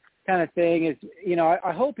kind of thing is,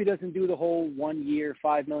 I hope he doesn't do the whole 1 year,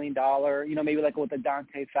 $5 million, maybe like with a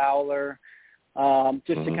Dante Fowler,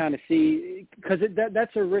 just to kind of see, because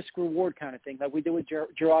that's a risk-reward kind of thing. Like we did with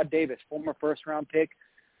Gerard Davis, former first-round pick.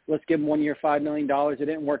 Let's give him 1 year, $5 million. It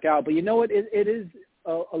didn't work out. But you know what? It is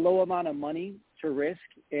a low amount of money to risk,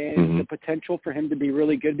 and the potential for him to be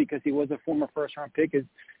really good because he was a former first-round pick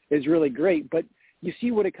is really great. But you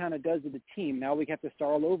see what it kind of does to the team. Now we have to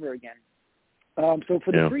start all over again. So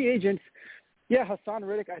for the free agents, Haason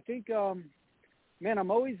Reddick, I think, I'm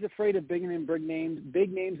always afraid of big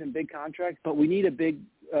names and big contracts, but we need a big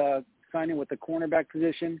signing with the cornerback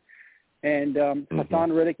position. And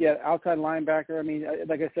Haason Reddick, outside linebacker. I mean,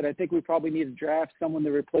 like I said, I think we probably need to draft someone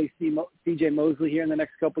to replace C.J. Mosley here in the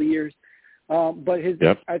next couple of years. But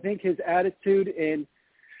I think his attitude and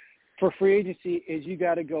for free agency is you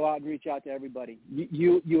got to go out and reach out to everybody.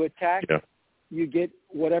 You attack. Yeah. You get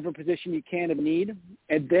whatever position you can of need,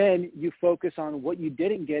 and then you focus on what you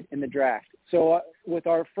didn't get in the draft. So with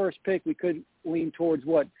our first pick, we could lean towards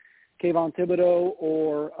Kayvon Thibodeau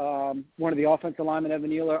or one of the offensive linemen,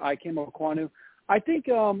 Evan Neal or Ikem Okwonu. I think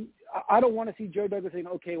I don't want to see Joe Douglas saying,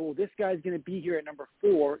 okay, well, this guy's going to be here at number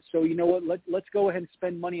 4, so you know what, let's go ahead and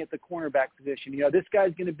spend money at the cornerback position. This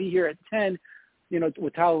guy's going to be here at 10,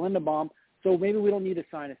 with Tyler Linderbaum. So maybe we don't need to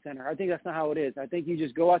sign a center. I think that's not how it is. I think you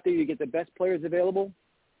just go out there, you get the best players available,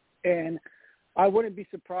 and I wouldn't be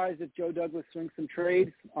surprised if Joe Douglas swings some trades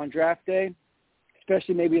on draft day,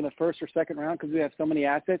 especially maybe in the first or second round because we have so many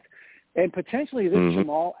assets. And potentially this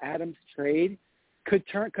Jamal Adams trade could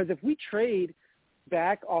turn – because if we trade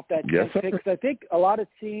back off that Yes, 10th pick, because I think a lot of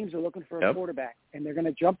teams are looking for a quarterback, and they're going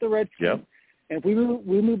to jump the Redskins. Yep. And if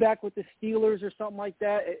we move back with the Steelers or something like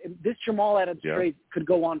that, this Jamal Adams trade could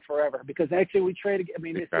go on forever, because next year we trade. I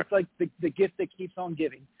mean, it's like the gift that keeps on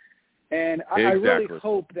giving. And I really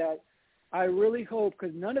hope,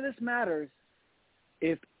 because none of this matters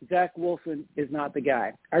if Zach Wilson is not the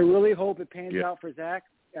guy. I really hope it pans out for Zach.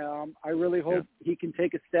 I really hope he can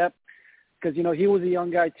take a step, because, you know, he was a young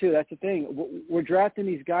guy too. That's the thing. We're drafting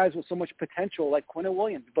these guys with so much potential, like Quinnen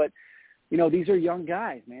Williams, but, you know, these are young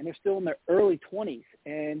guys, man. They're still in their early 20s.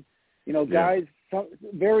 And, you know, guys,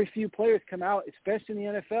 very few players come out, especially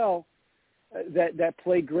in the NFL, that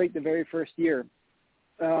play great the very first year.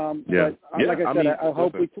 But like I said, I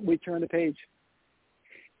hope we turn the page.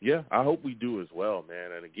 Yeah, I hope we do as well,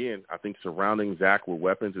 man. And again, I think surrounding Zach with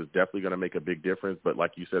weapons is definitely going to make a big difference. But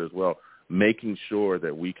like you said as well, making sure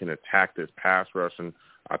that we can attack this pass rush. And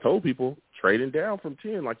I told people, trading down from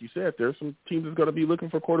 10, like you said, there's some teams that's going to be looking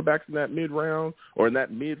for quarterbacks in that mid-round or in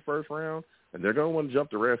that mid-first round, and they're going to want to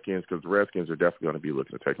jump the Redskins, because the Redskins are definitely going to be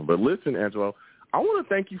looking to take them. But listen, Angelo, I want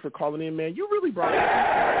to thank you for calling in, man. You really brought it.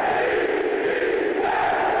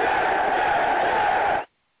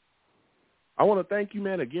 I want to thank you,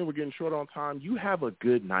 man. Again, we're getting short on time. You have a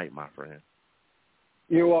good night, my friend.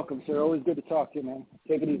 You're welcome, sir. Always good to talk to you, man.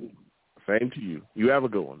 Take it easy. Same to you. You have a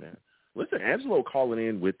good one, man. Listen, Angelo calling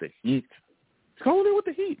in with the heat. He's calling in with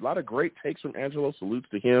the heat. A lot of great takes from Angelo. Salutes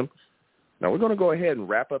to him. Now we're going to go ahead and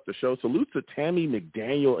wrap up the show. Salutes to Tammy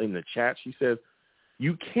McDaniel in the chat. She says,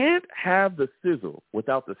 you can't have the sizzle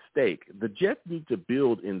without the steak. The Jets need to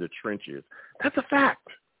build in the trenches. That's a fact.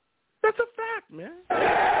 That's a fact, man.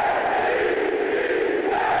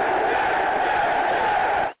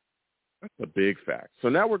 That's a big fact. So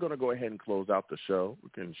now we're going to go ahead and close out the show. We're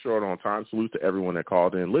getting short on time. Salute to everyone that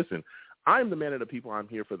called in. Listen, I'm the man of the people. I'm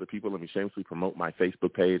here for the people. Let me shamelessly promote my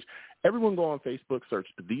Facebook page. Everyone go on Facebook, search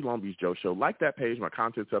The Long Beach Joe Show. Like that page. My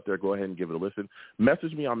content's up there. Go ahead and give it a listen.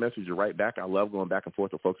 Message me. I'll message you right back. I love going back and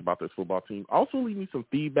forth with folks about this football team. Also, leave me some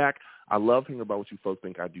feedback. I love hearing about what you folks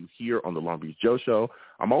think I do here on The Long Beach Joe Show.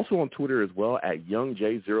 I'm also on Twitter as well at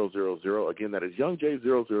YoungJ000. Again, that is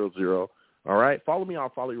YoungJ000. All right? Follow me. I'll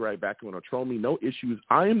follow you right back. You want to troll me? No issues.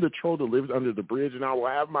 I am the troll that lives under the bridge, and I will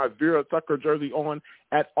have my Vera Tucker jersey on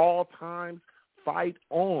at all times. Fight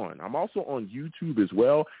on. I'm also on YouTube as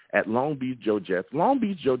well at Long Beach Joe Jets. Long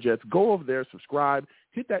Beach Joe Jets. Go over there, subscribe,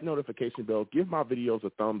 hit that notification bell, give my videos a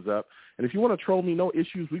thumbs up. And if you want to troll me, no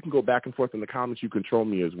issues. We can go back and forth in the comments. You can troll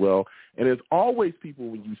me as well. And as always, people,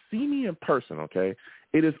 when you see me in person, okay,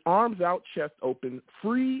 it is arms out, chest open,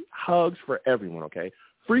 free hugs for everyone, okay?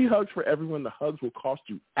 Free hugs for everyone. The hugs will cost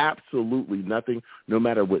you absolutely nothing, no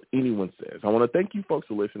matter what anyone says. I want to thank you folks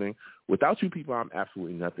for listening. Without you people, I'm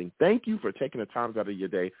absolutely nothing. Thank you for taking the time out of your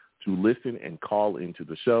day to listen and call into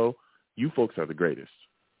the show. You folks are the greatest.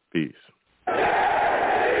 Peace.